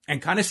finish,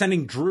 and kind of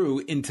sending Drew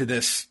into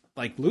this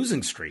like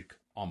losing streak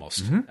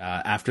almost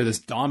after this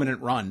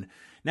dominant run.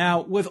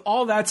 Now, with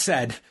all that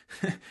said,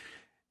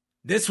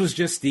 this was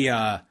just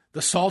the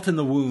salt in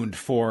the wound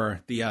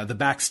for the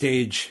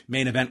backstage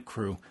main event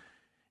crew.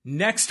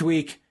 Next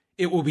week,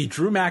 it will be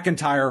Drew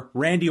McIntyre,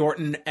 Randy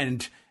Orton,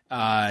 and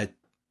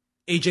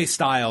AJ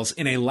Styles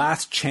in a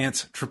last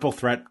chance triple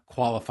threat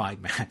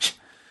qualifying match.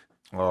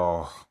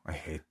 Oh, I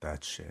hate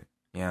that shit.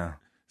 Yeah.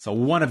 So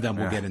one of them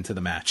will get into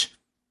the match.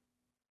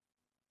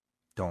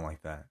 Don't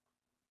like that.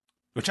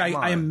 Which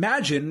I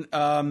imagine,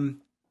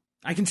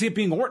 I can see it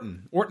being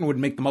Orton. Orton would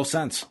make the most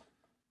sense.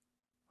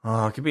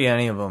 Oh, it could be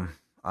any of them.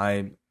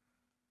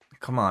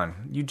 Come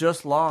on, you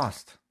just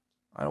lost.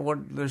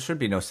 There should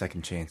be no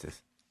second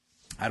chances.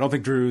 I don't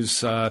think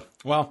Drew's,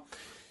 well,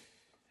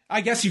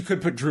 I guess you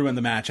could put Drew in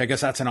the match. I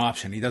guess that's an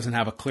option. He doesn't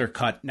have a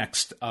clear-cut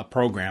next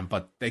program,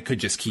 but they could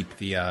just keep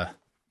the...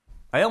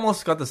 I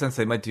almost got the sense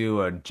they might do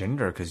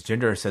Jinder, because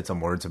Jinder said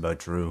some words about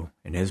Drew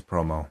in his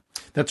promo.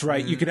 That's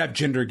right. You could have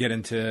Jinder get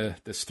into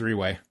this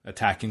three-way,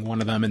 attacking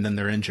one of them, and then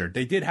they're injured.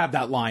 They did have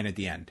that line at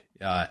the end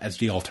as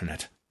the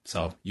alternate,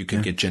 so you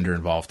could get Jinder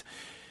involved.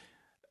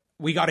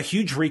 We got a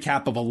huge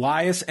recap of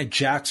Elias and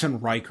Jackson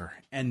Riker,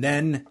 and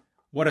then...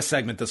 What a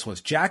segment this was.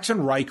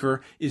 Jackson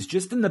Riker is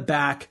just in the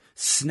back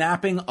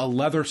snapping a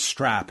leather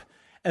strap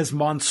as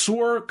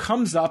Mansoor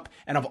comes up,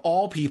 and of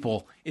all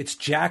people, it's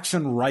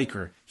Jackson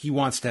Riker. He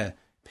wants to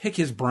pick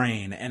his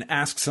brain and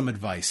ask some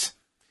advice.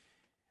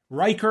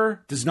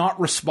 Riker does not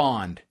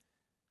respond.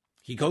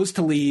 He goes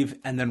to leave,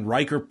 and then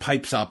Riker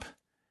pipes up,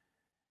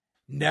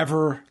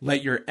 "Never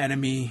let your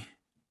enemy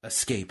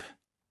escape.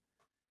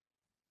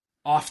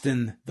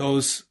 Often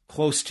those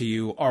close to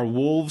you are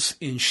wolves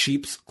in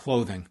sheep's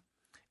clothing.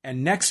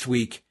 And next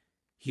week,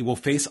 he will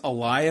face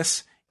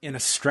Elias in a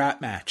strap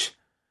match."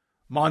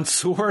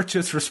 Mansoor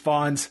just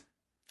responds,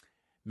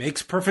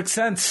 "Makes perfect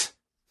sense.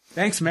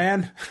 Thanks,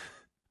 man."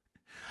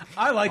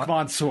 I like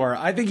Mansoor.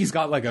 I think he's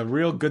got like a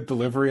real good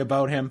delivery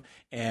about him.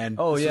 And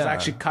this is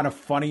actually kind of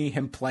funny,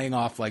 him playing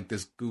off like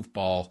this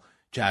goofball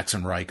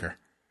Jackson Riker.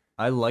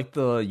 I like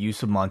the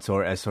use of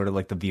Mansoor as sort of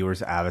like the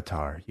viewer's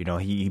avatar.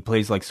 He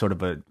plays like sort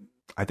of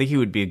I think he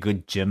would be a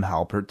good Jim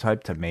Halpert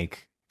type to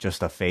make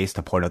just a face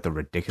to point out the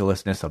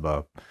ridiculousness of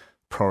a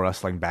pro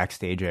wrestling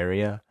backstage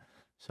area.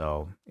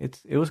 So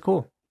it was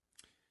cool.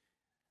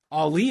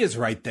 Ali is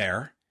right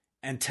there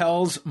and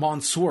tells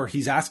Mansoor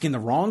he's asking the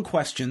wrong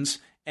questions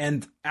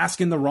and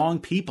asking the wrong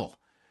people.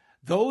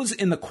 Those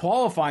in the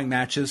qualifying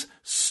matches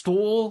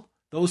stole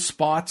those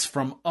spots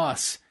from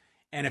us.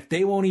 And if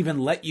they won't even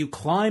let you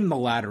climb the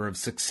ladder of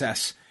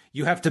success,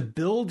 you have to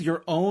build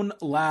your own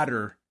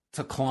ladder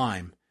to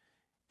climb.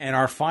 And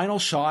our final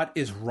shot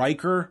is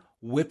Riker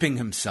whipping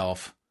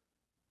himself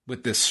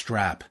with this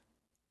strap.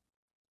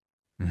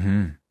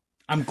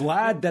 I'm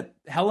glad that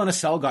Hell in a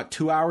Cell got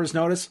 2 hours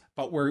notice,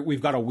 but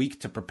we've got a week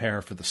to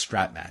prepare for the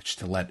strap match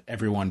to let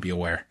everyone be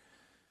aware.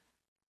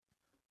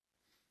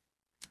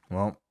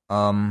 Well,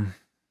 all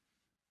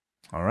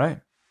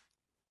right.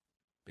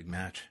 Big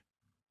match.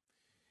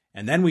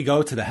 And then we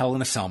go to the Hell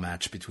in a Cell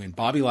match between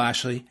Bobby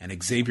Lashley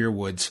and Xavier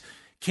Woods.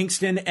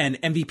 Kingston and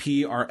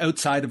MVP are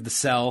outside of the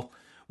cell.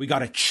 We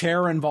got a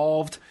chair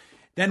involved.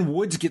 Then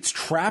Woods gets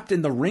trapped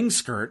in the ring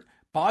skirt.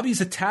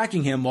 Bobby's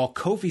attacking him while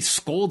Kofi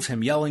scolds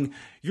him, yelling,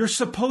 "You're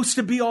supposed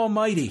to be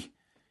almighty.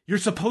 You're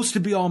supposed to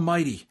be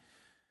almighty."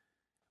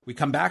 We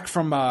come back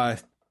from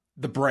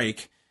the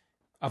break.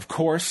 Of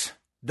course,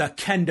 the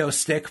kendo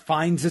stick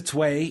finds its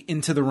way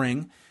into the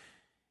ring.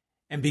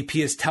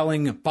 MVP is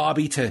telling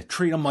Bobby to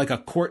treat him like a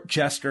court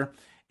jester.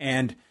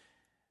 And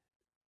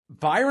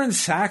Byron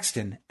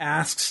Saxton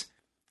asks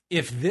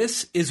if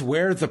this is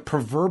where the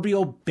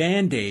proverbial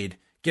Band-Aid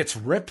gets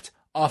ripped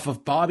off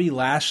of Bobby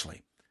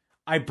Lashley.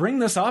 I bring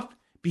this up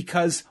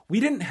because we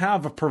didn't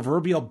have a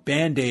proverbial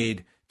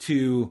Band-Aid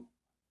to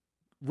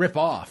rip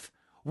off.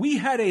 We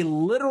had a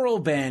literal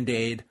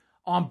Band-Aid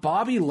on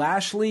Bobby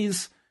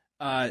Lashley's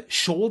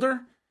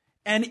shoulder,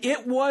 and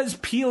it was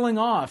peeling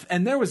off,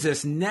 and there was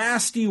this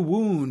nasty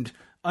wound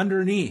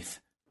underneath.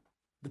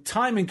 The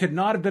timing could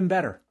not have been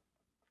better.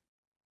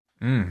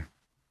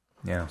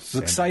 Yeah. It's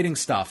exciting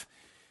stuff.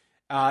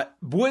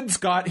 Woods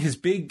got his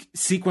big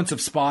sequence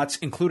of spots,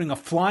 including a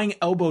flying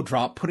elbow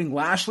drop, putting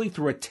Lashley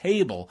through a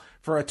table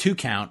for a 2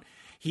 count.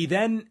 He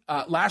then,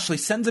 Lashley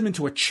sends him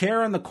into a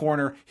chair in the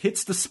corner,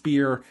 hits the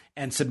spear,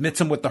 and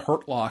submits him with the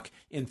Hurt Lock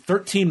in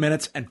 13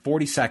 minutes and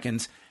 40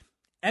 seconds.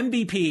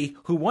 MVP,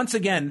 who once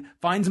again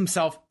finds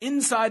himself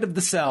inside of the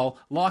cell,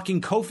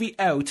 locking Kofi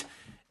out,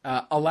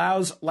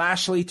 allows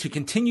Lashley to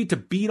continue to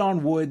beat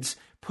on Woods,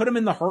 put him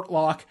in the hurt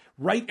lock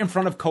right in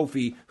front of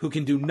Kofi, who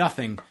can do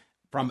nothing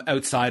from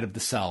outside of the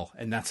cell.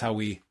 And that's how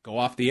we go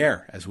off the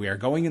air, as we are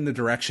going in the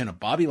direction of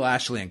Bobby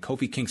Lashley and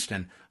Kofi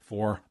Kingston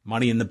for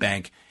Money in the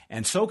Bank.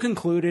 And so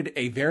concluded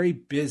a very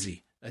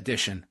busy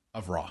edition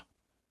of Raw.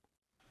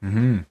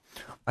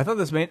 I thought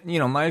this made,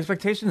 my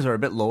expectations are a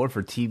bit lower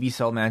for TV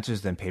cell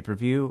matches than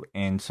pay-per-view,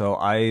 and so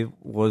I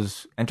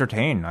was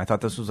entertained. I thought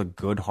this was a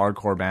good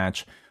hardcore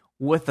match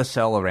with a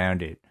cell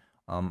around it.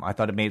 I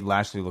thought it made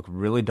Lashley look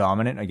really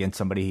dominant against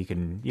somebody he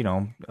can,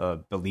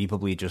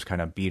 believably just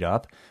kind of beat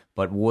up.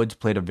 But Woods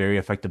played a very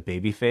effective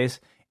babyface,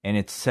 and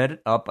it set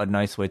up a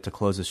nice way to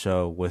close the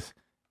show with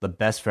the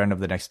best friend of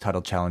the next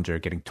title challenger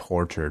getting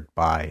tortured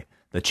by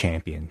the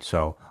champion.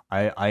 So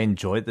I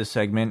enjoyed this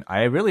segment.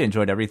 I really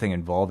enjoyed everything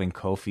involving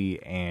Kofi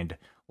and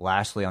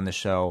Lashley on the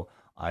show.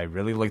 I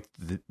really liked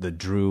the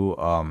Drew,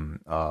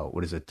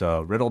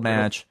 Riddle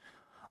match.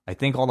 I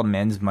think all the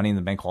men's Money in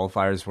the Bank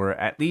qualifiers were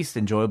at least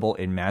enjoyable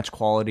in match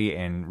quality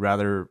and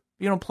rather,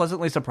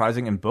 pleasantly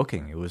surprising in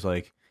booking. It was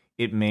like,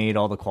 it made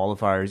all the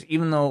qualifiers,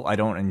 even though I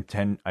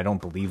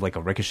don't believe like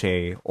a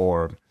Ricochet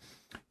or,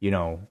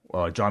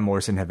 John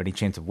Morrison have any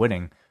chance of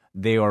winning.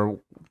 They are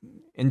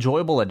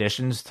enjoyable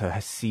additions to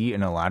see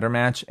in a ladder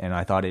match, and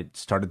I thought it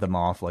started them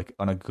off like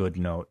on a good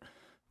note.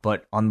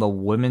 But on the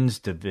women's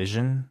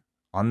division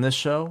on this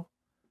show,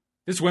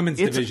 this women's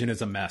division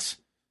is a mess.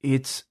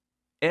 It's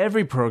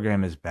every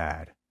program is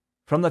bad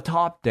from the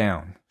top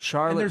down.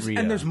 Charlotte Rhea,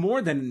 and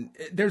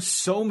there's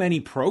so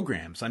many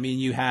programs. I mean,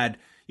 you have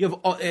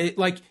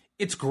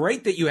it's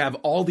great that you have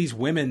all these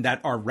women that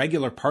are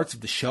regular parts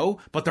of the show,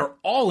 but they're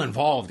all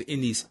involved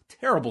in these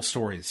terrible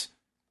stories.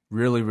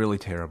 Really, really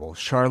terrible.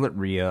 Charlotte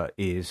Rhea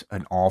is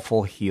an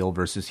awful heel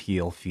versus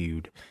heel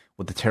feud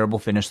with the terrible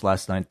finish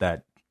last night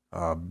that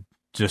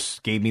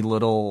just gave me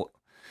little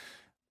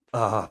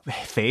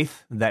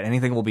faith that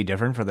anything will be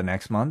different for the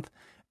next month.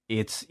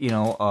 It's,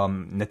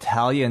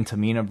 Natalya and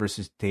Tamina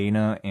versus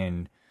Dana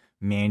and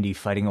Mandy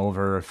fighting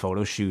over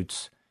photo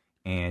shoots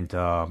and,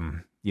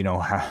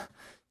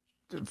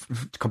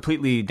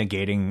 completely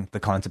negating the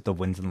concept of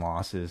wins and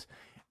losses.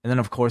 And then,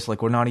 of course,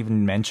 we're not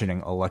even mentioning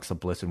Alexa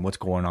Bliss and what's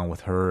going on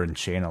with her and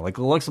Shayna.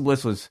 Alexa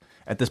Bliss was,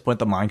 at this point,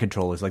 the mind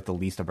control is, the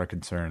least of our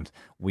concerns.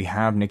 We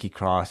have Nikki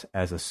Cross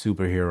as a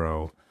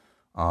superhero.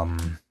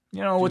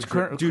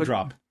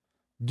 Doudrop.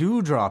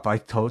 Doudrop, I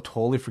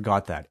totally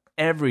forgot that.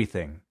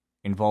 Everything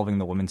involving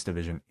the women's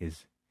division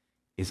is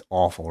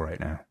awful right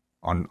now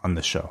on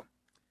the show.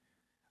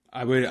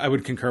 I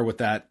would concur with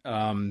that.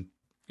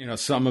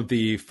 Some of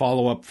the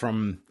follow-up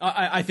from...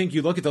 I think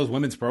you look at those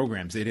women's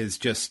programs, it is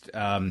just...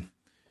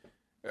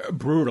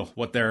 brutal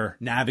what they're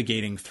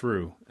navigating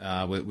through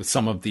with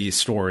some of these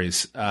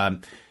stories.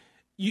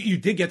 You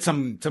did get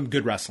some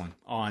good wrestling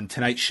on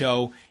tonight's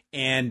show,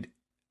 and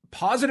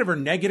positive or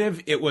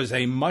negative, it was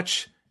a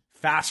much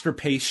faster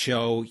paced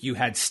show. You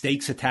had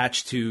stakes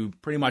attached to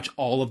pretty much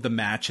all of the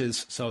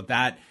matches, so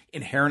that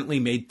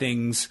inherently made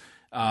things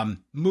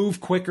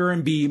move quicker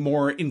and be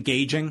more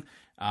engaging.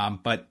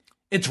 But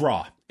it's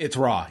Raw. It's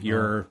Raw.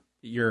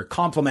 You're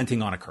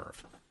complimenting on a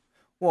curve.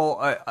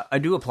 Well, I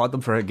do applaud them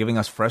for giving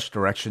us fresh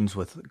directions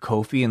with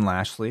Kofi and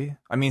Lashley.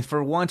 I mean,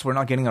 for once, we're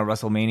not getting a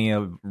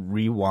WrestleMania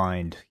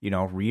rewind,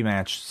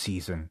 rematch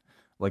season.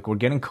 We're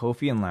getting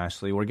Kofi and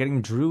Lashley. We're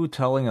getting Drew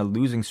telling a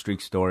losing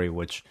streak story,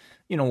 which,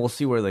 we'll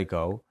see where they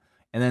go.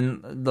 And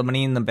then the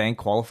Money in the Bank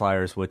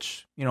qualifiers,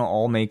 which,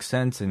 all make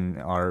sense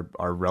and are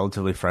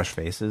relatively fresh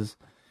faces.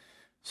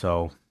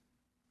 So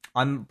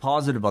I'm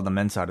positive on the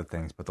men's side of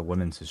things, but the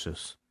women's is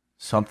just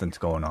something's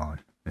going on.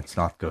 It's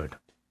not good.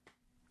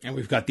 And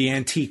we've got the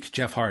antique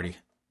Jeff Hardy.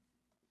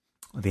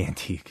 The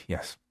antique,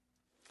 yes.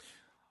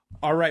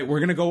 All right, we're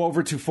going to go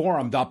over to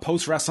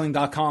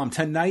forum.postwrestling.com.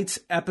 Tonight's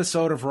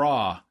episode of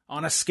Raw.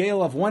 On a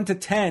scale of 1 to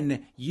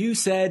 10, you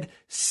said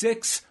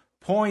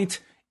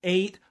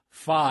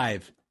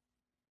 6.85.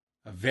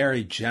 A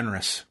very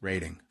generous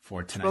rating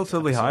for tonight's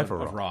relatively episode high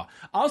for of Raw.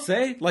 I'll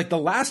say, the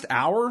last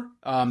hour,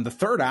 the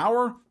third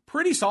hour,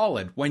 pretty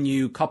solid when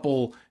you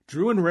couple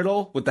Drew and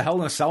Riddle with the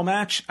Hell in a Cell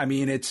match. I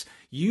mean,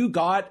 you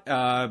got...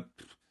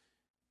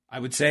 I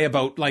would say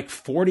about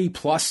 40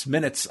 plus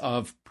minutes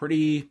of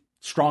pretty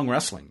strong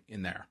wrestling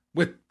in there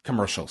with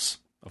commercials,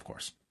 of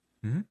course.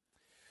 Mm-hmm.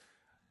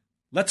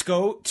 Let's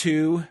go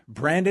to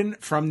Brandon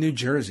from New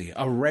Jersey.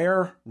 A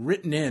rare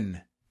written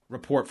in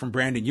report from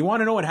Brandon. You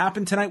want to know what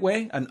happened tonight,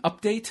 Wai? An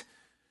update?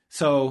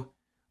 So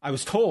I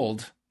was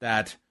told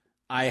that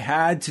I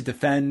had to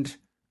defend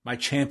my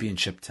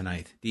championship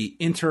tonight. The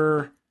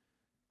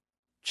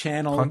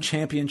Inter-Channel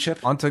Championship.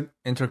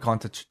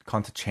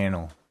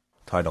 Inter-Channel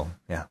title,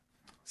 yeah.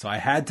 So I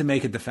had to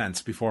make a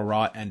defense before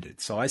Raw ended.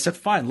 So I said,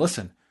 fine,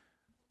 listen,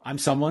 I'm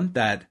someone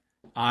that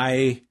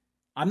I'm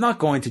not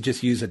going to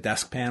just use a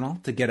desk panel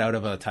to get out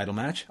of a title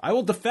match. I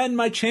will defend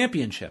my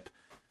championship.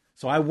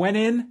 So I went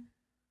in,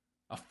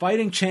 a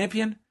fighting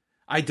champion.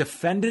 I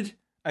defended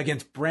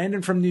against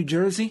Brandon from New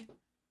Jersey.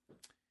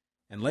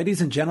 And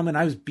ladies and gentlemen,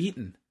 I was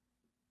beaten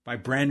by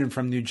Brandon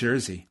from New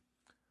Jersey,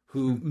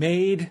 who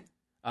made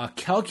a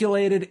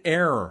calculated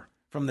error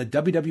from the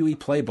WWE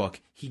playbook.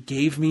 He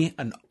gave me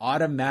an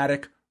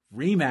automatic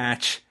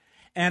rematch,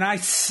 and I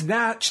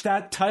snatched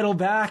that title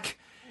back,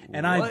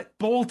 and I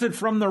bolted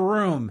from the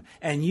room,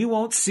 and you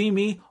won't see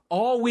me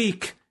all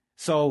week.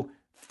 So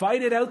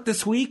fight it out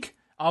this week.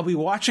 I'll be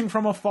watching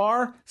from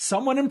afar.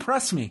 Someone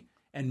impress me,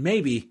 and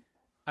maybe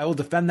I will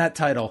defend that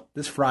title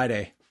this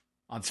Friday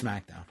on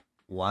SmackDown.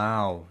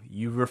 Wow,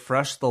 you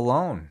refreshed the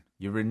loan.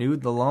 You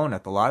renewed the loan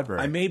at the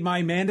library. I made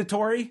my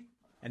mandatory,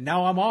 and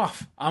now I'm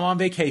off. I'm on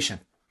vacation.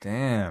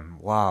 Damn.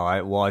 Wow.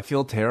 I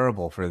feel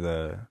terrible for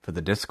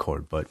the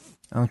Discord, but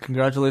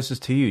congratulations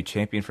to you,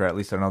 champion for at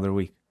least another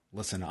week.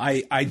 Listen,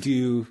 I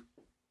do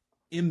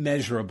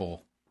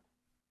immeasurable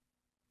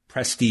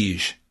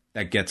prestige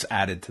that gets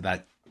added to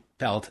that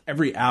belt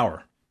every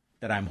hour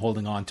that I'm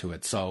holding on to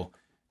it. So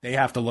they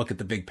have to look at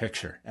the big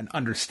picture and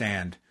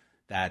understand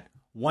that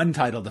one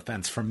title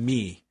defense from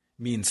me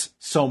means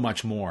so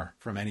much more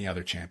from any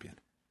other champion.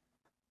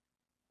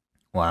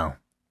 Wow.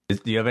 Do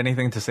you have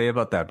anything to say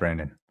about that,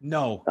 Brandon?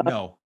 No.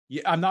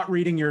 I'm not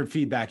reading your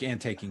feedback and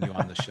taking you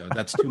on the show.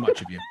 That's too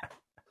much of you.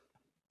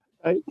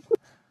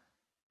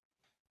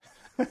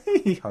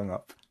 He hung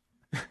up.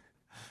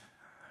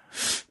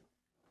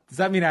 Does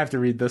that mean I have to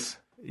read this?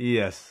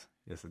 Yes,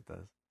 it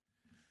does.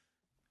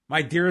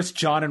 My dearest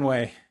John and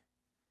Way,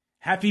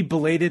 happy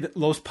belated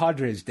Los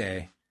Padres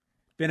Day.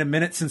 Been a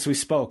minute since we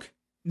spoke.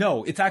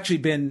 No, it's actually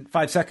been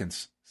 5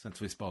 seconds since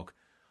we spoke.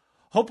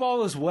 Hope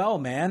all is well,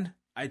 man.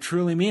 I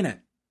truly mean it.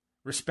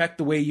 Respect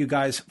the way you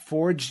guys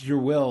forged your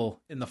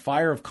will in the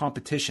fire of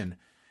competition,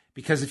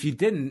 because if you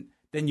didn't,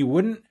 then you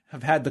wouldn't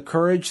have had the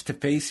courage to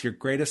face your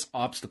greatest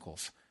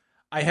obstacles.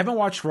 I haven't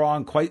watched Raw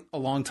in quite a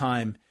long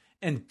time,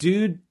 and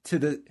due to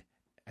the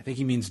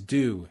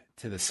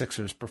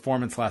Sixers'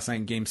 performance last night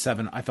in Game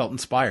 7, I felt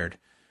inspired.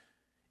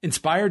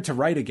 Inspired to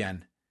write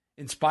again.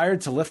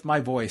 Inspired to lift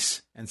my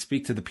voice and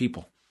speak to the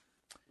people.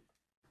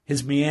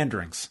 His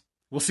meanderings.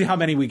 We'll see how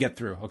many we get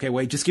through. Okay,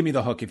 wait, just give me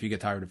the hook if you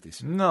get tired of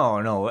these.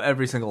 No,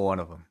 every single one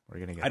of them. We're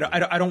gonna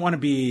get. I don't want to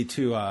be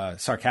too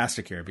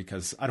sarcastic here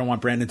because I don't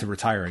want Brandon to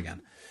retire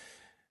again.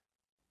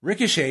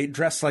 Ricochet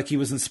dressed like he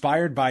was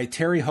inspired by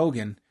Terry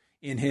Hogan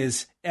in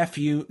his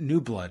FU New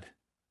Blood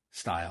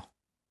style.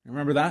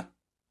 Remember that?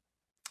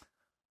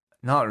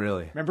 Not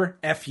really. Remember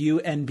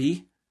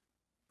FUNB?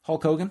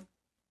 Hulk Hogan?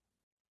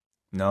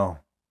 No.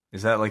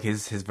 Is that like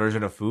his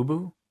version of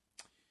FUBU?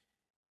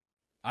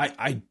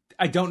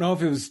 I don't know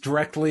if it was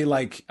directly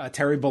like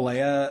Terry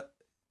Bollea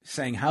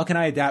saying, how can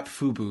I adapt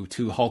FUBU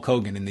to Hulk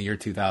Hogan in the year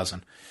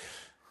 2000?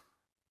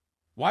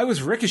 Why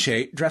was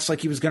Ricochet dressed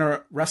like he was going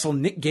to wrestle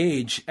Nick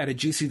Gage at a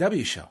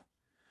GCW show?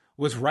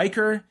 Was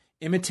Riker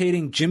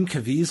imitating Jim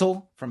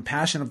Caviezel from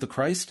Passion of the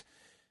Christ?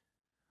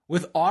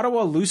 With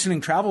Ottawa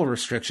loosening travel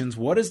restrictions,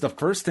 what is the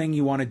first thing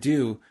you want to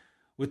do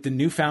with the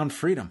newfound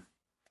freedom?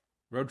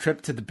 Road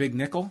trip to the Big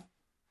Nickel?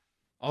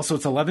 Also,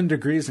 it's 11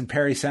 degrees in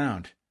Parry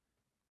Sound.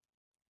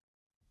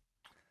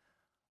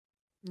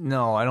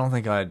 No, I don't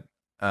think I'd.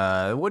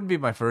 It wouldn't be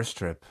my first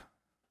trip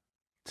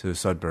to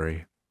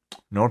Sudbury,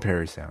 nor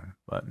Parry Sound,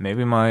 but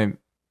maybe my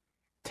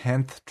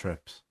 10th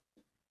trips.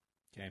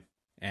 Okay.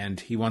 And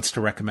he wants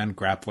to recommend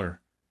grappler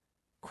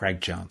Craig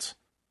Jones.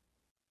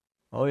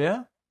 Oh,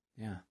 yeah?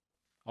 Yeah.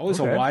 Always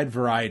a wide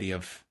variety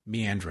of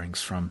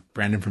meanderings from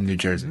Brandon from New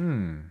Jersey.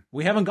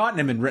 We haven't gotten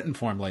him in written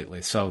form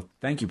lately, so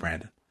thank you,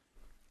 Brandon.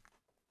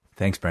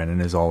 Thanks, Brandon,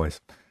 as always.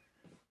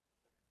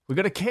 We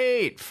got a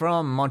Kate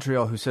from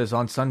Montreal who says,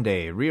 on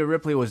Sunday, Rhea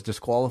Ripley was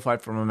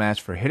disqualified from a match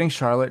for hitting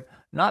Charlotte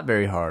not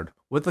very hard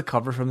with the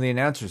cover from the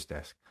announcer's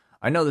desk.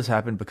 I know this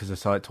happened because I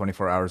saw it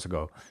 24 hours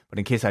ago, but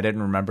in case I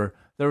didn't remember,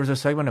 there was a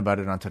segment about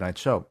it on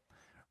tonight's show.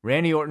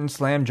 Randy Orton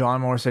slammed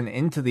John Morrison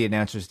into the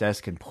announcer's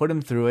desk and put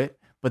him through it,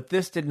 but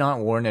this did not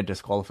warrant a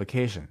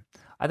disqualification.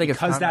 I think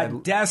because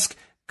that desk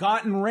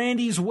got in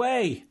Randy's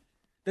way.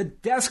 The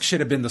desk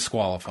should have been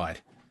disqualified.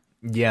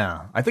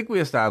 Yeah, I think we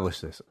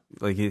established this.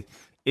 Like,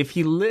 if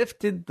he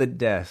lifted the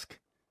desk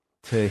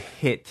to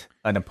hit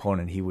an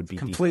opponent, he would be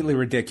completely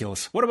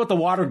ridiculous. What about the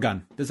water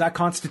gun? Does that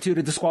constitute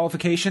a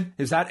disqualification?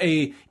 Is that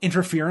a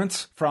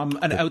interference from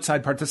an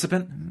outside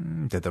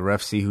participant? Did the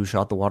ref see who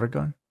shot the water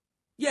gun?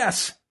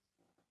 Yes.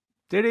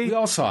 Did he? We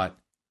all saw it.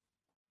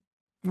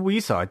 We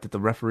saw it. Did the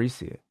referee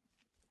see it?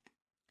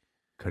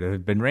 Could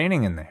have been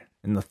raining in there,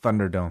 in the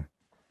Thunderdome.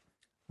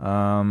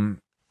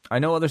 I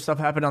know other stuff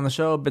happened on the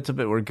show. Bits of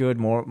it were good.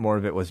 More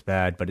of it was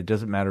bad. But it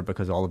doesn't matter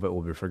because all of it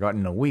will be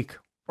forgotten in a week.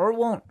 Or it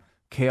won't.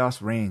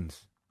 Chaos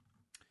reigns.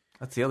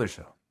 That's the other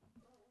show.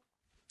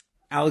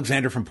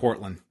 Alexander from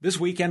Portland. This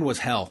weekend was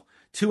hell.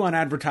 2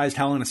 unadvertised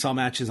Hell in a Cell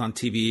matches on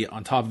TV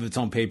on top of its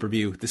own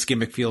pay-per-view. This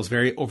gimmick feels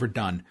very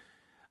overdone.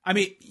 I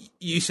mean,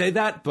 you say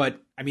that,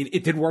 but I mean,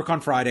 it did work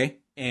on Friday.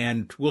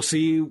 And we'll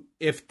see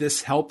if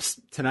this helps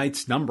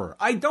tonight's number.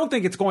 I don't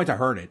think it's going to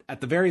hurt it.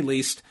 At the very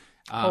least.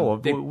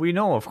 We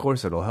know, of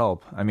course, it'll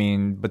help. I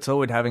mean, but so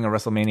would having a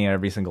WrestleMania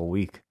every single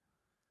week.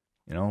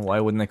 You know, why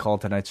wouldn't they call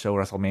tonight's show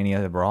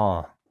WrestleMania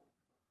Raw?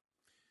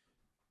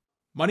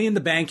 Money in the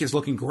Bank is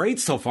looking great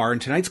so far,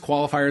 and tonight's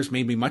qualifiers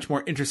made me much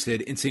more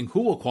interested in seeing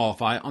who will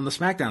qualify on the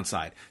SmackDown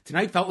side.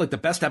 Tonight felt like the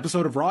best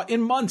episode of Raw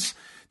in months.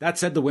 That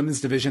said, the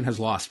women's division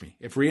has lost me.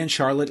 If Rhea and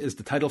Charlotte is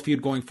the title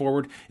feud going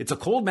forward, it's a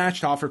cold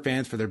match to offer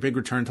fans for their big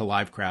return to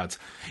live crowds.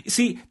 You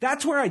see,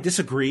 that's where I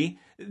disagree.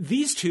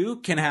 These two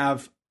can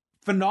have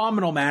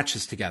phenomenal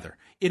matches together.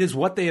 It is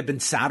what they have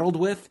been saddled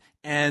with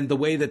and the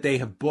way that they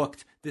have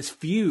booked this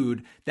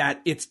feud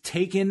that it's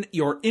taken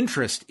your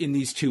interest in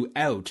these two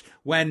out.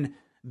 When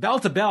bell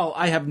to bell,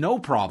 I have no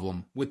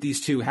problem with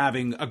these two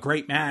having a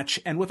great match,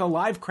 and with a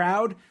live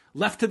crowd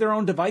left to their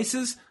own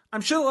devices,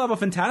 I'm sure they'll have a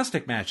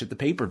fantastic match at the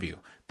pay-per-view.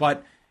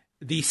 But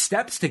the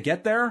steps to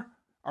get there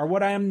are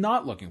what I am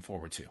not looking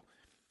forward to.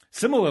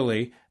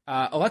 Similarly,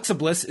 Alexa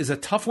Bliss is a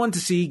tough one to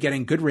see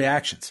getting good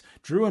reactions.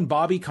 Drew and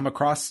Bobby came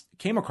across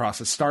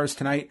as stars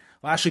tonight.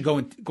 Lashley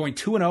going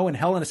 2-0 in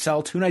Hell in a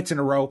Cell 2 nights in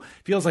a row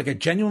feels like a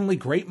genuinely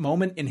great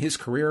moment in his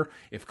career.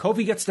 If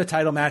Kofi gets the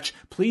title match,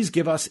 please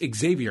give us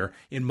Xavier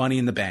in Money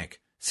in the Bank.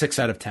 6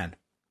 out of 10.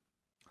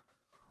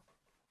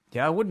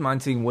 Yeah, I wouldn't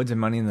mind seeing Woods in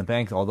Money in the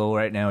Bank, although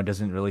right now it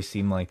doesn't really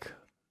seem like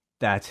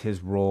that's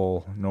his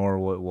role, nor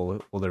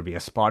will there be a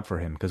spot for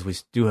him, because we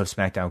do have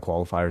SmackDown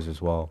qualifiers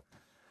as well.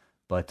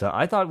 But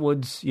I thought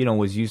Woods,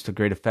 was used to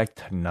great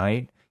effect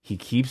tonight. He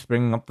keeps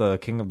bringing up the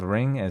King of the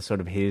Ring as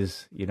sort of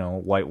his,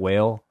 white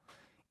whale.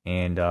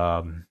 And,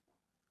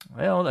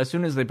 as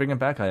soon as they bring him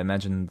back, I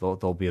imagine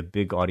there'll be a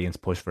big audience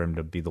push for him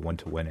to be the one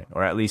to win it,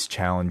 or at least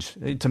challenge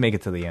to make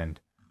it to the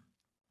end.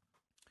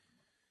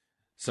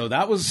 So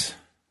that was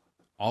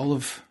all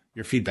of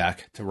your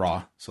feedback to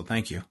Raw. So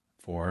thank you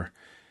for,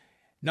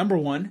 number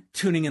one,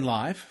 tuning in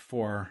live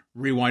for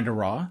Rewind to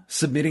Raw,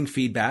 submitting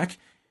feedback,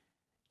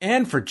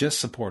 and for just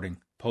supporting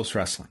Post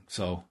Wrestling.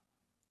 So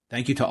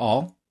thank you to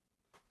all.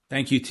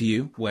 Thank you to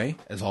you, Wai,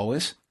 as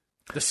always,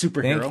 the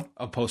superhero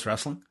of Post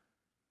Wrestling.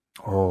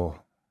 Oh,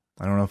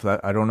 I don't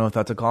know if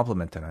that's a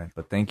compliment tonight,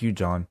 but thank you,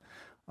 John.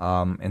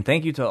 And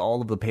thank you to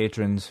all of the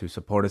patrons who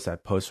support us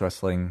at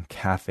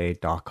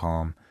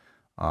postwrestlingcafe.com.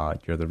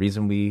 You're the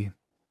reason we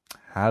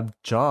have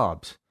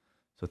jobs.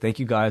 So thank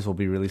you guys. We'll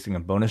be releasing a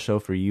bonus show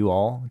for you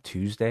all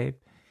Tuesday,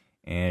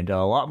 and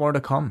a lot more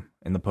to come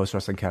in the Post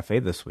Wrestling Cafe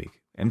this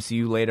week.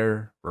 MCU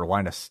later,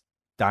 Rewind to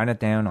Dine It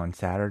Down on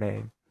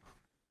Saturday.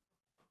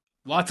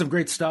 Lots of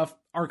great stuff.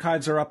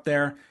 Archives are up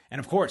there. And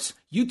of course,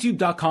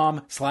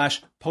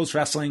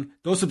 youtube.com/postwrestling.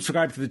 Go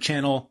subscribe to the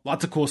channel.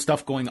 Lots of cool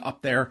stuff going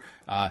up there.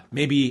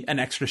 Maybe an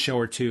extra show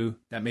or two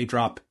that may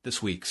drop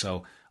this week.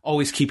 So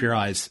always keep your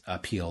eyes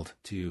peeled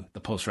to the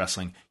Post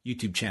Wrestling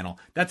YouTube channel.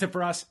 That's it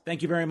for us.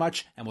 Thank you very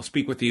much. And we'll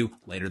speak with you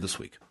later this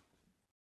week.